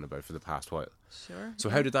talking about for the past while. Sure. So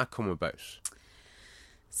how did that come about?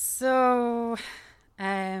 So,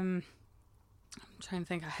 I'm trying to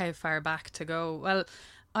think of how far back to go. Well,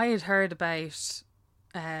 I had heard about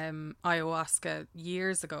ayahuasca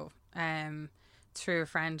years ago through a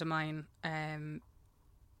friend of mine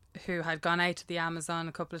who had gone out to the Amazon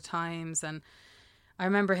a couple of times, and I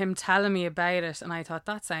remember him telling me about it, and I thought,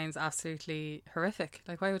 that sounds absolutely horrific.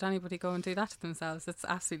 Like, why would anybody go and do that to themselves? It's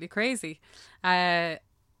absolutely crazy. And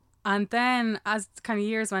then as kind of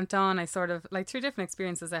years went on, I sort of, like, through different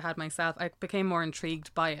experiences I had myself, I became more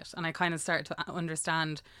intrigued by it, and I kind of started to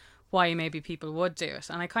understand why maybe people would do it.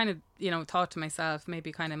 And I kind of, thought to myself,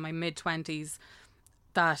 maybe kind of in my mid-20s,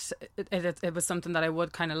 that it was something that I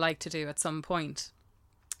would kind of like to do at some point.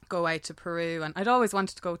 Go out to Peru. And I'd always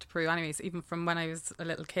wanted to go to Peru anyways, even from when I was a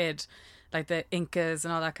little kid. Like the Incas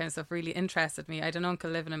and all that kind of stuff really interested me. I had an uncle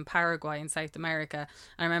living in Paraguay in South America. And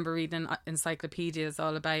I remember reading encyclopedias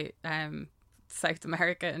all about South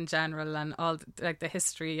America in general, and all like the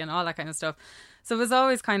history and all that kind of stuff. So it was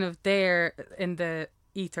always kind of there in the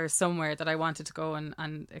ether somewhere that I wanted to go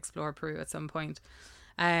and explore Peru at some point.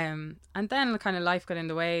 And then kind of life got in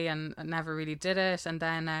the way, and I never really did it. And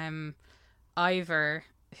then Ivor,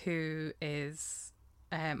 who is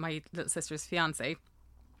my little sister's fiance,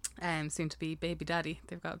 soon to be baby daddy.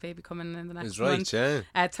 They've got a baby coming in the next month. Yeah.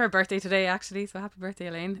 It's her birthday today, actually. So happy birthday,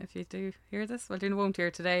 Elaine, if you do hear this. Well, you won't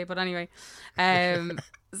hear today, but anyway.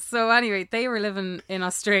 So anyway, they were living in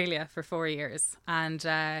Australia for 4 years, and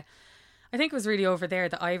I think it was really over there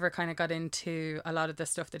that Ivor kind of got into a lot of the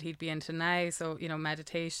stuff that he'd be into now. So,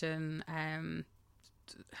 meditation.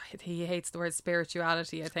 He hates the word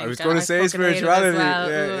spirituality, I think. I was going to say spirituality. Well.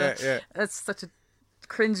 Yeah. That's such a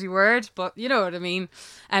cringy word, but you know what I mean.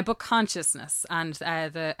 But consciousness and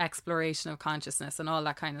the exploration of consciousness and all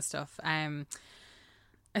that kind of stuff. I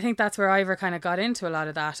think that's where Ivor kind of got into a lot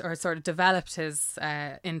of that, or sort of developed his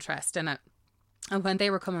interest in it. And when they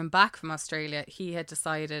were coming back from Australia, he had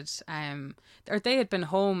decided, or they had been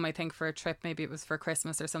home, I think, for a trip. Maybe it was for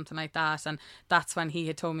Christmas or something like that. And that's when he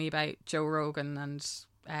had told me about Joe Rogan and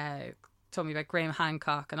told me about Graham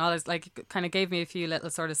Hancock and all this, like, kind of gave me a few little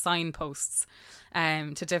sort of signposts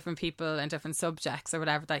to different people and different subjects or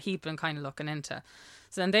whatever that he'd been kind of looking into.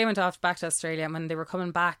 So then they went off back to Australia, and when they were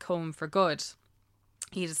coming back home for good,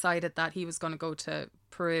 he decided that he was going to go to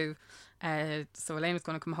Peru. So Elaine was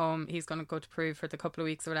going to come home. He's going to go to Peru for the couple of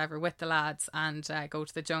weeks or whatever with the lads and go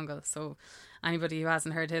to the jungle. So anybody who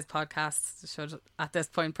hasn't heard his podcasts should at this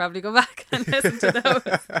point probably go back and listen to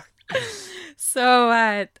those. So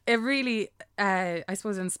it really, I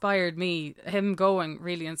suppose, inspired me. Him going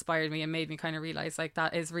really inspired me and made me kind of realise, like,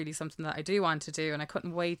 that is really something that I do want to do. And I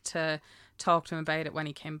couldn't wait to talk to him about it when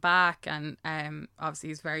he came back. And obviously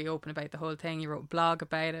he's very open about the whole thing. He wrote a blog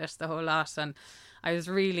about it, the whole lot. And I was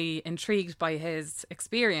really intrigued by his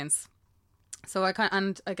experience. So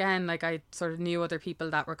and again, like, I sort of knew other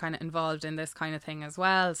people that were kind of involved in this kind of thing as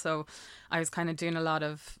well. So I was kind of doing a lot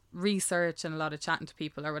of research and a lot of chatting to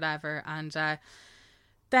people or whatever. And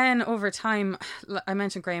then over time, I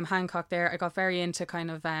mentioned Graham Hancock there. I got very into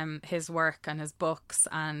kind of his work and his books,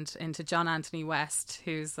 and into John Anthony West,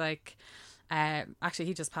 who's like Actually,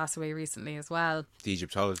 he just passed away recently as well. The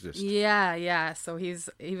Egyptologist. Yeah. So he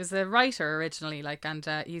was a writer originally, like, and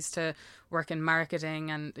he used to work in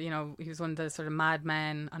marketing, and you know, he was one of the sort of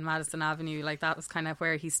madmen on Madison Avenue. Like, that was kind of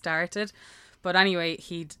where he started. But anyway,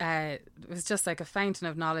 he was just like a fountain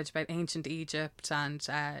of knowledge about ancient Egypt and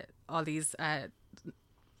all these, I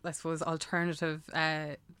suppose, alternative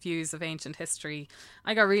views of ancient history.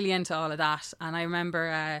 I got really into all of that, and I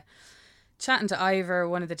remember chatting to Ivor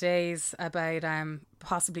one of the days about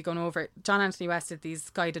possibly going over. John Anthony West did these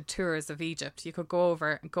guided tours of Egypt. You could go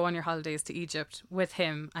over and go on your holidays to Egypt with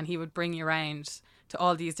him, and he would bring you around to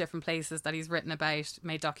all these different places that he's written about,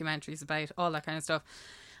 made documentaries about, all that kind of stuff.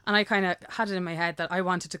 And I kind of had it in my head that I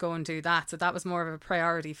wanted to go and do that. So that was more of a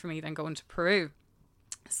priority for me than going to Peru.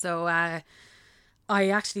 So I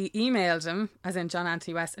actually emailed him, as in John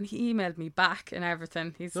Anthony West, and he emailed me back and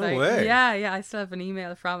everything. He's No like, way. yeah, I still have an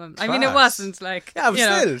email from him. Class. I mean, it wasn't like, Yeah, but you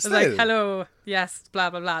know, still, it was like, hello, yes, blah,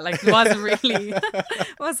 blah, blah. Like, it wasn't really,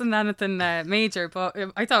 wasn't anything major, but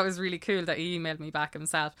I thought it was really cool that he emailed me back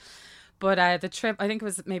himself. But the trip, I think it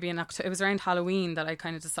was maybe in October, it was around Halloween that I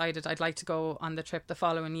kind of decided I'd like to go on the trip the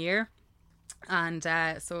following year. And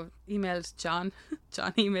so emailed John.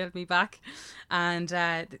 John emailed me back, and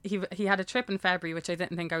he had a trip in February, which I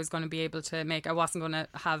didn't think I was going to be able to make. I wasn't going to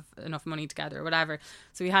have enough money together or whatever.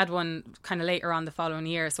 So he had one kind of later on the following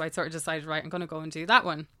year. So I sort of decided, right, I'm going to go and do that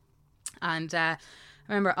one. And I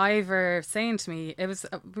remember Ivor saying to me, it was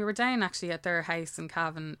we were down actually at their house in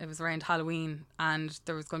Cavan. It was around Halloween, and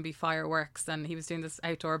there was going to be fireworks, and he was doing this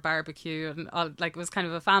outdoor barbecue, and all, like, it was kind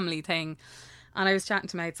of a family thing. And I was chatting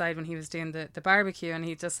to him outside when he was doing the barbecue, and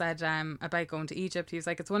he just said about going to Egypt. He was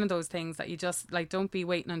like, it's one of those things that you just, like, don't be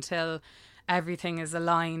waiting until everything is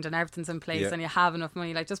aligned and everything's in place and you have enough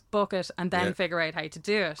money. Like, just book it and then figure out how to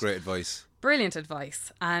do it. Great advice. Brilliant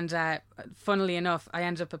advice. And funnily enough, I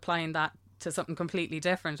ended up applying that to something completely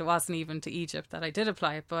different. It wasn't even to Egypt that I did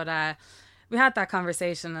apply it, but we had that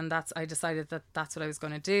conversation, and I decided that that's what I was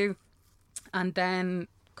going to do. And then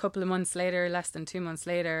a couple of months later, less than 2 months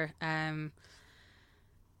later,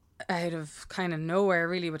 out of kind of nowhere,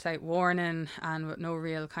 really, without warning and with no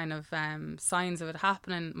real kind of signs of it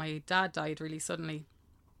happening, my dad died really suddenly.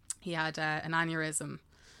 He had an aneurysm,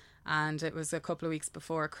 and it was a couple of weeks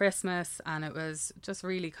before Christmas, and it was just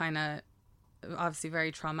really kind of obviously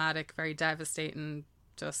very traumatic, very devastating,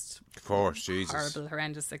 just Of course, Jesus. horrible,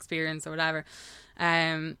 horrendous experience or whatever.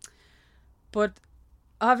 But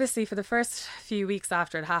obviously for the first few weeks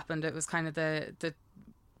after it happened, it was kind of the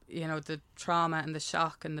you know, the trauma and the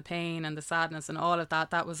shock and the pain and the sadness and all of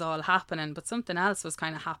that was all happening. But something else was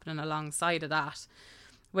kind of happening alongside of that,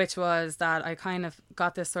 which was that I kind of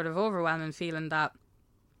got this sort of overwhelming feeling that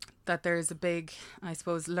there's a big, I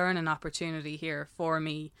suppose, learning opportunity here for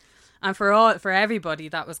me. And for everybody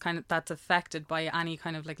that's affected by any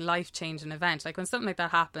kind of like life-changing event. Like when something like that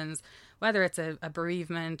happens, whether it's a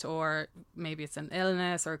bereavement or maybe it's an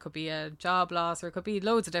illness or it could be a job loss or it could be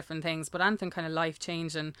loads of different things, but anything kind of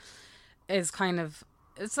life-changing is kind of,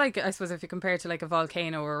 it's like, I suppose if you compare it to like a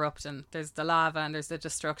volcano erupting, there's the lava and there's the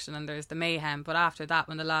destruction and there's the mayhem. But after that,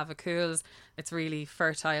 when the lava cools, it's really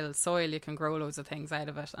fertile soil. You can grow loads of things out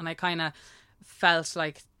of it. And I kind of felt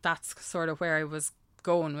like that's sort of where I was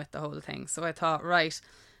going with the whole thing. So I thought, right,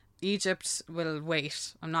 Egypt will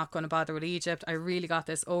wait. I'm not going to bother with Egypt. I really got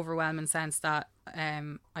this overwhelming sense that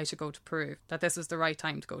I should go to Peru, that this was the right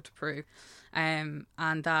time to go to Peru, and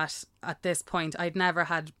that at this point I'd never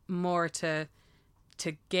had more to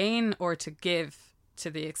gain or to give to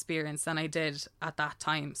the experience than I did at that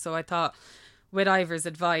time. So I thought, with Ivor's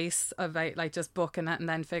advice about like just booking it and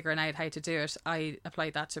then figuring out how to do it, I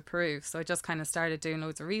applied that to Peru. So I just kind of started doing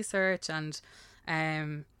loads of research, and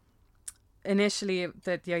initially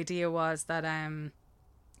the idea was that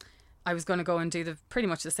I was going to go and do pretty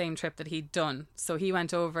much the same trip that he'd done. So he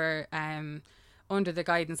went over under the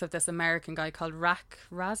guidance of this American guy called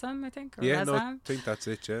Razam, I think. Or Yeah, Razam. no, I think that's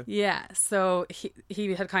it, yeah. Yeah, so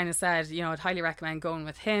he had kind of said, you know, I'd highly recommend going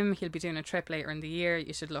with him. He'll be doing a trip later in the year.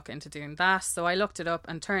 You should look into doing that. So I looked it up,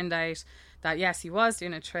 and turned out that, yes, he was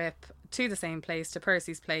doing a trip to the same place, to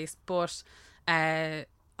Percy's place, but I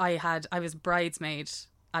was bridesmaid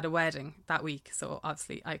at a wedding that week, so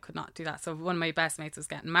obviously I could not do that. So one of my best mates was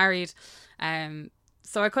getting married,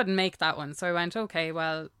 so I couldn't make that one. So I went, okay,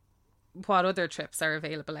 well, what other trips are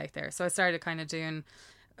available out there? So I started kind of doing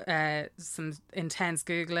some intense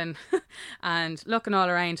Googling and looking all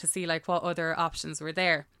around to see like what other options were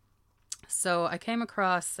there. So I came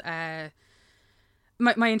across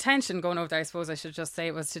my intention going over there, I suppose I should just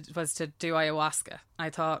say, was to do ayahuasca. I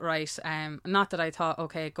thought, right, not that I thought,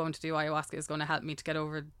 okay, going to do ayahuasca is going to help me to get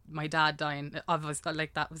over my dad dying. Obviously,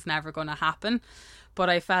 like, that was never going to happen. But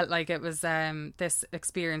I felt like it was this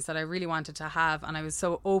experience that I really wanted to have, and I was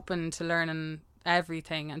so open to learning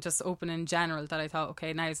everything and just open in general that I thought,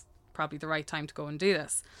 okay, now's probably the right time to go and do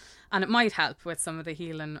this. And it might help with some of the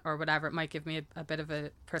healing or whatever. It might give me a bit of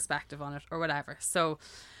a perspective on it or whatever. So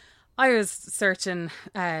I was searching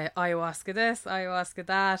ayahuasca this, ayahuasca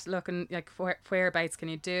that, looking like whereabouts can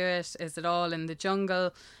you do it? Is it all in the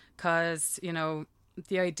jungle? Because, you know,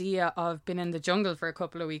 the idea of being in the jungle for a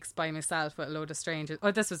couple of weeks by myself with a load of strangers.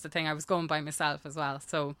 Oh, this was the thing. I was going by myself as well.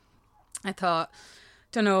 So I thought,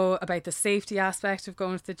 don't know about the safety aspect of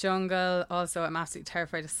going to the jungle. Also, I'm absolutely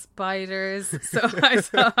terrified of spiders. So I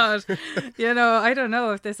thought, you know, I don't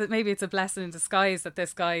know if maybe it's a blessing in disguise that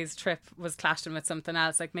this guy's trip was clashing with something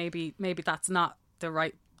else. Like maybe that's not the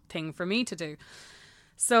right thing for me to do.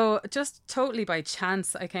 So just totally by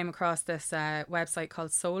chance, I came across this website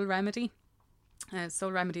called Soul Remedy.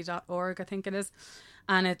 Soulremedy.org, I think it is.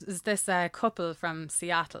 And it is this couple from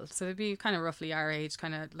Seattle. So they'd be kind of roughly our age,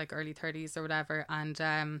 kind of like early 30s or whatever.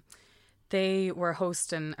 And they were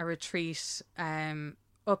hosting a retreat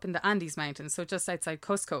up in the Andes Mountains, so just outside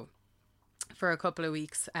Cusco, for a couple of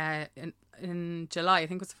weeks in July. I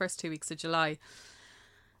think it was the first 2 weeks of July.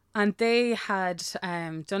 And they had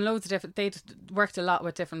done loads of different, they'd worked a lot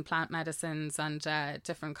with different plant medicines and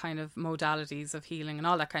different kind of modalities of healing and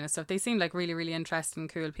all that kind of stuff. They seemed like really, really interesting,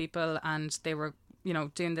 cool people, and they were, you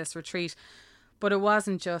know, doing this retreat. But it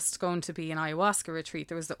wasn't just going to be an ayahuasca retreat.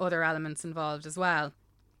 There was the other elements involved as well.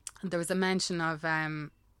 And there was a mention of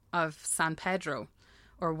San Pedro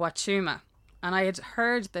or Wachuma. And I had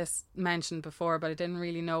heard this mentioned before, but I didn't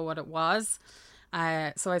really know what it was.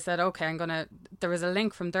 So I said, okay, there was a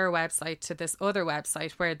link from their website to this other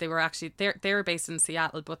website where they were actually, they were based in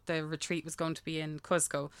Seattle, but the retreat was going to be in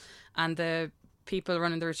Cusco. And the people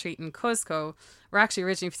running the retreat in Cusco were actually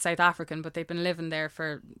originally South African, but they've been living there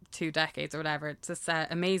for 2 decades or whatever. It's this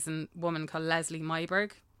amazing woman called Leslie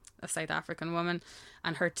Myberg, a South African woman,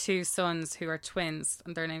 and her 2 sons who are twins,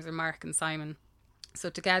 and their names are Mark and Simon. So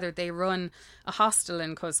together they run a hostel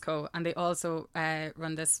in Cusco, and they also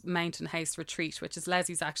run this mountain house retreat, which is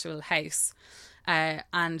Leslie's actual house.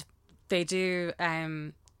 And they do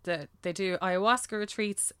they do ayahuasca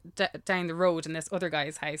retreats down the road in this other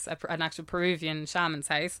guy's house, an actual Peruvian shaman's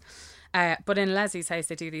house. But in Leslie's house,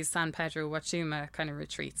 they do these San Pedro Wachuma kind of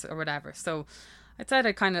retreats or whatever. So I thought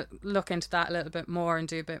I'd kind of look into that a little bit more and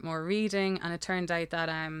do a bit more reading. And it turned out that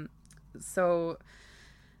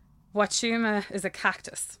Wachuma is a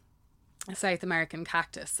cactus, a South American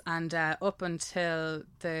cactus, and up until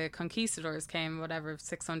the conquistadors came, whatever,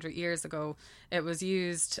 600 years ago, it was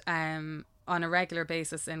used on a regular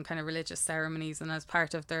basis in kind of religious ceremonies and as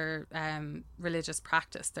part of their religious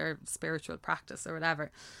practice, their spiritual practice or whatever,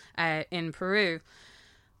 in Peru.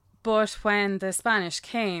 But when the Spanish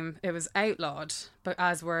came, it was outlawed, but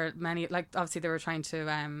as were many, like obviously they were trying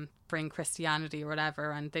to bring Christianity or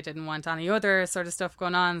whatever, and they didn't want any other sort of stuff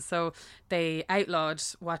going on, so they outlawed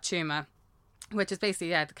Wachuma, which is basically,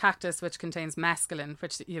 the cactus which contains mescaline,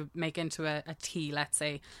 which you make into a tea, let's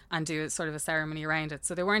say, and do sort of a ceremony around it.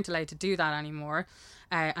 So they weren't allowed to do that anymore.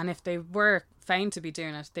 And if they were found to be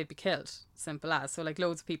doing it, they'd be killed, simple as. So like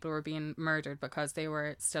loads of people were being murdered because they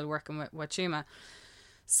were still working with Wachuma.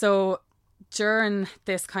 So during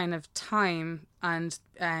this kind of time, and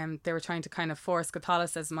they were trying to kind of force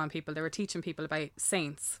Catholicism on people, they were teaching people about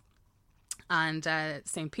saints. And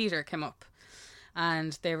St. Peter came up.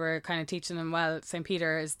 And they were kind of teaching them, well, St.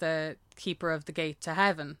 Peter is the keeper of the gate to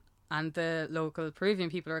heaven. And the local Peruvian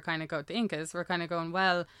people were kind of the Incas were kind of going,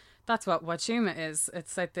 well, that's what Wachuma is.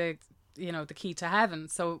 It's like the key to heaven.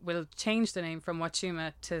 So we'll change the name from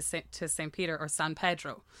Wachuma to St. Peter or San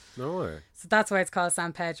Pedro. No way. So that's why it's called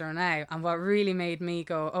San Pedro now. And what really made me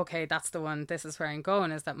go, okay, that's the one, this is where I'm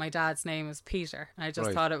going, is that my dad's name was Peter. And I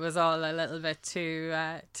just thought it was all a little bit too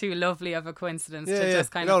lovely of a coincidence to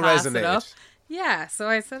just kind of pass it up. Yeah, so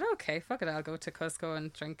I said, okay, fuck it, I'll go to Cusco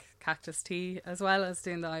and drink cactus tea as well as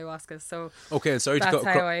doing the ayahuasca. So okay, and sorry to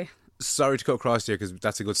cut across here because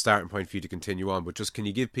that's a good starting point for you to continue on. But just can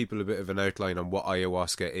you give people a bit of an outline on what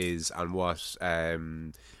ayahuasca is and what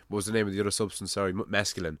was the name of the other substance? Sorry,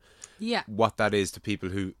 mescaline. Yeah. What that is to people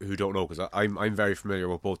who don't know, because I'm very familiar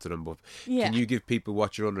with both of them. But can you give people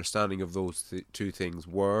what your understanding of those two things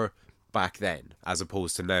were back then, as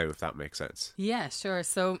opposed to now, if that makes sense? Yeah, sure.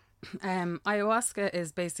 So ayahuasca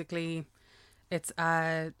is basically, it's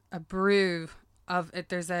a brew of it.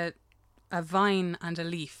 There's a a vine and a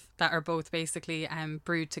leaf that are both basically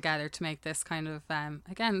brewed together to make this kind of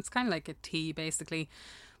again, it's kind of like a tea basically,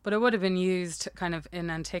 but it would have been used kind of in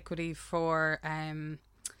antiquity for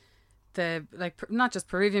the like not just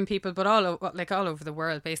Peruvian people, but all over the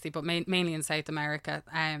world basically, but mainly in South America,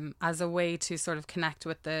 as a way to sort of connect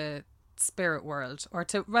with the spirit world, or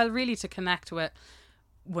to really to connect with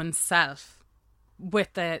oneself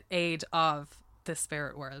with the aid of the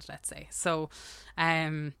spirit world, let's say. So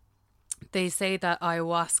they say that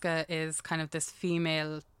ayahuasca is kind of this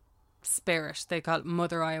female spirit. They call it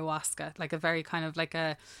Mother Ayahuasca, like a very kind of like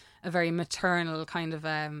a very maternal kind of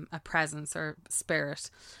a presence or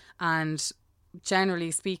spirit. And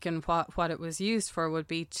generally speaking, what it was used for would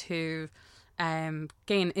be to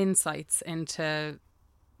gain insights into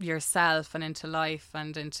yourself and into life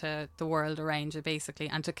and into the world around you, basically,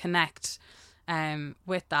 and to connect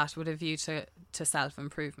with that with a view to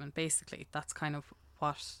self-improvement, basically. That's kind of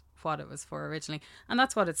what it was for originally. And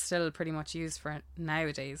that's what it's still pretty much used for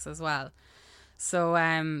nowadays as well. So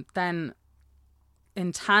then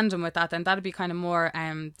in tandem with that, then that'd be kind of more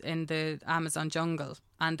in the Amazon jungle,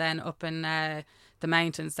 and then up in the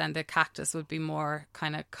mountains, then the cactus would be more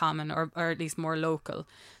kind of common, or at least more local.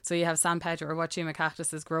 So you have San Pedro or Huachuma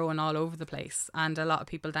cactuses growing all over the place, and a lot of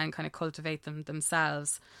people then kind of cultivate them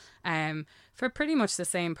themselves for pretty much the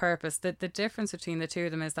same purpose. The difference between the two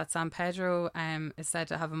of them is that San Pedro is said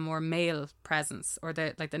to have a more male presence, or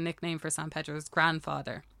the nickname for San Pedro is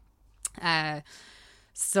grandfather.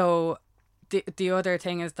 So the other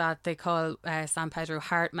thing is that they call San Pedro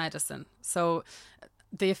heart medicine. So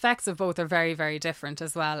the effects of both are very, very different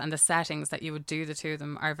as well, and the settings that you would do the two of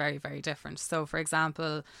them are very, very different. So, for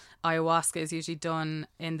example, ayahuasca is usually done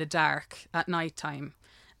in the dark at night time,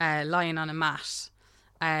 lying on a mat,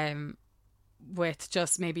 with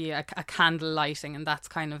just maybe a candle lighting, and that's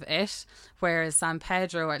kind of it. Whereas San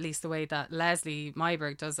Pedro, or at least the way that Leslie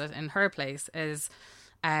Myberg does it in her place, is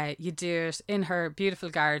you do it in her beautiful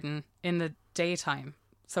garden in the daytime.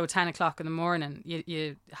 So 10 o'clock in the morning,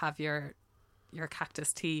 you have your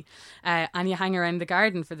cactus tea, and you hang around the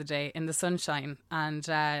garden for the day in the sunshine. And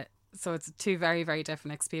so it's two very, very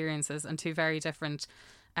different experiences and two very different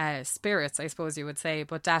spirits, I suppose you would say.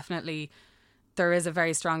 But definitely there is a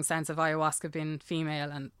very strong sense of ayahuasca being female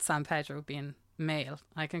and San Pedro being male.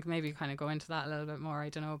 I can maybe kind of go into that a little bit more, I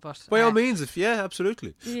don't know, but by all means,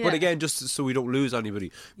 absolutely. Yeah. But again, just so we don't lose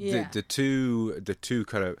anybody, yeah. the two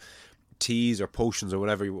kind of teas or potions or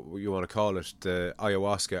whatever you want to call it, the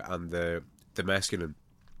ayahuasca and the mescaline,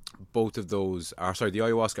 both of those are, sorry, the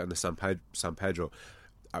ayahuasca and the San Pedro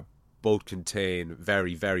are both contain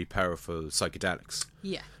very, very powerful psychedelics.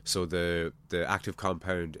 Yeah. So the active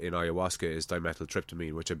compound in ayahuasca is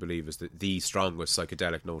dimethyltryptamine, which I believe is the strongest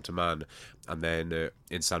psychedelic known to man. And then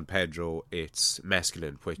in San Pedro, it's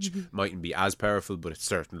mescaline, which mightn't be as powerful, but it's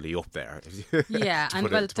certainly up there. Yeah, and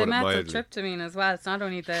dimethyltryptamine as well. It's not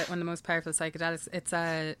only one of the most powerful psychedelics.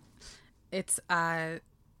 It's a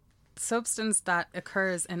substance that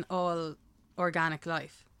occurs in all organic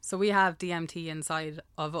life. So we have DMT inside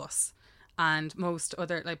of us, and most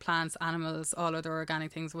other, like plants, animals, all other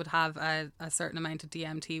organic things would have a certain amount of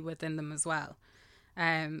DMT within them as well.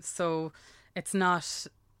 So it's not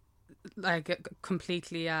like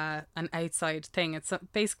completely an outside thing. It's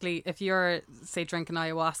basically, if you're, say, drinking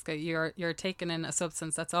ayahuasca, you're taking in a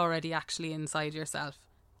substance that's already actually inside yourself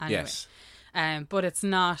anyway. Yes. But it's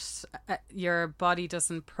not, your body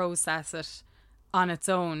doesn't process it on its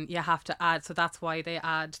own. You have to add, so that's why they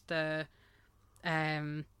add the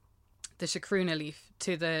chacruna leaf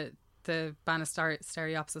to the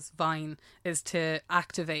Banisteriopsis vine, is to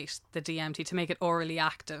activate the DMT, to make it orally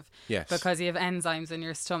active. Yes. Because you have enzymes in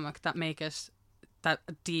your stomach that make it, that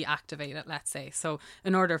deactivate it, let's say. So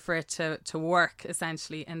in order for it to work,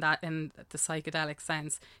 essentially, in the psychedelic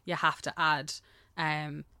sense, you have to add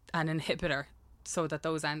an inhibitor so that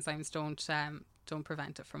those enzymes don't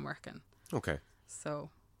prevent it from working. Okay. So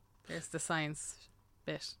there's the science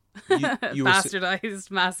bit. You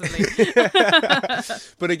bastardized massively.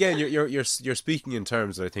 But again, you're speaking in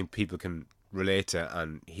terms that I think people can relate to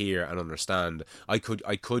and hear and understand. I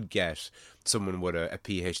could get someone with a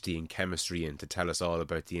PhD in chemistry in to tell us all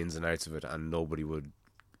about the ins and outs of it, and nobody would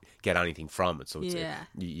get anything from it. So it's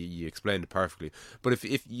you explained it perfectly. But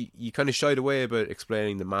if you kind of shied away about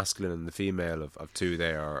explaining the masculine and the female of two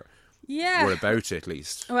there, or about it at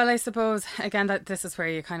least. Well, I suppose again that this is where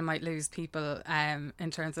you kind of might lose people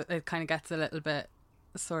in terms of, it kind of gets a little bit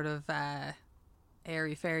sort of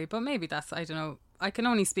airy fairy, but maybe that's, I don't know, I can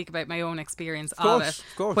only speak about my own experience of it,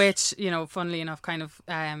 of course. which, you know, funnily enough, kind of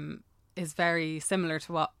is very similar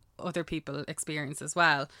to what other people experience as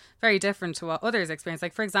well. Very different to what others experience.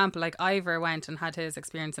 Like, for example, like Ivor went and had his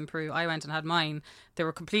experience in Peru. I went and had mine. They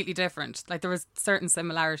were completely different. Like, there was certain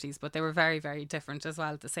similarities, but they were very, very different as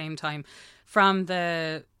well at the same time. From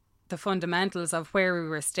the fundamentals of where we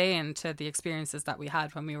were staying to the experiences that we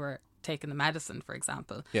had when we were taking the medicine, for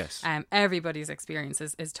example. Yes. Everybody's experience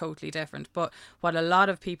is totally different. But what a lot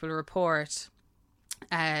of people report,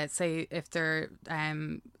 say if they're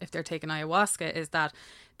taking ayahuasca, is that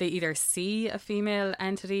they either see a female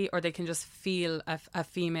entity, or they can just feel a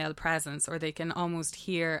female presence, or they can almost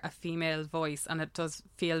hear a female voice, and it does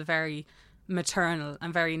feel very maternal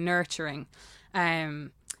and very nurturing.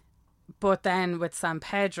 But then with San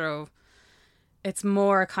Pedro, it's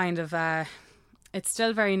more kind of it's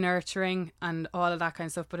still very nurturing and all of that kind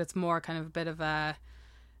of stuff, but it's more kind of a bit of a,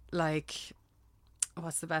 like,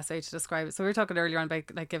 what's the best way to describe it? So we were talking earlier on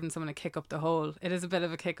about like giving someone a kick up the hole. It is a bit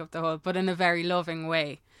of a kick up the hole, but in a very loving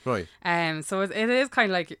way. Right. So it is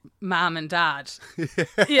kind of like mom and dad,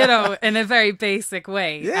 you know, in a very basic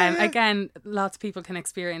way. Yeah. Again, lots of people can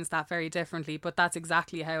experience that very differently, but that's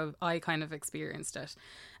exactly how I kind of experienced it.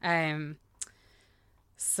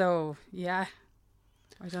 So yeah,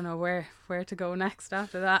 I don't know where to go next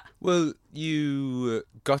after that. Well, you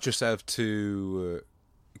got yourself to,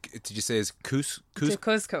 did you say it's Cusco? To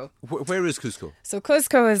Cusco. Where is Cusco? So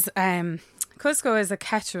Cusco is a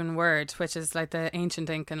Quechuan word, which is like the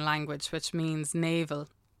ancient Incan language, which means navel.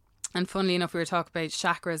 And funnily enough, we were talking about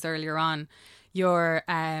chakras earlier on. You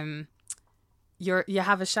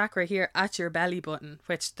have a chakra here at your belly button,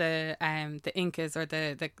 which the Incas, or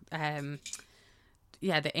the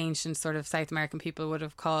ancient sort of South American people would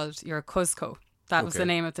have called your Cusco. That was the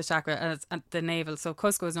name of the chakra, and the navel. So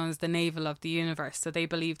Cusco is known as the navel of the universe. So they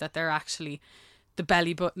believe that they're actually the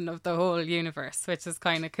belly button of the whole universe, which is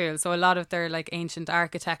kind of cool. So a lot of their like ancient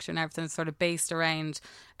architecture and everything is sort of based around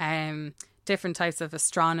different types of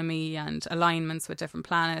astronomy and alignments with different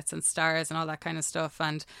planets and stars and all that kind of stuff.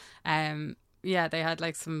 And they had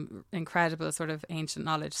like some incredible sort of ancient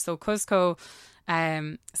knowledge. So Cusco,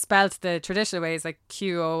 spelled the traditional way is like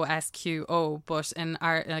Qosqo, but in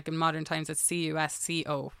modern times it's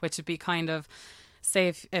Cusco, which would be kind of, say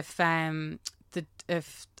if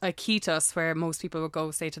Iquitos, where most people would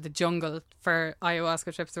go, say, to the jungle for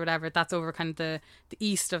ayahuasca trips or whatever, that's over kind of the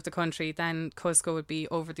east of the country, then Cusco would be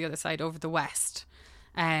over the other side, over the west,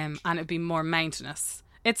 and it'd be more mountainous.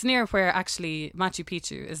 It's near where actually Machu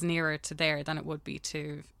Picchu is nearer to there than it would be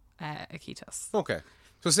to Iquitos. Okay.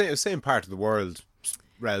 So same part of the world,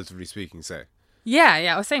 relatively speaking, say.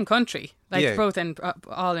 Yeah, same country. Both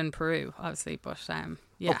all in Peru, obviously, but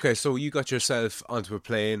yeah. Okay, so you got yourself onto a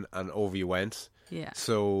plane and over you went. Yeah.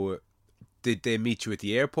 So did they meet you at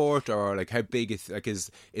the airport, or like how big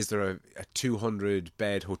is there a 200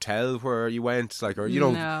 bed hotel where you went, like, or you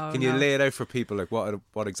know, can you lay it out for people like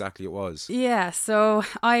what exactly it was? Yeah, so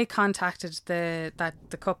I contacted the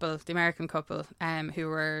couple, the American couple, who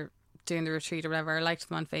were doing the retreat or whatever. I liked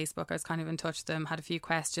them on Facebook. I was kind of in touch with them, had a few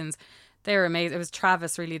questions. They were amazing. It was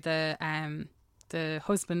Travis, really, the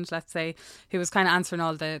husband, let's say, who was kind of answering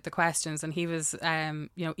all the questions, and he was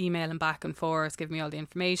emailing back and forth, giving me all the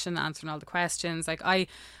information, answering all the questions. Like I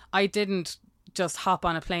didn't just hop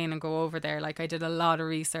on a plane and go over there. Like, I did a lot of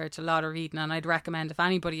research, a lot of reading, and I'd recommend if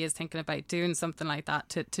anybody is thinking about doing something like that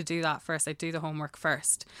to do that first. I'd do the homework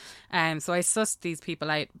first. So I sussed these people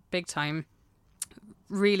out big time.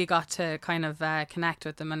 Really got to kind of connect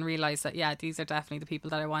with them and realise that, yeah, these are definitely the people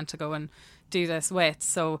that I want to go and do this with.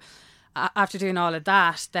 So after doing all of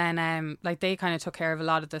that, then they kind of took care of a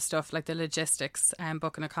lot of the stuff, like the logistics,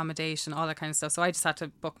 booking accommodation, all that kind of stuff. So I just had to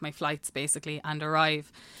book my flights basically and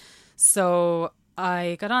arrive. So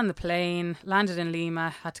I got on the plane, landed in Lima,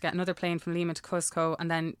 had to get another plane from Lima to Cusco,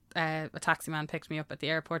 and then a taxi man picked me up at the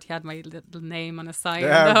airport. He had my little name on a sign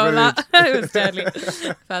and the whole lot. It was deadly.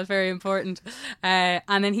 Felt very important.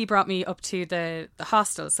 And then he brought me up to the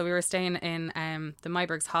hostel. So we were staying in the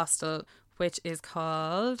Myberg's hostel, which is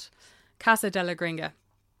called Casa de la Gringa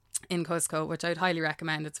in Cusco, which I'd highly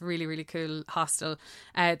recommend. It's a really, really cool hostel.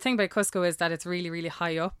 The thing about Cusco is that it's really, really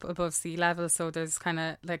high up above sea level, so there's kind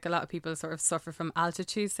of like a lot of people sort of suffer from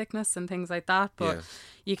altitude sickness and things like that, but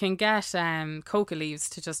you can get coca leaves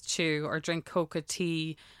to just chew, or drink coca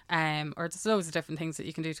tea, or there's loads of different things that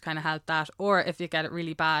you can do to kind of help that. Or if you get it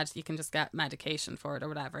really bad, you can just get medication for it or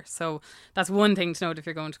whatever. So that's one thing to note if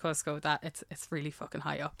you're going to Cusco, that it's really fucking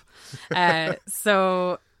high up.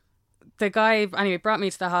 So the guy anyway brought me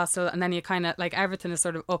to the hostel, and then you kind of like, everything is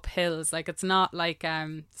sort of up hills. Like, it's not like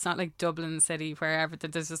Dublin city where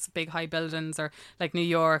there's just big high buildings, or like New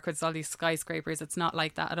York with all these skyscrapers. It's not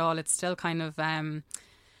like that at all. It's still kind of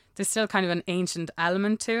there's still kind of an ancient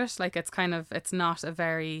element to it. Like it's not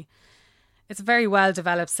it's a very well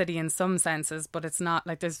developed city in some senses, but it's not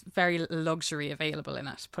like there's very little luxury available in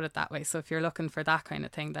it, put it that way. So if you're looking for that kind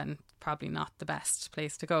of thing, then probably not the best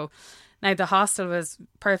place to go. Now the hostel was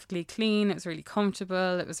perfectly clean, it was really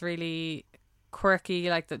comfortable, it was really quirky,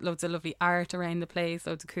 like loads of lovely art around the place,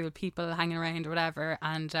 loads of cool people hanging around or whatever,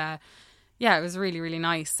 and yeah, it was really, really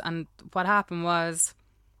nice. And what happened was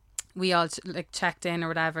we all like checked in or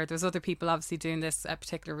whatever. There was other people obviously doing this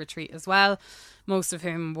particular retreat as well, most of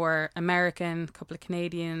whom were American, a couple of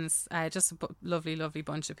Canadians, just a lovely, lovely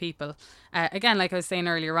bunch of people. Again, like I was saying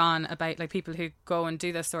earlier on about like people who go and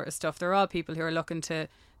do this sort of stuff, they're all people who are looking to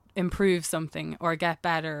improve something or get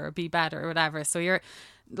better or be better or whatever. So you're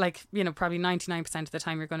like, you know, probably 99% of the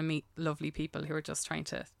time you're going to meet lovely people who are just trying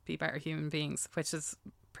to be better human beings, which is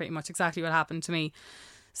pretty much exactly what happened to me.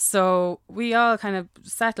 So we all kind of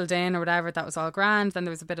settled in or whatever. That was all grand. Then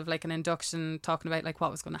there was a bit of like an induction talking about like what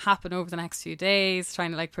was going to happen over the next few days,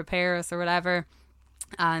 trying to like prepare us or whatever.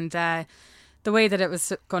 And the way that it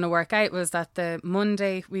was going to work out was that the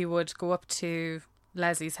Monday we would go up to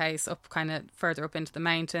Leslie's house, up kind of further up into the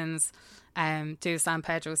mountains, do a San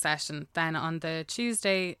Pedro session. Then on the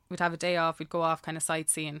Tuesday we'd have a day off, we'd go off kind of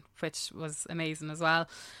sightseeing, which was amazing as well.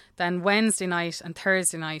 Then Wednesday night and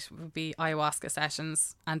Thursday night would be ayahuasca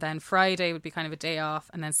sessions, and then Friday would be kind of a day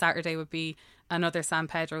off, and then Saturday would be another San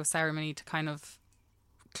Pedro ceremony to kind of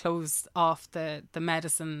close off the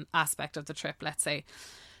medicine aspect of the trip, let's say.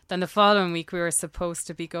 Then the following week we were supposed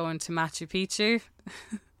to be going to Machu Picchu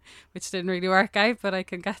which didn't really work out, but I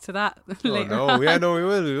can get to that later on. Yeah, no, we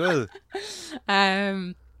will.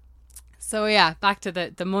 So yeah, back to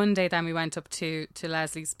the Monday. Then we went up to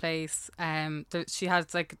Leslie's place. She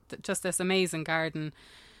has like just this amazing garden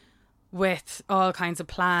with all kinds of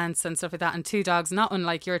plants and stuff like that, and 2 dogs, not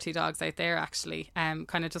unlike your 2 dogs out there actually,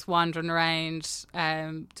 kind of just wandering around,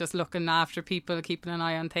 just looking after people, keeping an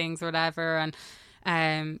eye on things or whatever.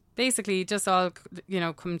 And basically just all, you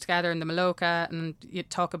know, come together in the Maloka and you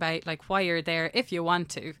talk about like why you're there if you want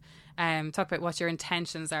to. Talk about what your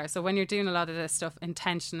intentions are. So when you're doing a lot of this stuff,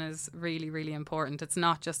 intention is really, really important. It's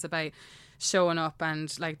not just about showing up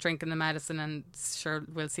and like drinking the medicine and sure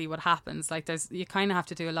we'll see what happens. Like you kind of have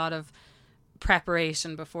to do a lot of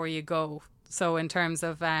preparation before you go. So in terms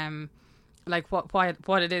of like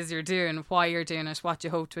what it is you're doing, why you're doing it, what you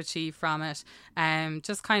hope to achieve from it,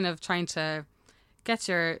 just kind of trying to get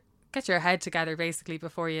your head together basically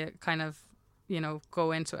before you kind of, you know,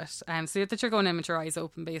 go into it. So that you're going in with your eyes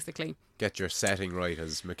open basically. Get your setting right,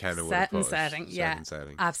 as McKenna would have put it.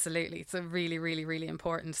 Setting. Absolutely. It's a really, really, really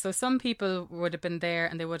important. So some people would have been there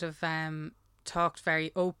and they would have talked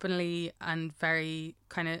very openly and very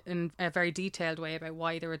kind of in a very detailed way about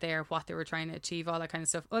why they were there, what they were trying to achieve, all that kind of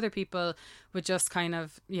stuff. Other people would just kind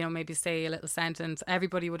of, you know, maybe say a little sentence.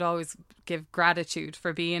 Everybody would always give gratitude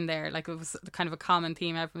for being there. Like it was kind of a common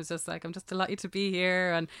theme. Everyone was just like, I'm just delighted to be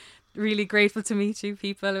here and really grateful to meet you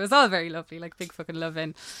people. It was all very lovely, like big fucking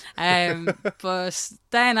loving. But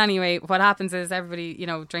then anyway, what happens is everybody, you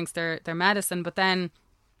know, drinks their medicine, but then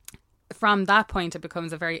from that point it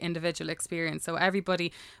becomes a very individual experience. So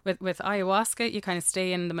everybody with ayahuasca, you kind of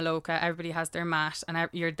stay in the Maloka, everybody has their mat and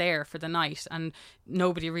you're there for the night and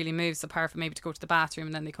nobody really moves apart from maybe to go to the bathroom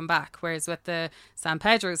and then they come back. Whereas with the San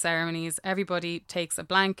Pedro ceremonies, everybody takes a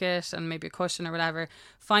blanket and maybe a cushion or whatever,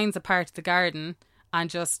 finds a part of the garden and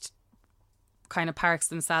just kind of parks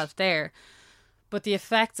themselves there. But the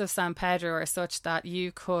effects of San Pedro are such that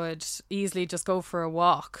you could easily just go for a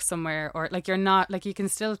walk somewhere, or like you're not, like you can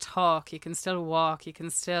still talk, you can still walk, you can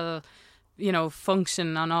still, you know,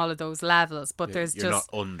 function on all of those levels. But there's you're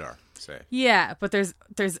just not under, say. Yeah, but it's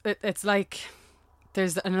like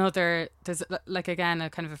there's like again a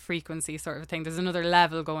kind of a frequency sort of a thing. There's another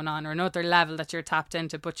level going on, or another level that you're tapped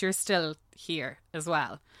into, but you're still here as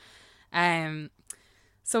well.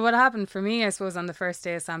 So what happened for me, I suppose, on the first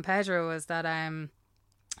day of San Pedro was that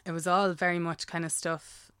it was all very much kind of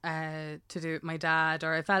stuff to do with my dad,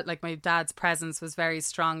 or I felt like my dad's presence was very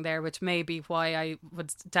strong there, which may be why I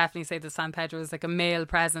would definitely say that San Pedro was like a male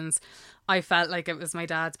presence. I felt like it was my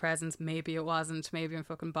dad's presence. Maybe it wasn't. Maybe I'm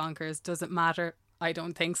fucking bonkers. Doesn't matter. I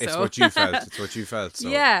don't think so. It's what you felt. It's what you felt. So.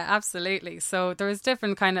 Yeah, absolutely. So there was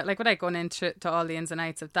different kind of, like without going into all the ins and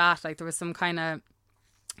outs of that, like there was some kind of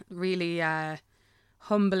really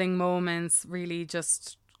humbling moments, really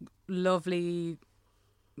just lovely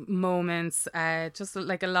moments, just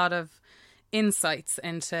like a lot of insights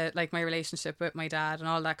into like my relationship with my dad and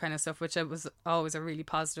all that kind of stuff, which it was always a really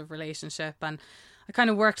positive relationship. And I kind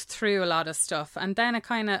of worked through a lot of stuff, and then it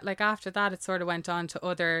kind of like after that it sort of went on to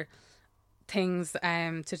other things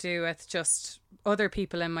to do with just other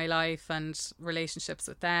people in my life and relationships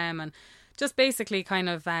with them, and just basically kind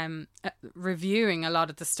of reviewing a lot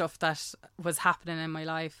of the stuff that was happening in my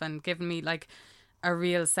life and giving me like a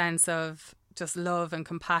real sense of just love and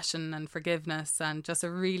compassion and forgiveness, and just a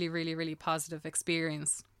really, really, really positive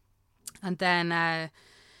experience. And then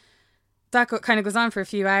that kind of goes on for a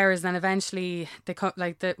few hours, and then eventually they come,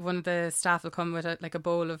 like one of the staff will come with a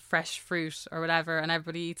bowl of fresh fruit or whatever, and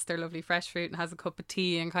everybody eats their lovely fresh fruit and has a cup of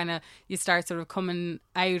tea, and kind of you start sort of coming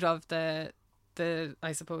out of the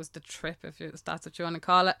I suppose the trip, if that's what you want to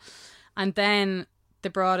call it. And then they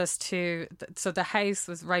brought us to so the house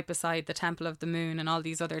was right beside the Temple of the Moon and all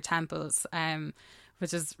these other temples,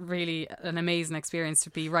 which is really an amazing experience to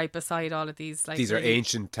be right beside all of these. Like, these are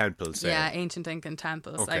ancient temples. Yeah, ancient Incan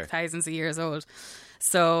temples, like thousands of years old.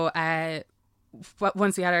 So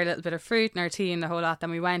once we had our little bit of fruit and our tea and the whole lot, then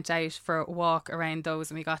we went out for a walk around those,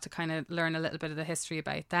 and we got to kind of learn a little bit of the history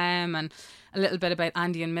about them and a little bit about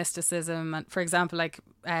Andean mysticism. And for example, like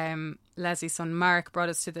Leslie's son Mark brought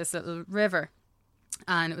us to this little river,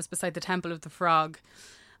 and it was beside the Temple of the Frog.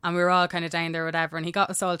 And we were all kind of down there, whatever. And he got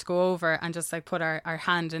us all to go over and just like put our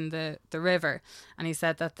hand in the river. And he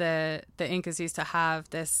said that the Incas used to have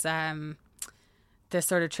this this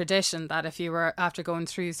sort of tradition that if you were after going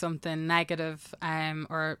through something negative,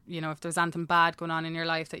 or you know, if there was anything bad going on in your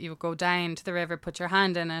life, that you would go down to the river, put your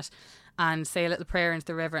hand in it, and say a little prayer into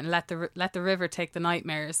the river, and let the river take the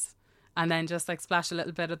nightmares, and then just like splash a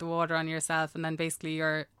little bit of the water on yourself, and then basically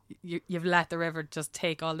you've let the river just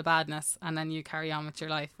take all the badness, and then you carry on with your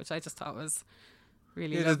life, which I just thought was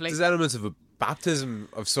really lovely. There's elements of a baptism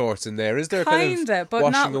of sorts in there, is there? Kinda, but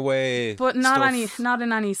washing away, but not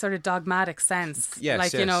in any sort of dogmatic sense. Yes,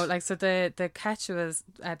 like yes. You know, like so the Quechuas,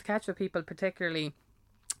 the Quechua people particularly,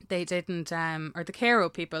 they didn't, or the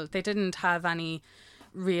Q'ero people, they didn't have any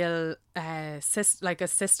real like a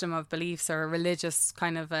system of beliefs or a religious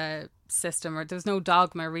kind of a system, or there's no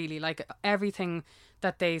dogma really. Like everything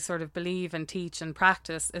that they sort of believe and teach and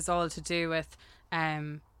practice is all to do with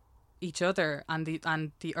each other and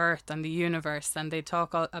the earth and the universe, and they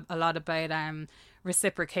talk a lot about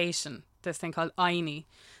reciprocation, this thing called Aini.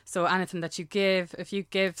 So anything that you give, if you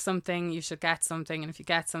give something, you should get something, and if you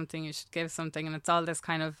get something, you should give something, and it's all this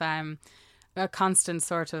kind of a constant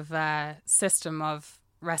sort of system of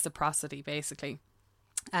reciprocity, basically.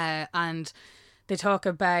 And they talk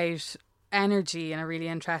about energy in a really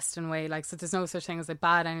interesting way. Like, so there's no such thing as a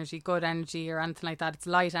bad energy, good energy, or anything like that. It's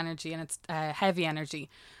light energy and it's heavy energy,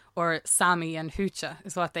 or Sami and Hucha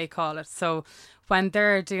is what they call it. So when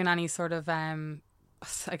they're doing any sort of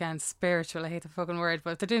again, spiritual, I hate the fucking word,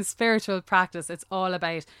 but if they're doing spiritual practice, it's all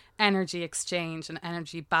about energy exchange and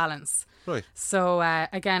energy balance. Right. So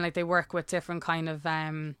again, like they work with different kind of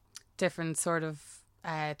different sort of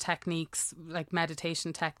techniques, like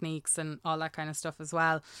meditation techniques and all that kind of stuff as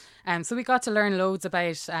well. So we got to learn loads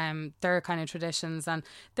about their kind of traditions, and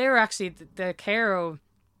they were actually, the Q'ero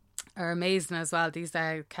are amazing as well. These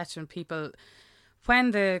Quechuan people,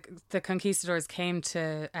 when the conquistadors came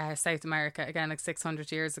to South America, again, like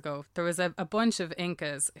 600 years ago, there was a bunch of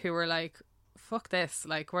Incas who were like, fuck this,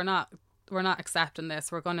 like we're not accepting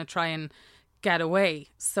this, we're going to try and get away.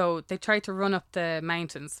 So they tried to run up the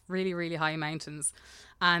mountains, really, really high mountains,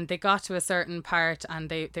 and they got to a certain part and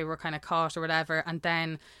they were kind of caught or whatever, and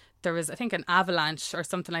then there was, I think, an avalanche or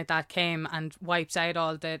something like that came and wiped out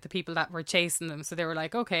all the people that were chasing them. So they were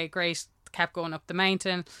like, okay, great, kept going up the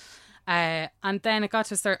mountain. And then it got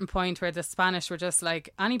to a certain point where the Spanish were just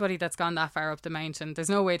like, anybody that's gone that far up the mountain, there's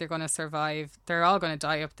no way they're going to survive. They're all going to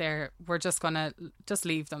die up there. We're just going to just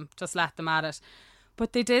leave them, just let them at it.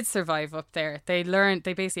 But they did survive up there. They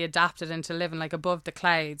basically adapted into living like above the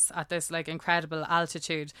clouds at this like incredible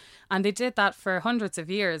altitude. And they did that for hundreds of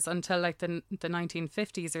years until like the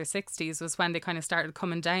 1950s or 60s was when they kind of started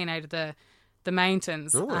coming down out of the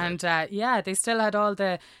mountains. Oh, and they still had all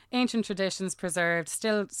the ancient traditions preserved,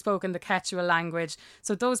 still spoken the Quechua language.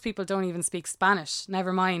 So those people don't even speak Spanish,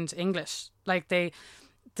 never mind English. Like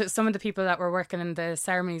some of the people that were working in the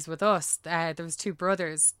ceremonies with us, there was two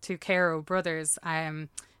Q'ero brothers,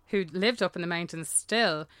 who lived up in the mountains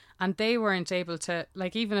still, and they weren't able to,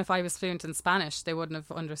 like, even if I was fluent in Spanish, they wouldn't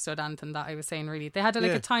have understood anything that I was saying, really. They had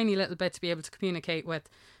a tiny little bit to be able to communicate with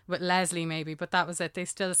Leslie, maybe, but that was it. They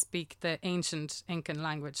still speak the ancient Incan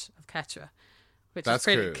language of Quechua, which is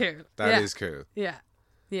pretty cool. That is cool.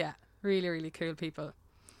 Yeah, really, really cool people.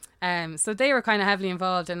 So they were kind of heavily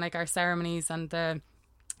involved in, like, our ceremonies, and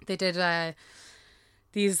they did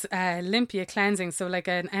these limpia cleansing, so like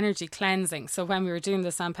an energy cleansing. So when we were doing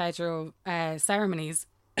the San Pedro ceremonies,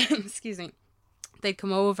 excuse me, they'd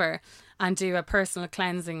come over and do a personal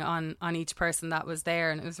cleansing on each person that was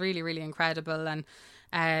there, and it was really, really incredible. And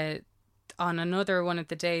on another one of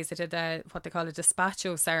the days, they did what they call a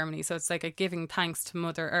despacho ceremony. So it's like a giving thanks to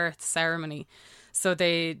Mother Earth ceremony. So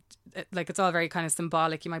it's all very kind of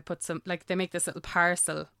symbolic. You might put they make this little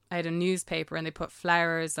parcel out of newspaper, and they put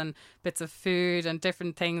flowers and bits of food and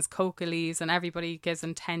different things, coca leaves, and everybody gives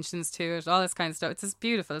intentions to it, all this kind of stuff. It's this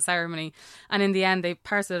beautiful ceremony. And in the end, they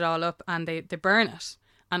parcel it all up and they burn it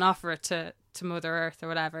and offer it to Mother Earth or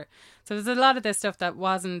whatever. So there's a lot of this stuff that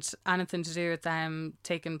wasn't anything to do with them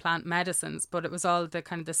taking plant medicines, but it was all the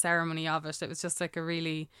kind of the ceremony of it. It was just like a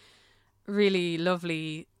really, really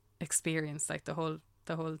lovely experience, like the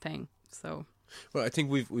whole thing. So, well, I think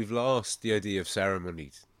we've lost the idea of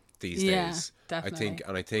ceremony these days. Definitely.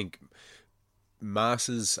 I think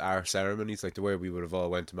masses are ceremonies, like the way we would have all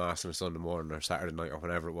went to mass on a Sunday morning or Saturday night or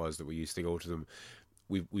whenever it was that we used to go to them.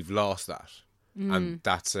 We've lost that. And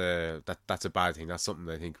that's a bad thing. That's something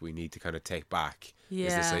I think we need to kind of take back.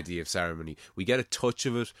 Is this idea of ceremony. We get a touch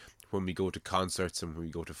of it when we go to concerts and when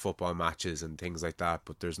we go to football matches and things like that,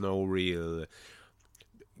 but there's no real,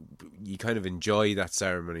 you kind of enjoy that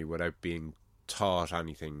ceremony without being taught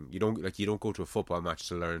anything. You don't go to a football match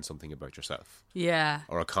to learn something about yourself. Yeah.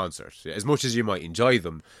 Or a concert. As much as you might enjoy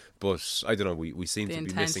them, but I don't know, we seem to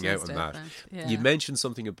be missing out on that. Yeah. You mentioned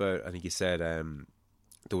something about, I think you said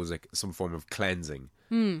there was like some form of cleansing.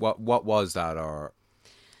 What was that, or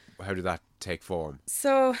how did that take form?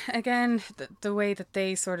 So again, the way that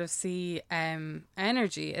they sort of see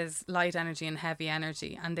energy is light energy and heavy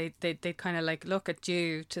energy, and they kind of like look at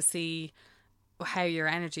you to see how your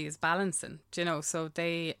energy is balancing, do you know? So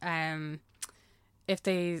they if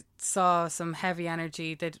they saw some heavy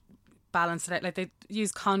energy, they'd balance it out. Like they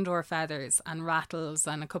use condor feathers and rattles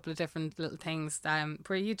and a couple of different little things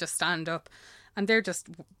where you just stand up and they're just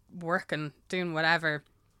working, doing whatever,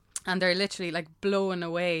 and they're literally like blowing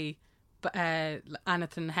away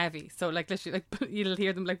anything heavy. So like literally, like you'll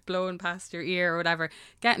hear them like blowing past your ear or whatever,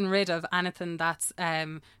 getting rid of anything that's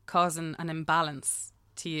causing an imbalance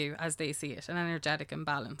to you as they see it, an energetic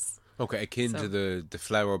imbalance. Okay, akin to the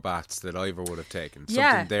flower baths that Ivor would have taken.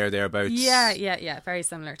 Something thereabouts. Yeah. Very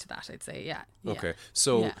similar to that, I'd say. Yeah. Okay,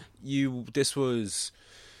 so this was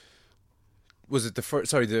it the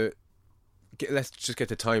first? Sorry, let's just get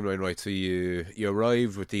the timeline right. So you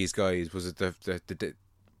arrived with these guys. Was it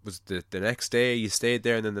the next day you stayed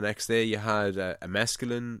there, and then the next day you had a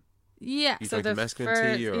mescaline? Yeah. You so drank the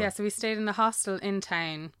mescaline tea? Or? Yeah. So we stayed in the hostel in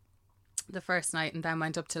town the first night, and then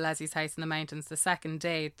went up to Leslie's house in the mountains the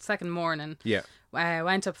second morning. Yeah.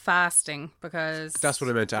 Went up fasting because... That's what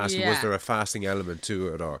I meant to ask you. Was there a fasting element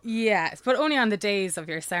to it? Or? Yeah, but only on the days of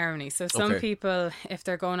your ceremony. So some people, if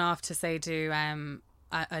they're going off to, say, do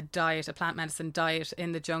a diet, a plant medicine diet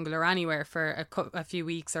in the jungle or anywhere for a few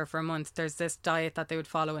weeks or for a month, there's this diet that they would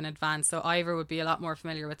follow in advance. So Ivor would be a lot more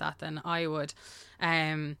familiar with that than I would.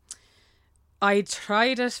 I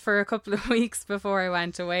tried it for a couple of weeks before I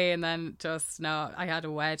went away, and then I had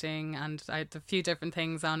a wedding and I had a few different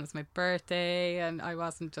things on. It was my birthday and I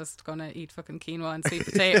wasn't just going to eat fucking quinoa and sweet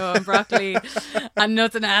potato and broccoli and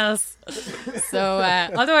nothing else. So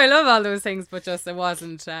although I love all those things, but just it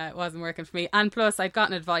wasn't working for me. And plus I'd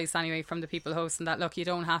gotten advice anyway from the people hosting that, look, you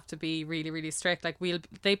don't have to be really, really strict. Like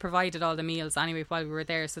they provided all the meals anyway while we were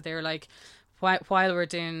there. So they were like, while we're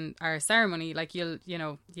doing our ceremony, like you'll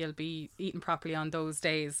be eating properly on those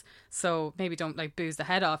days, so maybe don't like booze the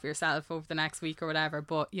head off yourself over the next week or whatever,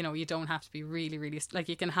 but you don't have to be really, really like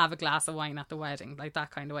you can have a glass of wine at the wedding, like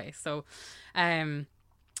that kind of way. So so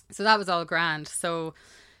that was all grand. So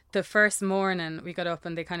the first morning we got up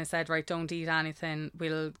and they kind of said, right, don't eat anything,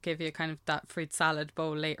 we'll give you kind of that fruit salad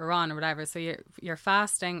bowl later on or whatever. So you're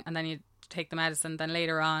fasting and then you take the medicine, then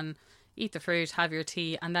later on eat the fruit, have your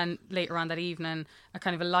tea, and then later on that evening a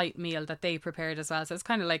kind of a light meal that they prepared as well. So it's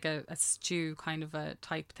kind of like a stew kind of a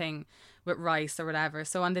type thing with rice or whatever.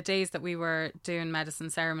 So on the days that we were doing medicine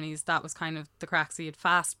ceremonies, that was kind of the crack. So you'd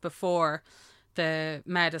fast before the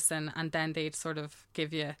medicine and then they'd sort of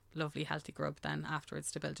give you lovely healthy grub then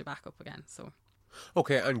afterwards to build you back up again. So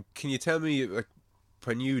okay, and can you tell me, like,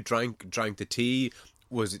 when you drank the tea,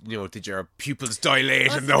 was it, did your pupils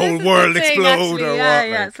dilate and the whole world explode, actually, or what?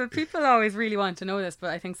 Yeah. So people always really want to know this, but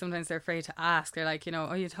I think sometimes they're afraid to ask. They're like,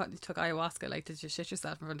 oh, you took ayahuasca, like, did you shit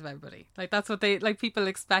yourself in front of everybody? Like, that's what they, like, people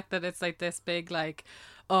expect, that it's like this big, like,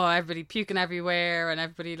 oh, everybody puking everywhere and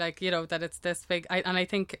everybody, like, that it's this big. I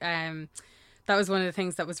think that was one of the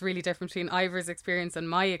things that was really different between Ivor's experience and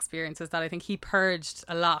my experience, is that I think he purged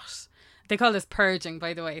a lot. They call this purging,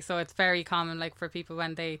 by the way. So it's very common, like, for people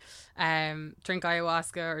when they drink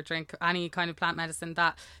ayahuasca or drink any kind of plant medicine,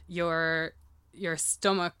 that your your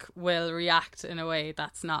stomach will react in a way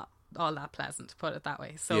that's not all that pleasant, to put it that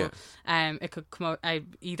way. So it could come out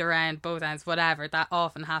either end, both ends, whatever. That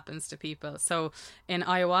often happens to people. So in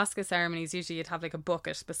ayahuasca ceremonies, usually you'd have like a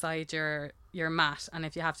bucket beside your mat, and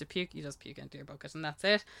if you have to puke, you just puke into your bucket and that's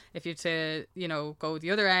it. If you have to, you know, go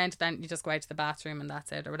the other end, then you just go out to the bathroom and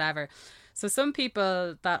that's it, or whatever. So some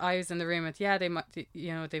people that I was in the room with, they might,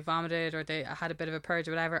 you know, they vomited or they had a bit of a purge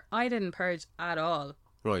or whatever. I didn't purge at all.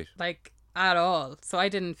 Right. Like, at all. So I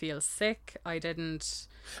didn't feel sick. I didn't.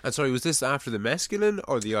 And sorry, was this after the mescaline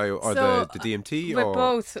or the DMT? With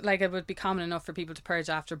both, like, it would be common enough for people to purge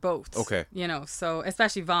after both. Okay. You know, so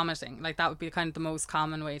especially vomiting, like that would be kind of the most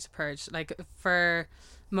common way to purge. Like for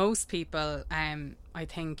most people, I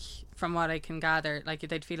think from what I can gather, like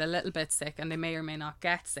they'd feel a little bit sick and they may or may not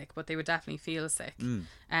get sick, but they would definitely feel sick.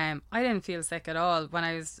 I didn't feel sick at all when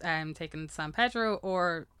I was taking San Pedro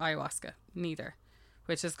or ayahuasca, neither,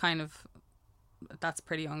 which is kind of, that's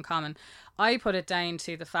pretty uncommon. I put it down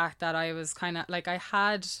to the fact that I was kind of like, I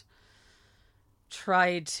had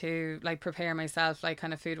tried to like prepare myself like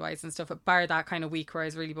kind of food wise and stuff, but bar that kind of week where I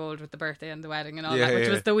was really bold with the birthday and the wedding and all that, which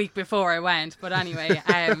was the week before I went. But anyway,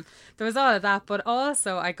 there was all of that, but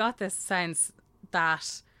also I got this sense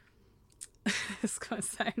that it's gonna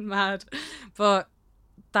sound mad, but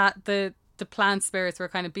that the plant spirits were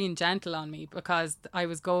kind of being gentle on me, because I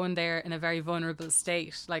was going there in a very vulnerable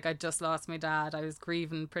state. Like, I'd just lost my dad, I was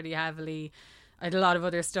grieving pretty heavily, I had a lot of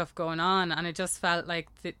other stuff going on, and it just felt like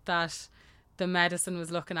that the medicine was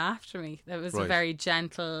looking after me. It was a very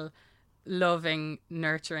gentle, loving,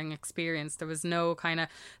 nurturing experience. There was no kind of,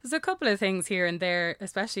 there's a couple of things here and there,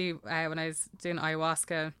 especially when I was doing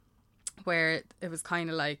ayahuasca, where it was kind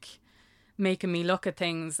of like making me look at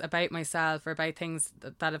things about myself or about things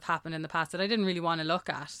that have happened in the past that I didn't really want to look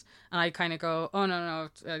at, and I kind of go, oh no,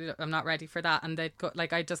 I'm not ready for that, and they'd go,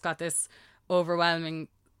 like, I just got this overwhelming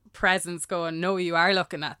presence going, no, you are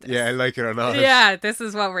looking at this, like it or not, this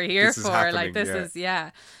is what we're here for, like this is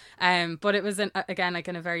but it was again like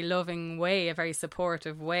in a very loving way, a very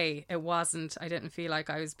supportive way. It wasn't, I didn't feel like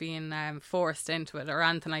I was being forced into it or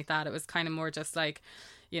anything like that. It was kind of more just like,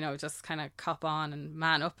 you know, just kind of cop on and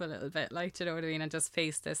man up a little bit, like, you know what I mean, and just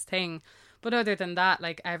face this thing. But other than that,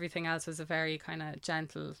 like, everything else was a very kind of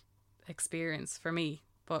gentle experience for me,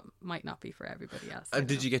 but might not be for everybody else. And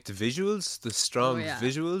did you get the visuals, the strong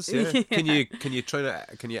visuals?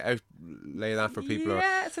 Can you outlay that for people?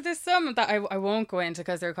 Yeah, so there's some that I won't go into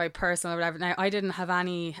because they're quite personal or whatever. Now, I didn't have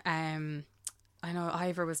any I know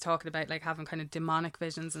Ivor was talking about like having kind of demonic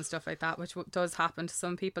visions and stuff like that, which does happen to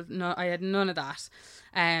some people. No, I had none of that.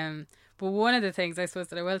 But one of the things I suppose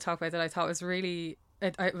that I will talk about that I thought was really,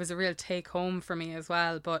 it was a real take home for me as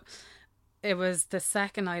well, but it was the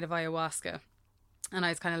second night of ayahuasca, and I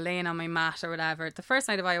was kind of laying on my mat or whatever. The first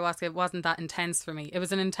night of ayahuasca, it wasn't that intense for me. It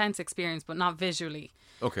was an intense experience, but not visually.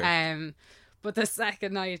 Okay. But the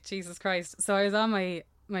second night, Jesus Christ. So I was on my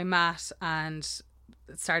mat and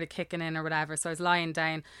started kicking in or whatever, so I was lying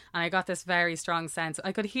down and I got this very strong sense.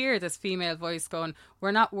 I could hear this female voice going,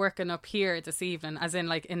 we're not working up here this evening, as in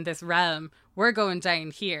like in this realm, we're going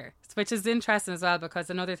down here, which is interesting as well, because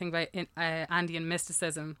another thing about Andean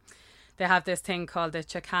mysticism, they have this thing called the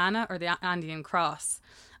Chicana or the Andean cross,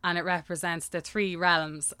 and it represents the three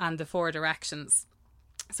realms and the four directions.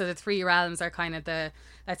 So the three realms are kind of the,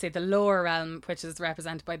 let's say, the lower realm, which is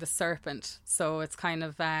represented by the serpent. So it's kind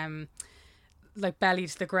of like belly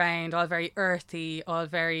to the ground, all very earthy, all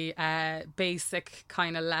very basic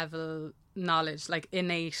kind of level knowledge, like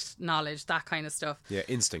innate knowledge, that kind of stuff. Yeah,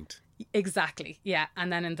 instinct. Exactly, yeah. And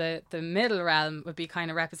then in the middle realm would be kind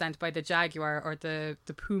of represented by the jaguar or the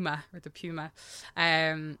puma or the puma.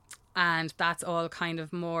 And that's all kind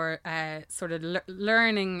of more sort of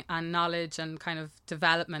learning and knowledge and kind of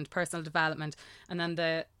development, personal development. And then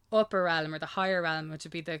the upper realm or the higher realm, which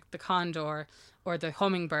would be the condor or the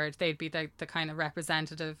hummingbird, they'd be the kind of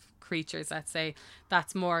representative creatures, let's say.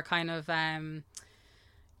 That's more kind of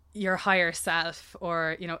your higher self,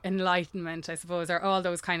 or, you know, enlightenment, I suppose, or all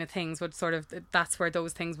those kind of things would sort of, that's where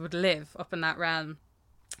those things would live, up in that realm.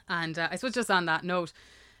 And I suppose just on that note,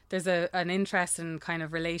 there's an interesting kind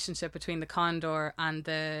of relationship between the condor and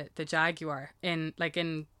the jaguar in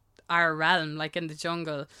our realm, like in the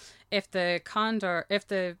jungle. If the condor,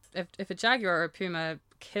 if a jaguar or a puma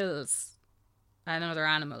kills another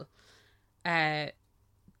animal,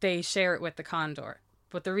 they share it with the condor.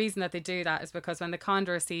 But the reason that they do that is because when the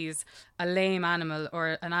condor sees a lame animal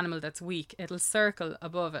or an animal that's weak, it'll circle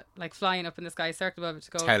above it, like flying up in the sky, circle above it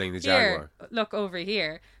to go, telling the jaguar, look over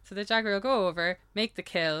here. So the jaguar will go over, make the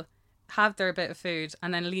kill, have their bit of food,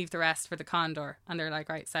 and then leave the rest for the condor. And they're like,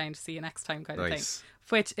 right, sound, see you next time kind of thing.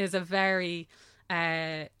 Which is a very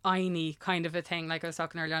Aini kind of a thing. Like I was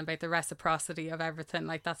talking earlier on about the reciprocity of everything.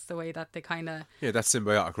 Like that's the way that they kind of... Yeah, that's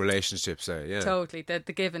symbiotic relationships, yeah. Totally, the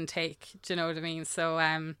give and take. Do you know what I mean?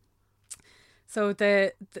 So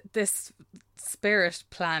this spirit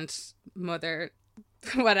plant mother...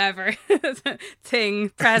 whatever thing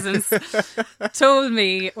presence told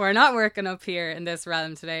me, we're not working up here in this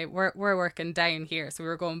realm today, we're working down here. So we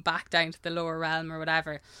were going back down to the lower realm or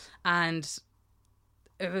whatever, and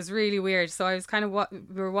it was really weird. So I was kind of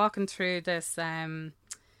we were walking through this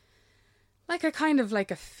like a kind of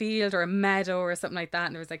like a field or a meadow or something like that,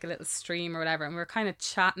 and there was like a little stream or whatever, and we were kind of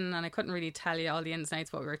chatting, and I couldn't really tell you all the ins and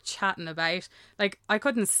outs what we were chatting about. Like I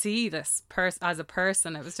couldn't see this person as a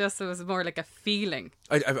person. It was more like a feeling.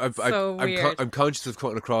 I'm conscious of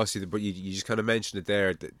cutting across you, but you just kind of mentioned it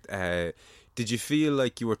there. That, did you feel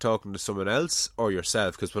like you were talking to someone else or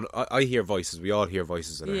yourself? Because when I hear voices, we all hear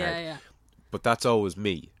voices in our head. Yeah. But that's always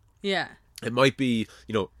me. Yeah. It might be,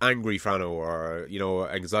 angry Frano or,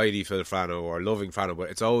 anxiety-filled Frano or loving Frano, but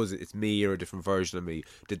it's me or a different version of me.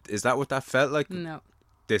 Is that what that felt like? No.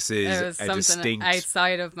 This is it was a something distinct...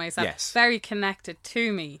 outside of myself. Yes. Very connected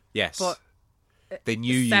to me. Yes. But they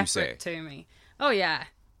knew you, say. to me. Oh, yeah.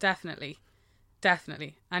 Definitely.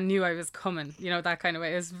 I knew I was coming. That kind of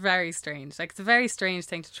way. It was very strange. Like, it's a very strange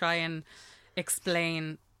thing to try and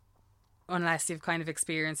explain unless you've kind of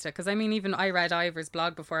experienced it. Because I mean, even I read Ivor's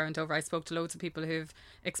blog before I went over. I spoke to loads of people who've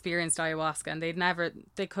experienced ayahuasca, and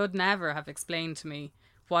they could never have explained to me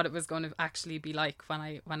what it was going to actually be like when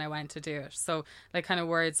I went to do it. So like kind of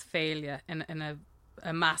words fail you in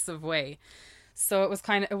a massive way. So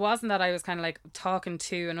it wasn't that I was kind of like talking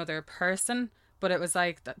to another person, but it was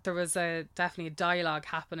like there was definitely a dialogue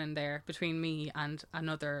happening there between me and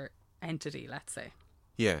another entity, let's say.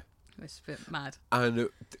 Yeah. Which is a bit mad. And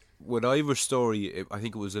with Ivor's story, I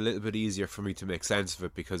think it was a little bit easier for me to make sense of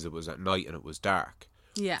it because it was at night and it was dark.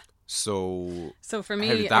 Yeah. So for me,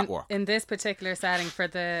 how did that work? In this particular setting, for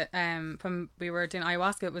the when we were doing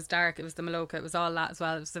ayahuasca, it was dark. It was the Maloka. It was all that as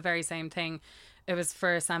well. It was the very same thing. It was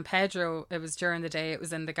for San Pedro. It was during the day. It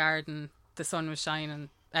was in the garden. The sun was shining.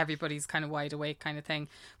 Everybody's kind of wide awake kind of thing.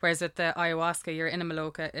 Whereas with the ayahuasca, you're in a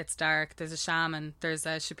Maloka, it's dark, there's a shaman, there's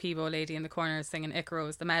a Shipibo lady in the corner singing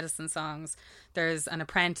Icaros, the medicine songs, there's an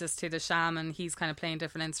apprentice to the shaman, he's kind of playing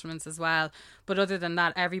different instruments as well. But other than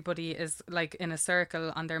that, everybody is like in a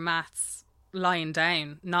circle on their mats, lying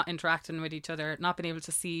down, not interacting with each other, not being able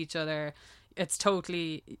to see each other. It's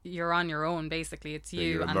totally, you're on your own basically. It's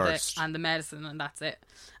you and the medicine, and that's it.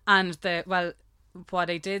 And what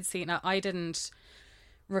I did see, now I didn't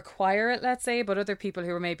require it, let's say, but other people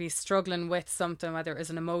who were maybe struggling with something, whether it was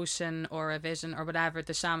an emotion or a vision or whatever,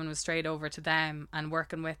 the shaman was straight over to them and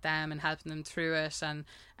working with them and helping them through it,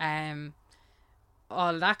 and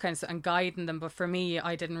all that kind of stuff, and guiding them. But for me,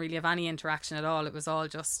 I didn't really have any interaction at all. It was all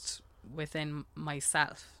just within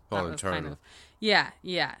myself. All internal. Yeah.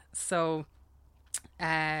 So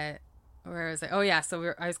where was I? Oh yeah,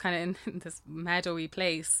 so I was kind of in this meadowy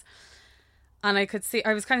place. And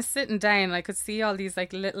I was kind of sitting down, and I could see all these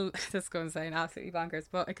like little, this is going to sound absolutely bonkers,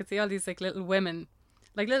 but I could see all these like little women,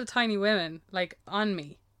 like little tiny women, like on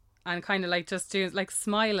me, and kind of like just doing, like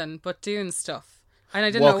smiling, but doing stuff. And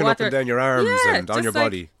I didn't know what walking up and down your arms and on your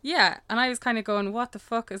body. Yeah. And I was kind of going, what the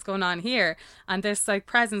fuck is going on here? And this like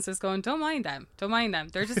presence was going, don't mind them.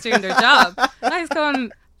 They're just doing their job. And I was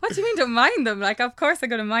going, what do you mean don't mind them? Like, of course I'm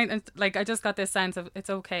going to mind. And like, I just got this sense of, it's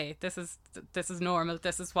okay. This is normal.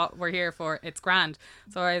 This is what we're here for. It's grand.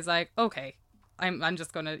 So I was like, okay, I'm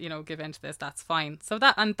just going to, give into this. That's fine. So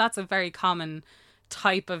that's a very common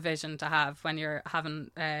type of vision to have when you're having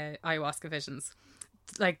ayahuasca visions.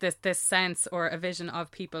 Like this sense or a vision of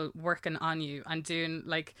people working on you and doing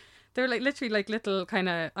like, they're like literally like little kind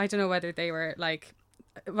of, I don't know whether they were like,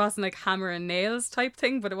 it wasn't like hammer and nails type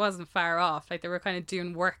thing, but it wasn't far off. Like they were kind of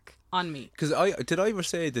doing work on me. Because did I ever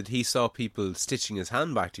say that he saw people stitching his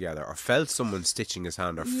hand back together, or felt someone stitching his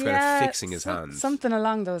hand, or fixing his hand? Something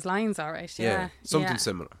along those lines, all right. Yeah, something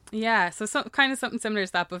similar. Yeah, so kind of something similar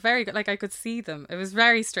to that, but very good. Like I could see them. It was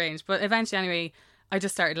very strange, but eventually, anyway, I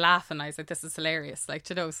just started laughing. I was like, "This is hilarious!" Like,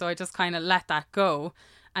 so I just kind of let that go,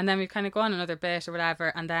 and then we kind of go on another bit or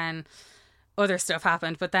whatever, and then other stuff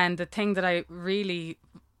happened. But then the thing that I really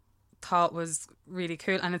thought was really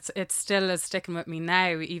cool, and it still is sticking with me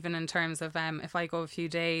now, even in terms of if I go a few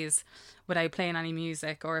days without playing any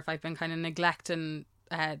music, or if I've been kind of neglecting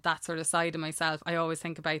that sort of side of myself, I always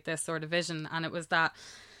think about this sort of vision. And it was that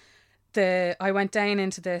I went down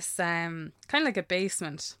into this kind of like a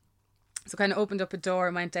basement, So kind of opened up a door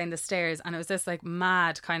and went down the stairs, and it was this like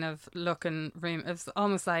mad kind of looking room. It was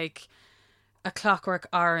almost like A Clockwork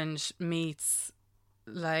Orange meets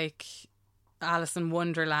like Alice in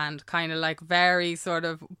Wonderland, kind of like very sort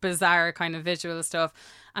of bizarre kind of visual stuff.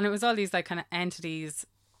 And it was all these like kind of entities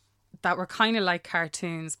that were kind of like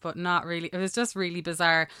cartoons, but not really. It was just really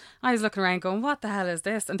bizarre. I was looking around going, what the hell is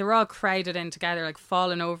this? And they were all crowded in together, like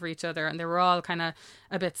falling over each other, and they were all kind of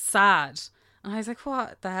a bit sad. And I was like,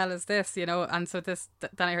 what the hell is this? You know? And so then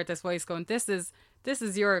I heard this voice going, this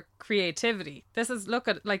is your creativity. This is, look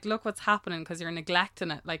what's happening because you're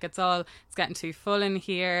neglecting it. Like it's getting too full in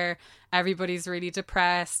here. Everybody's really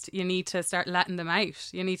depressed. You need to start letting them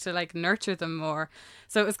out. You need to like nurture them more.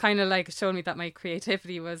 So it was kind of like showing me that my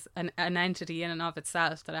creativity was an entity in and of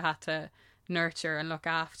itself that I had to nurture and look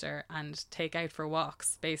after and take out for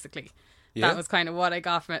walks, basically. Yeah. That was kind of what I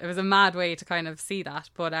got from it. It was a mad way to kind of see that,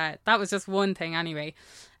 but that was just one thing anyway.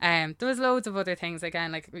 There was loads of other things,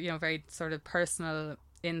 again, like, you know, very sort of personal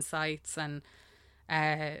insights, and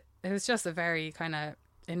it was just a very kind of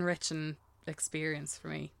enriching experience for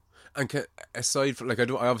me. And aside from, like, I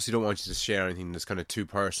obviously don't want you to share anything that's kind of too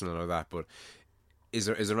personal or that, but is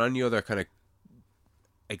there any other kind of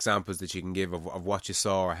examples that you can give of what you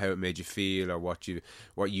saw or how it made you feel, or what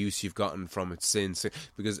use you've gotten from it since?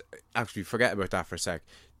 Because actually, forget about that for a sec.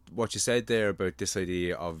 What you said there about this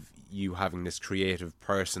idea of you having this creative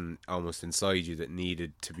person almost inside you that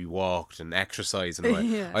needed to be walked and exercised, and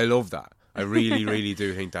yeah. I love that. I really really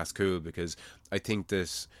do think that's cool, because I think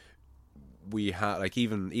that we have, like,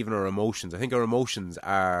 even our emotions, I think our emotions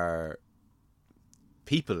are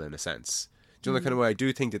people in a sense. Do you know the kind of way? I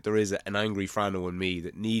do think that there is an angry Frano in me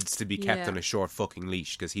that needs to be kept on a short fucking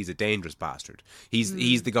leash, because he's a dangerous bastard. He's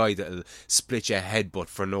the guy that'll split your headbutt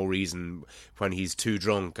for no reason when he's too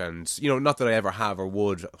drunk, and, you know, not that I ever have or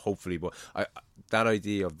would, hopefully, but that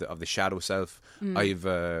idea of the shadow self, I've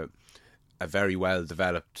a very well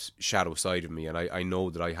developed shadow side of me, and I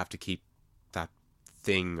know that I have to keep that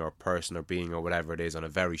thing or person or being or whatever it is on a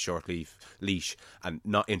very short leash and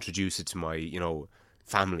not introduce it to my, you know,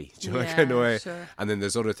 family, do you know, that kind of way? Sure. And then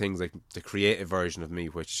there's other things like the creative version of me,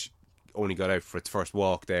 which only got out for its first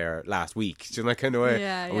walk there last week, do you know, that kind of way?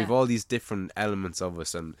 And we've all these different elements of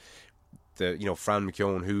us, and the, you know, Fran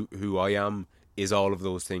McKeown, who I am, is all of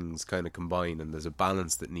those things kind of combined, and there's a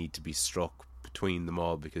balance that need to be struck between them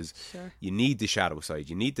all, because you need the shadow side,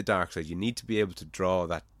 you need the dark side, you need to be able to draw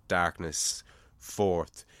that darkness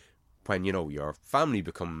forth when, you know, your family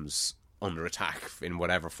becomes under attack in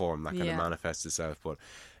whatever form that kind of manifests itself. But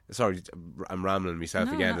sorry, I'm rambling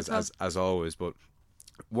myself again, as always, but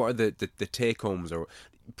what are the take homes, or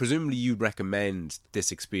presumably you'd recommend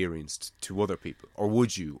this experience to other people, or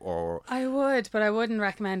would you? Or I would, but I wouldn't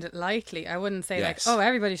recommend it lightly. I wouldn't say like, oh,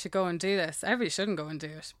 everybody should go and do this. Everybody shouldn't go and do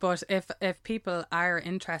it. But if people are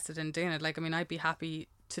interested in doing it, like, I mean, I'd be happy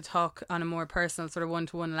to talk on a more personal sort of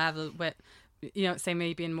one-to-one level with, you know, say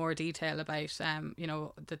maybe in more detail about, you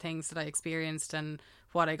know, the things that I experienced and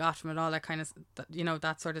what I got from it, all that kind of, you know,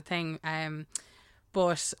 that sort of thing.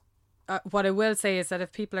 But what I will say is that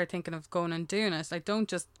if people are thinking of going and doing it, like, don't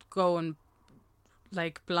just go and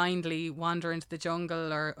like blindly wander into the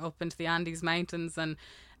jungle or up into the Andes Mountains and,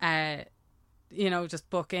 you know, just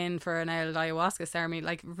book in for an ayahuasca ceremony.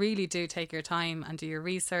 Like, really do take your time and do your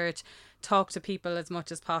research. Talk to people as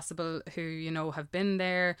much as possible who, you know, have been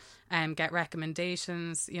there, and get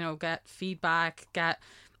recommendations, you know, get feedback, get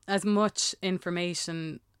as much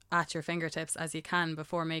information at your fingertips as you can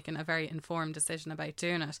before making a very informed decision about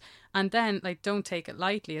doing it. And then, like, don't take it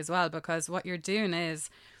lightly as well, because what you're doing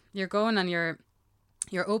is you're going and you're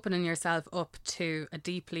opening yourself up to a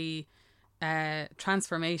deeply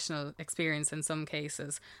transformational experience in some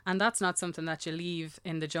cases, and that's not something that you leave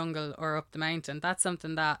in the jungle or up the mountain. That's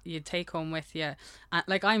something that you take home with you.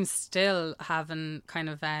 Like, I'm still having kind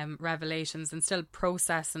of revelations and still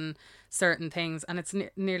processing certain things, and it's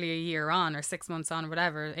nearly a year on, or 6 months on, or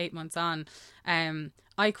whatever, 8 months on.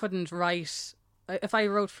 I couldn't write, if I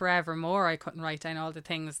wrote forevermore, I couldn't write down all the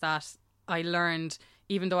things that I learned,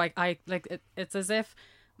 even though I like it's as if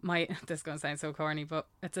this is going to sound so corny, but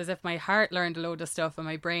it's as if my heart learned a load of stuff and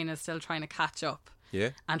my brain is still trying to catch up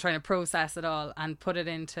and trying to process it all and put it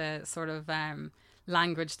into sort of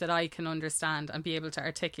language that I can understand and be able to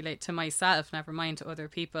articulate to myself, never mind to other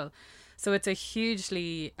people. So it's a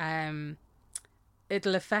hugely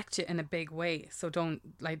it'll affect you in a big way. So don't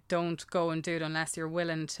go and do it unless you're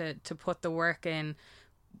willing to put the work in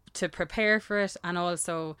to prepare for it, and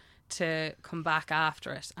also to come back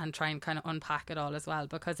after it and try and kind of unpack it all as well,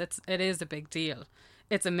 because it is a big deal.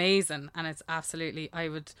 It's amazing, and it's absolutely,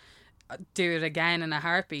 do it again in a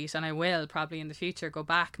heartbeat, and I will probably in the future go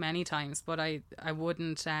back many times, but I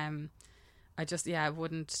wouldn't I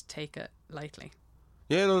wouldn't take it lightly.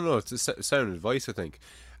 Yeah, no, it's a sound advice, I think.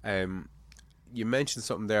 You mentioned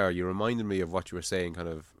something there. You reminded me of what you were saying kind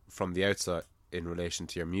of from the outset in relation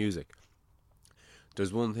to your music.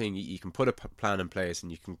 There's one thing, you can put a plan in place and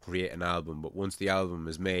you can create an album, but once the album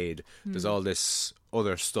is made, there's all this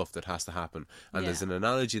other stuff that has to happen. And there's an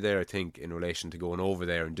analogy there, I think, in relation to going over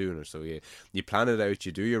there and doing it. So you plan it out,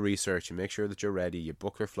 you do your research, you make sure that you're ready, you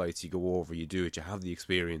book your flights, you go over, you do it, you have the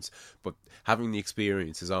experience. But having the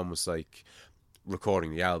experience is almost like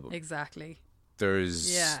recording the album. Exactly.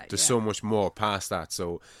 There's so much more past that.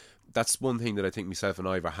 So that's one thing that I think myself and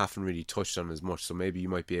Ivor haven't really touched on as much. So maybe you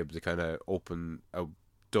might be able to kind of open a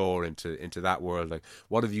door into that world. Like,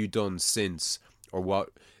 what have you done since, or what,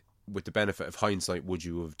 with the benefit of hindsight, would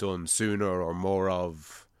you have done sooner or more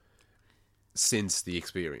of since the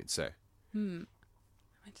experience, say? I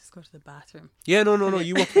might just go to the bathroom. Yeah, no,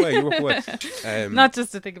 you walk away. Not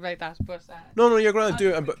just to think about that, but... No, you're grand,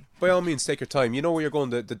 do it. And by all means, take your time. You know where you're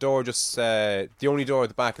going. The door just... the only door at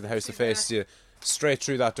the back of the house that faces you. Straight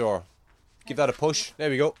through that door. Give that a push. There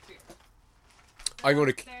we go. I'm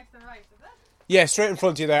going to... Yeah, straight in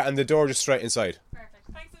front of you there, and the door just straight inside. Perfect.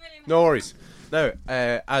 Thanks a million. No worries. Now,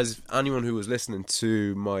 as anyone who was listening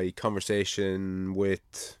to my conversation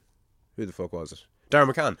with... Who the fuck was it?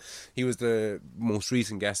 Darren McCann. He was the most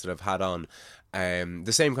recent guest that I've had on.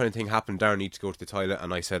 The same kind of thing happened. Darren needed to go to the toilet,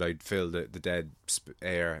 and I said I'd fill the dead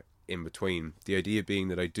air in between. The idea being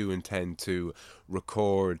that I do intend to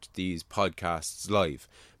record these podcasts live,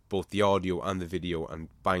 both the audio and the video, and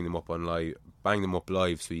bang them up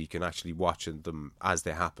live so you can actually watch them as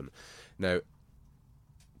they happen. Now,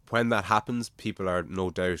 when that happens, people are no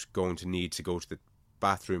doubt going to need to go to the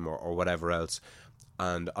bathroom or whatever else,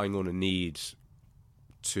 and I'm going to need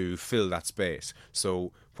to fill that space.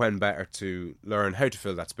 So when better to learn how to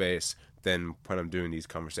fill that space than when I'm doing these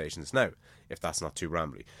conversations now, if that's not too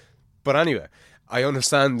rambly. But anyway, I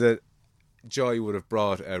understand that Joy would have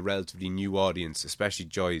brought a relatively new audience, especially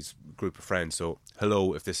Joy's group of friends. So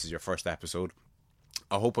hello, if this is your first episode.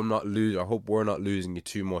 I hope we're not losing you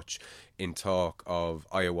too much in talk of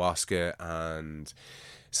ayahuasca and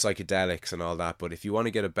psychedelics and all that. But if you want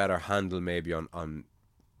to get a better handle maybe on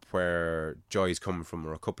where Joy's coming from,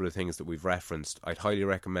 or a couple of things that we've referenced, I'd highly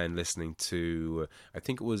recommend listening to, I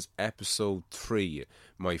think it was episode 3,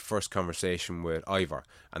 my first conversation with Ivor,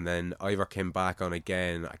 and then Ivor came back on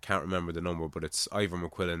again. I can't remember the number, but it's Ivor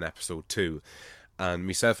McQuillan episode 2, and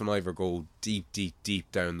myself and Ivor go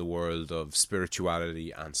deep down the world of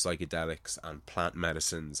spirituality and psychedelics and plant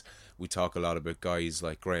medicines. We talk a lot about guys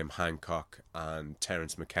like Graham Hancock and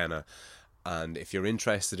Terence McKenna, and if you're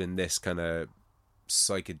interested in this kind of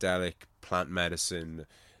psychedelic, plant medicine,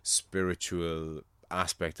 spiritual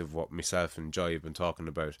aspect of what myself and Joy have been talking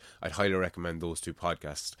about, I'd highly recommend those 2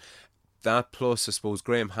 podcasts. That plus, I suppose,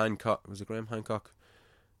 Graham Hancock, was it Graham Hancock?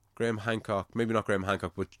 Graham Hancock, maybe not Graham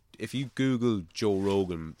Hancock, but if you Google Joe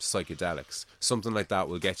Rogan psychedelics, something like that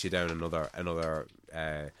will get you down another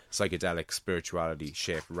psychedelic spirituality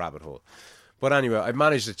shaped rabbit hole. But anyway, I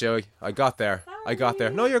managed it, Joey. I got there.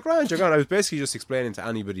 No, you're grand. I was basically just explaining to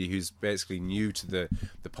anybody who's basically new to the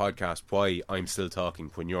podcast why I'm still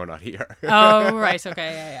talking when you're not here. Oh, right.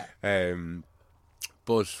 Okay. Yeah.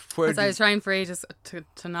 But where? I was trying for ages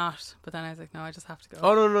to not, but then I was like, no, I just have to go.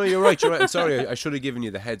 Oh no, you're right. I'm sorry. I should have given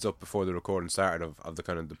you the heads up before the recording started of the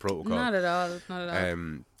kind of the protocol. Not at all.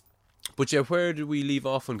 But yeah, where did we leave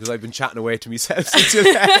off on? Because I've been chatting away to myself since you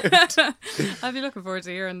left. I'll be looking forward to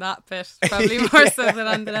hearing that bit, probably more so than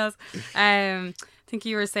anything else. I think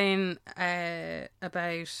you were saying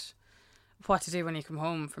about what to do when you come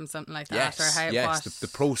home from something like that, or how the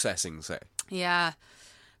processing, say. Yeah,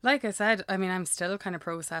 like I said, I mean, I'm still kind of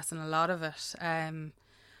processing a lot of it.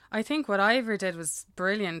 I think what Ivor did was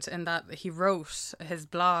brilliant in that he wrote his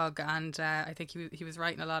blog, and I think he was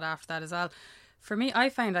writing a lot after that as well. For me, I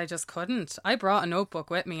found I just couldn't. I brought a notebook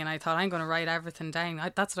with me and I thought I'm going to write everything down.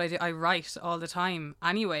 That's what I do. I write all the time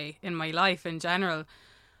anyway in my life in general.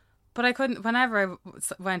 But I couldn't, whenever I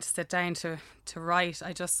went to sit down to write,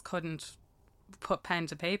 I just couldn't put pen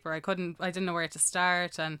to paper. I didn't know where to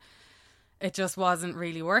start, and it just wasn't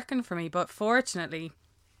really working for me. But fortunately,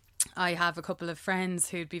 I have a couple of friends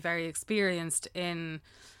who'd be very experienced in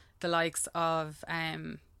the likes of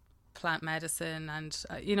plant medicine and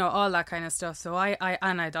all that kind of stuff. So I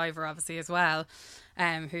had Ivor obviously as well,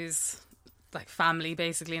 who's like family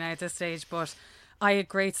basically now at this stage, but I had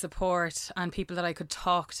great support and people that I could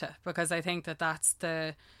talk to, because I think that that's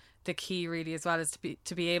the the key really as well, is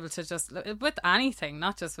to be able to just, with anything,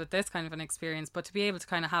 not just with this kind of an experience, but to be able to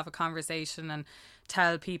kind of have a conversation and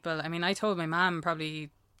tell people. I mean, I told my mum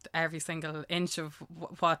probably every single inch of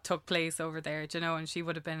what took place over there, you know, and she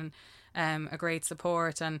would have been a great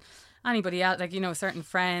support. And anybody else, like, you know, certain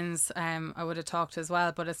friends I would have talked to as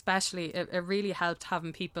well, but especially it really helped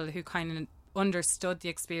having people who kind of understood the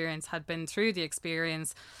experience, had been through the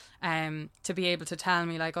experience, to be able to tell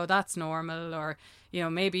me like, oh, that's normal, or, you know,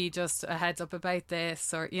 maybe just a heads up about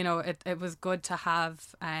this, or, you know, it was good to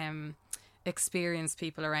have experienced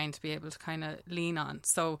people around to be able to kind of lean on.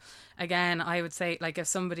 So again, I would say, like, if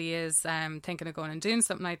somebody is thinking of going and doing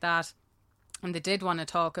something like that, and they did want to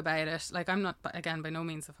talk about it, like, I'm not, again, by no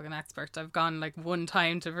means a fucking expert. I've gone like one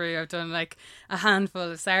time to Peru, I've done like a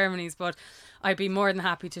handful of ceremonies, but I'd be more than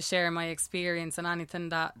happy to share my experience and anything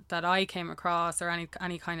that I came across, or any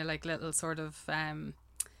kind of like little sort of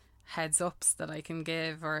heads ups that I can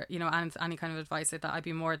give, or, you know, any kind of advice like that. I'd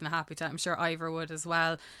be more than happy to. I'm sure Ivor would as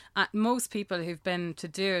well. Most people who've been to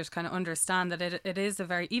do it kind of understand that it is a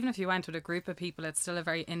very, even if you went with a group of people, it's still a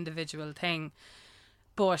very individual thing.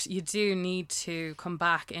 But you do need to come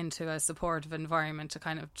back into a supportive environment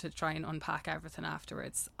to try and unpack everything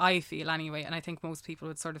afterwards, I feel anyway, and I think most people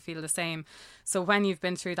would sort of feel the same. So when you've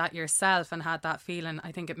been through that yourself and had that feeling,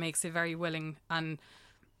 I think it makes you very willing and,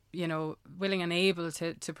 you know, willing and able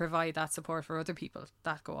to provide that support for other people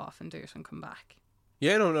that go off and do it and come back.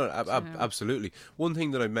 Yeah, no, absolutely. One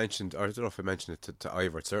thing that I mentioned, or I don't know if I mentioned it to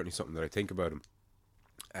Ivor, it's certainly something that I think about him.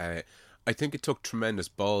 I think it took tremendous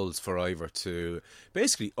balls for Ivor to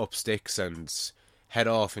basically up sticks and head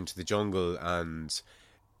off into the jungle, and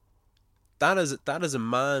that is a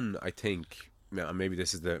man, I think, maybe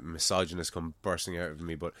this is the misogynist come bursting out of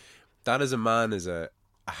me, but that is a man is a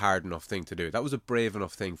hard enough thing to do. That was a brave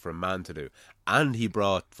enough thing for a man to do, and he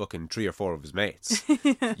brought fucking 3 or 4 of his mates.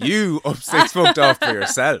 You up sticks fucked off for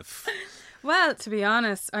yourself. Well, to be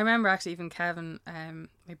honest, I remember actually even Kevin,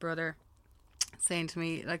 my brother, saying to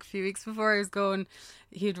me like a few weeks before I was going,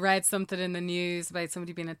 he'd read something in the news about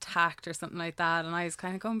somebody being attacked or something like that, and I was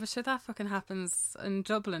kind of going, but shit, that fucking happens in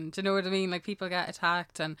Dublin, do you know what I mean? Like, people get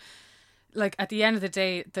attacked, and like, at the end of the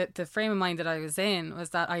day, the frame of mind that I was in was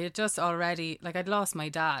that I had just already, like, I'd lost my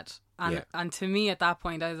dad, and to me at that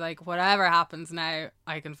point I was like, whatever happens now,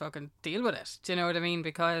 I can fucking deal with it, do you know what I mean?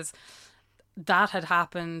 Because that had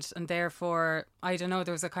happened, and therefore, I don't know,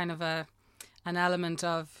 there was a kind of an element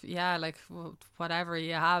of, yeah, like, well, whatever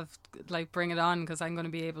you have, like, bring it on, because I'm going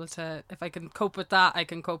to be able to, if I can cope with that, I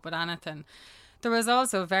can cope with anything. There was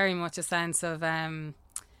also very much a sense of,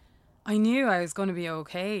 I knew I was going to be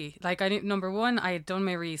okay. Like, I knew, number one, I had done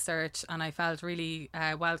my research, and I felt really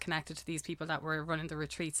well connected to these people that were running the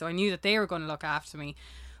retreat, so I knew that they were going to look after me.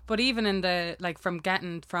 But even in the, like, from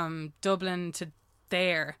getting from Dublin to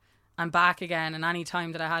there and back again, and any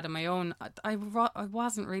time that I had on my own, I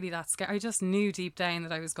wasn't really that scared. I just knew deep down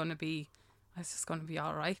that I was just going to be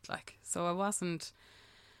all right. Like, so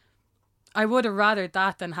I would have rather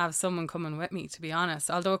that than have someone coming with me, to be honest.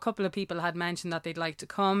 Although a couple of people had mentioned that they'd like to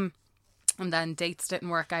come, and then dates didn't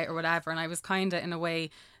work out or whatever. And I was kind of, in a way,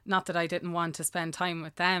 not that I didn't want to spend time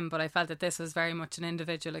with them, but I felt that this was very much an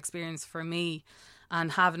individual experience for me,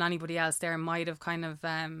 and having anybody else there might have kind of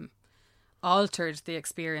altered the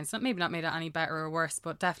experience. Maybe not made it any better or worse,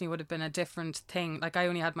 but definitely would have been a different thing. Like, I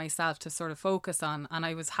only had myself to sort of focus on, and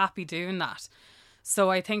I was happy doing that. So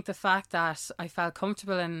I think the fact that I felt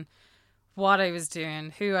comfortable in what I was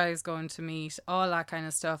doing, who I was going to meet, all that kind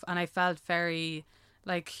of stuff, and I felt very,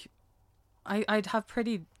 like, I'd have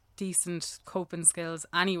pretty decent coping skills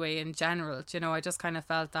anyway in general. You know, I just kind of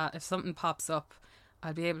felt that if something pops up,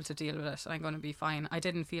 I'll be able to deal with it. I'm going to be fine. I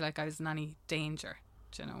didn't feel like I was in any danger,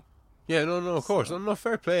 you know. Yeah, no, of course. No,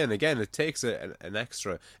 fair play. And again, it takes an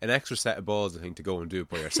extra set of balls, I think, to go and do it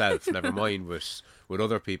by yourself. Never mind with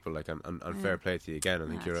other people. Like, and fair play to you again. I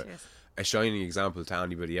think you're a shining example to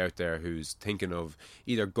anybody out there who's thinking of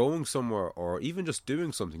either going somewhere or even just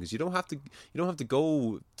doing something. Because you don't have to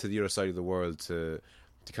go to the other side of the world to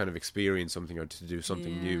kind of experience something or to do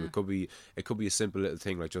something new. It could be a simple little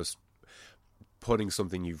thing like just putting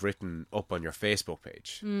something you've written up on your Facebook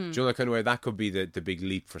page. Do you know, that kind of way? That could be the big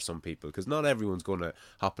leap for some people, because not everyone's going to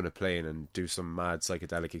hop in a plane and do some mad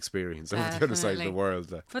psychedelic experience over the other side of the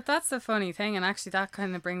world. But that's the funny thing, and actually that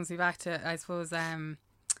kind of brings me back to, I suppose, the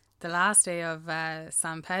last day of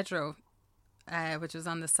San Pedro, which was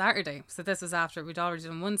on the Saturday. So this was after we'd already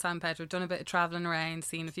done one San Pedro, done a bit of travelling around,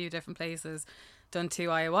 seen a few different places, done 2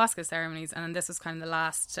 ayahuasca ceremonies, and then this was kind of the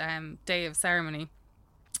last day of ceremony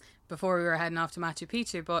before we were heading off to Machu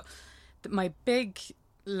Picchu. But my big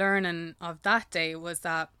learning of that day was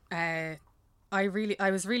that I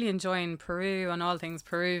was really enjoying Peru and all things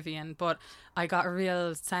Peruvian, but I got a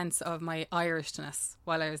real sense of my Irishness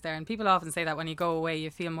while I was there. And people often say that when you go away, you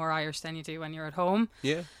feel more Irish than you do when you're at home.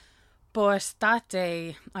 Yeah. But that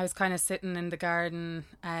day, I was kind of sitting in the garden.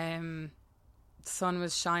 The sun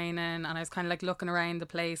was shining, and I was kind of like looking around the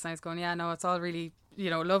place. And I was going, yeah, no, it's all really,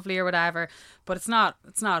 lovely or whatever. But it's not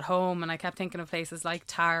home. And I kept thinking of places like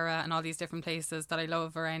Tara and all these different places that I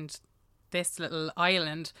love around this little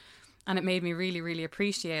island. And it made me really, really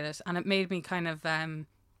appreciate it. And it made me kind of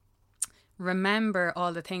remember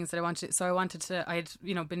all the things that I wanted. So I'd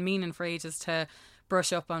been meaning for ages to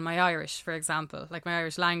brush up on my Irish, for example, like my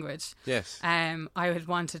Irish language. Yes. I had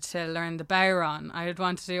wanted to learn the Bowron. I had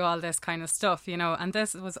wanted to do all this kind of stuff, and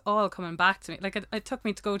this was all coming back to me. Like it took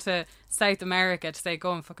me to go to South America to say,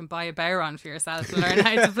 go and fucking buy a Bowron for yourself and learn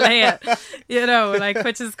how to play it,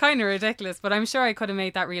 which is kind of ridiculous. But I'm sure I could have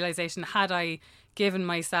made that realization had I given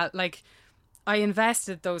myself, I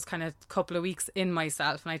invested those kind of couple of weeks in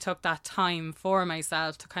myself, and I took that time for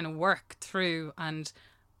myself to kind of work through and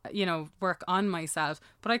work on myself.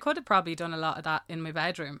 But I could have probably done a lot of that in my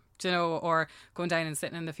bedroom, or going down and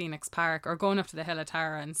sitting in the Phoenix Park, or going up to the hill of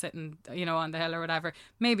Tara and sitting, on the hill or whatever.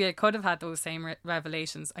 Maybe I could have had those same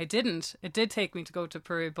revelations. I didn't. It did take me to go to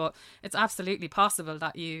Peru, but it's absolutely possible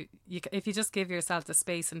that you if you just give yourself the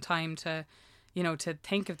space and time to, to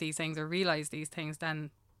think of these things or realize these things, then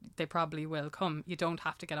they probably will come. You don't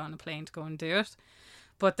have to get on a plane to go and do it.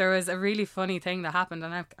 But there was a really funny thing that happened,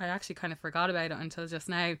 and I actually kind of forgot about it until just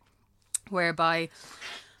now, whereby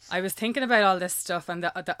I was thinking about all this stuff and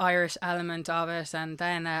the Irish element of it, and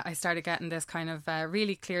then I started getting this kind of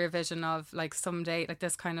really clear vision of someday,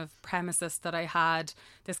 this kind of premises that I had,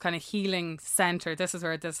 this kind of healing centre. This is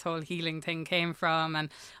where this whole healing thing came from, and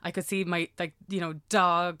I could see my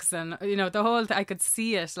dogs and the whole I could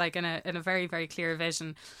see it in a very, very clear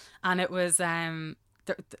vision, and it was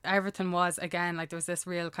everything was again there was this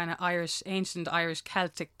real kind of ancient Irish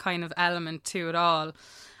Celtic kind of element to it all,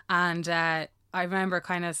 and I remember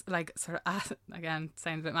kind of again,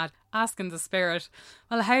 sounds a bit mad, asking the spirit,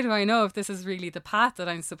 well, how do I know if this is really the path that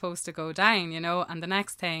I'm supposed to go down, And the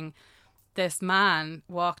next thing, this man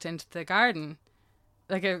walked into the garden,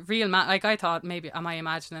 like a real man. Like I thought, maybe, am I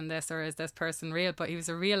imagining this or is this person real? But he was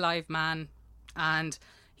a real live man, and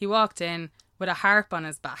he walked in with a harp on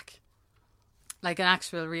his back, like an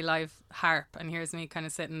actual real live harp. And here's me kind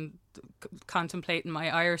of sitting, contemplating my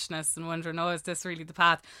Irishness and wondering, oh, is this really the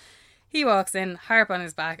path? He walks in, harp on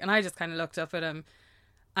his back, and I just kind of looked up at him,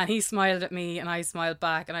 and he smiled at me and I smiled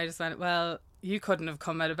back, and I just went, well, you couldn't have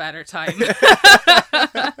come at a better time.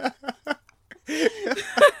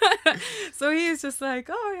 So he's just like,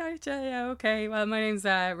 oh, right, yeah, okay, well, my name's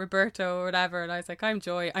Roberto or whatever, and I was like, I'm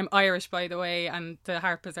Joy, I'm Irish, by the way, and the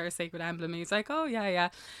harp is our sacred emblem. He's like, oh, yeah.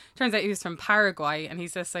 Turns out he was from Paraguay, and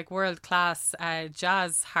he's this world-class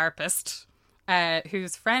jazz harpist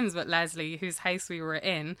who's friends with Leslie, whose house we were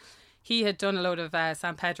in. He had done a load of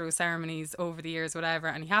San Pedro ceremonies over the years, whatever,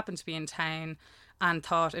 and he happened to be in town and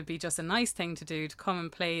thought it'd be just a nice thing to do to come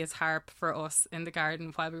and play his harp for us in the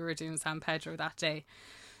garden while we were doing San Pedro that day.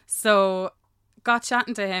 So got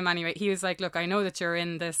chatting to him anyway. He was like, look, I know that you're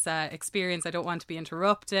in this experience. I don't want to be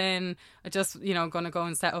interrupting. I just, going to go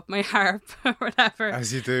and set up my harp or whatever.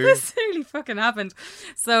 As you do. This really fucking happened.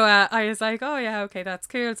 So I was like, oh yeah, okay, that's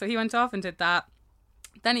cool. So he went off and did that.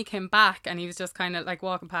 Then he came back and he was just kind of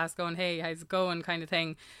walking past going, hey, how's it going, kind of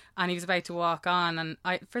thing. And he was about to walk on, and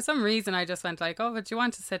for some reason I just went oh, but do you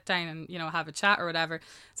want to sit down and have a chat or whatever?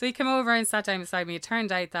 So he came over and sat down beside me. It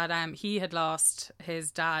turned out that he had lost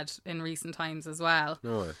his dad in recent times as well.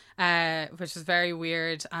 No which is very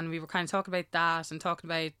weird, and we were kind of talking about that and talking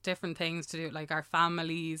about different things to do, like our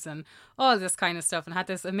families and all this kind of stuff, and had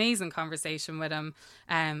this amazing conversation with him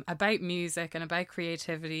about music and about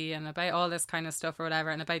creativity and about all this kind of stuff or whatever,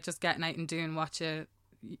 and about just getting out and doing what you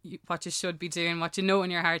should be doing, what you know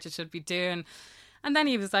in your heart you should be doing. And then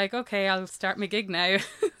he was like, okay, I'll start my gig now.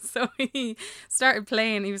 So he started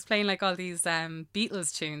playing. He was playing all these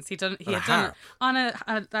Beatles tunes. He had done it on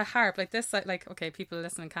a harp like this. Okay, people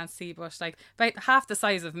listening can't see, but about half the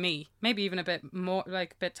size of me, maybe even a bit more, a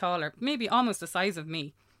bit taller, maybe almost the size of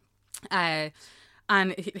me.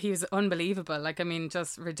 And he was unbelievable,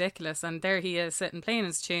 just ridiculous. And there he is sitting playing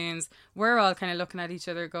his tunes. We're all kind of looking at each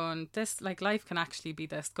other going, this, life can actually be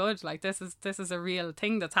this good. This is a real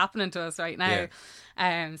thing that's happening to us right now.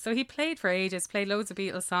 Yeah. So he played for ages, played loads of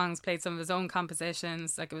Beatles songs, played some of his own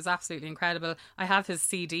compositions. It was absolutely incredible. I have his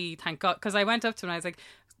CD, thank God, because I went up to him and I was like,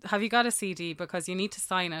 have you got a CD? Because you need to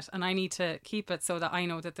sign it and I need to keep it so that I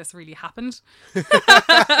know that this really happened.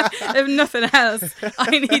 If nothing else,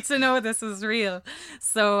 I need to know this is real.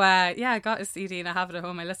 So I got a CD and I have it at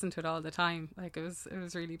home. I listen to it all the time. Like it was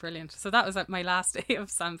really brilliant. So that was at my last day of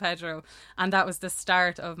San Pedro, and that was the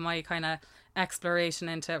start of my kind of exploration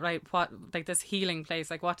into, right, what, like this healing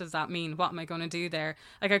place, like what does that mean? What am I going to do there?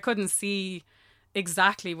 Like I couldn't see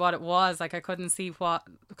exactly what it was. Like I couldn't see what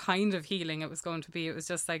kind of healing it was going to be. It was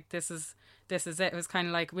just like, this is it. It was kind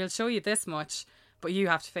of like, we'll show you this much, but you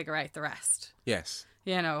have to figure out the rest. Yes.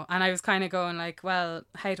 You know, and I was kind of going like, well,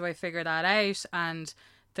 how do I figure that out? And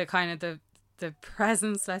the kind of the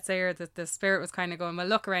presence, let's say, or the spirit was kind of going, well,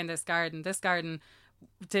 look around this garden. This garden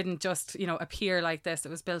didn't just, you know, appear like this. It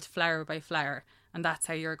was built flower by flower, and that's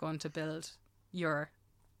how you're going to build your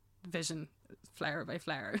vision, flower by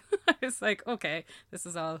flower. I was like, okay, this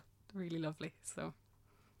is all really lovely. So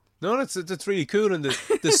no, that's really cool, and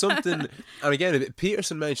there's something, and again,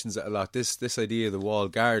 Peterson mentions it a lot. This idea of the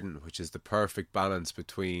walled garden, which is the perfect balance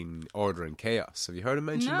between order and chaos. Have you heard him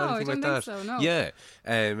mention anything like that? So, no. Yeah,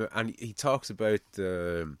 and he talks about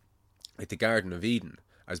the Garden of Eden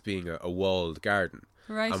as being a walled garden.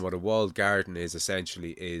 Right. And what a walled garden is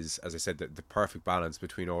essentially is, as I said, the perfect balance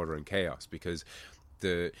between order and chaos, because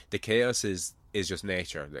the chaos is just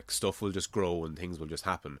nature. Like stuff will just grow and things will just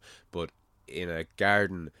happen. But in a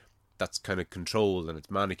garden that's kind of controlled and it's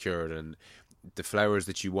manicured, and the flowers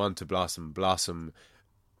that you want to blossom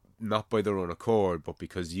not by their own accord, but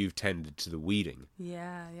because you've tended to the weeding.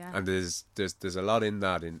 Yeah. And there's a lot in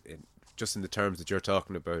that, in just in the terms that you're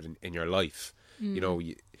talking about in your life. You know,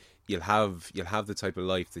 you'll have the type of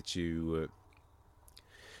life that you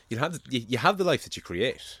have the life that you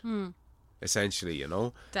create. Essentially, you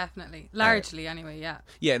know. Definitely. Largely, anyway, yeah.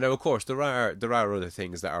 Yeah, now of course there are other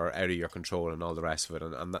things that are out of your control and all the rest of it,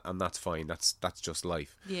 and that's fine. That's just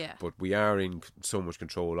life. Yeah. But we are in so much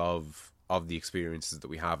control of the experiences that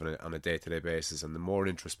we have on a day-to-day basis, and the more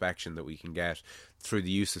introspection that we can get through the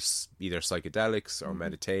use of either psychedelics or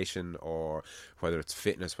meditation, or whether it's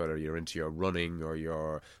fitness, whether you're into your running or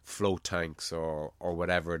your float tanks or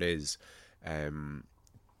whatever it is,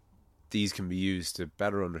 these can be used to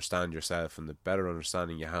better understand yourself, and the better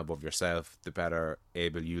understanding you have of yourself, the better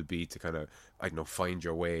able you'll be to kind of, I don't know, find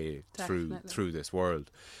your way through this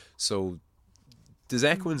world. So there's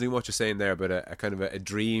echoes in what you're saying there about a kind of a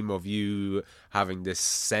dream of you having this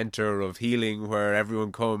centre of healing where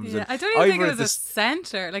everyone comes. Yeah, and I don't even think it was a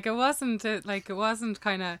centre. Like it wasn't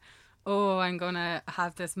kind of, oh, I'm going to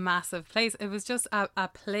have this massive place. It was just a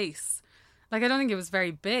place. Like I don't think it was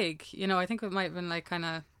very big. You know, I think it might have been like kind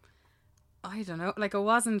of, I don't know, like it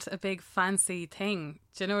wasn't a big fancy thing.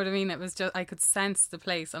 Do you know what I mean? It was just, I could sense the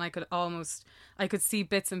place and I could see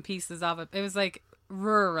bits and pieces of it. It was like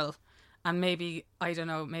rural and maybe, I don't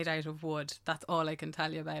know, made out of wood. That's all I can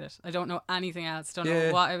tell you about it. I don't know anything else. Don't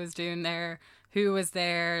know what I was doing there, who was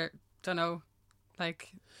there, don't know, like.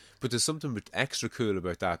 But there's something extra cool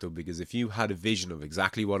about that though, because if you had a vision of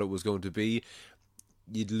exactly what it was going to be,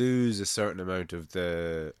 you'd lose a certain amount of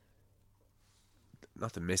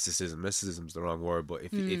not the mysticism's the wrong word, but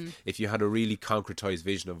if you had a really concretized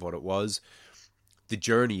vision of what it was, the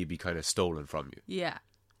journey would be kind of stolen from you. Yeah,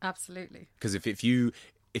 absolutely. Because if you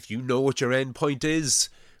know what your end point is,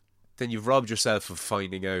 then you've robbed yourself of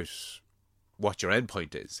finding out what your end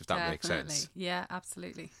point is, if that makes sense. Yeah,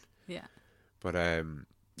 absolutely. Yeah. But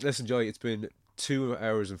listen, Joy, it's been 2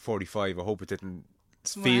 hours and 45. I hope it didn't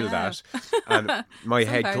feel that. And my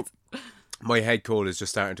head cold is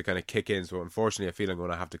just starting to kind of kick in, so unfortunately I feel I'm going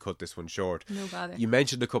to have to cut this one short. No bother. You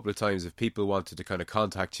mentioned a couple of times if people wanted to kind of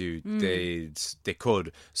contact you, they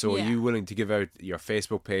could. So are you willing to give out your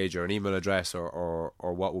Facebook page or an email address or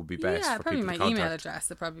what would be best for people to contact? Yeah, probably my email address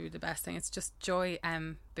would probably be the best thing. It's just Joy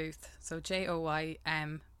M Booth, so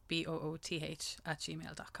JoyMBooth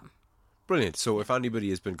 @gmail.com. Brilliant. So if anybody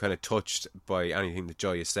has been kind of touched by anything that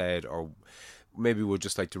Joy has said, or maybe would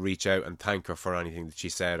just like to reach out and thank her for anything that she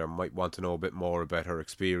said, or might want to know a bit more about her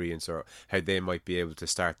experience or how they might be able to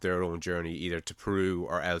start their own journey either to Peru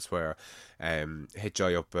or elsewhere, hit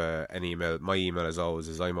Joy up an email. My email as always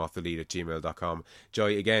is imoffthelead@gmail.com.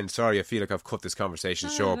 Joy, again, sorry I feel like I've cut this conversation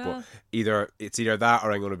short, but it's either that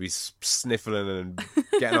or I'm going to be sniffling and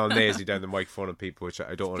getting all nasty down the microphone on people, which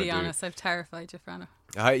I don't want to do. To be honest, I've terrified you, Frano.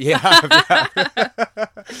 Yeah.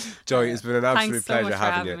 Joy, it's been an absolute Thanks so pleasure much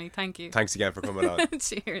having for you. Me. Thank you. Thanks again for coming on.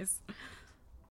 Cheers.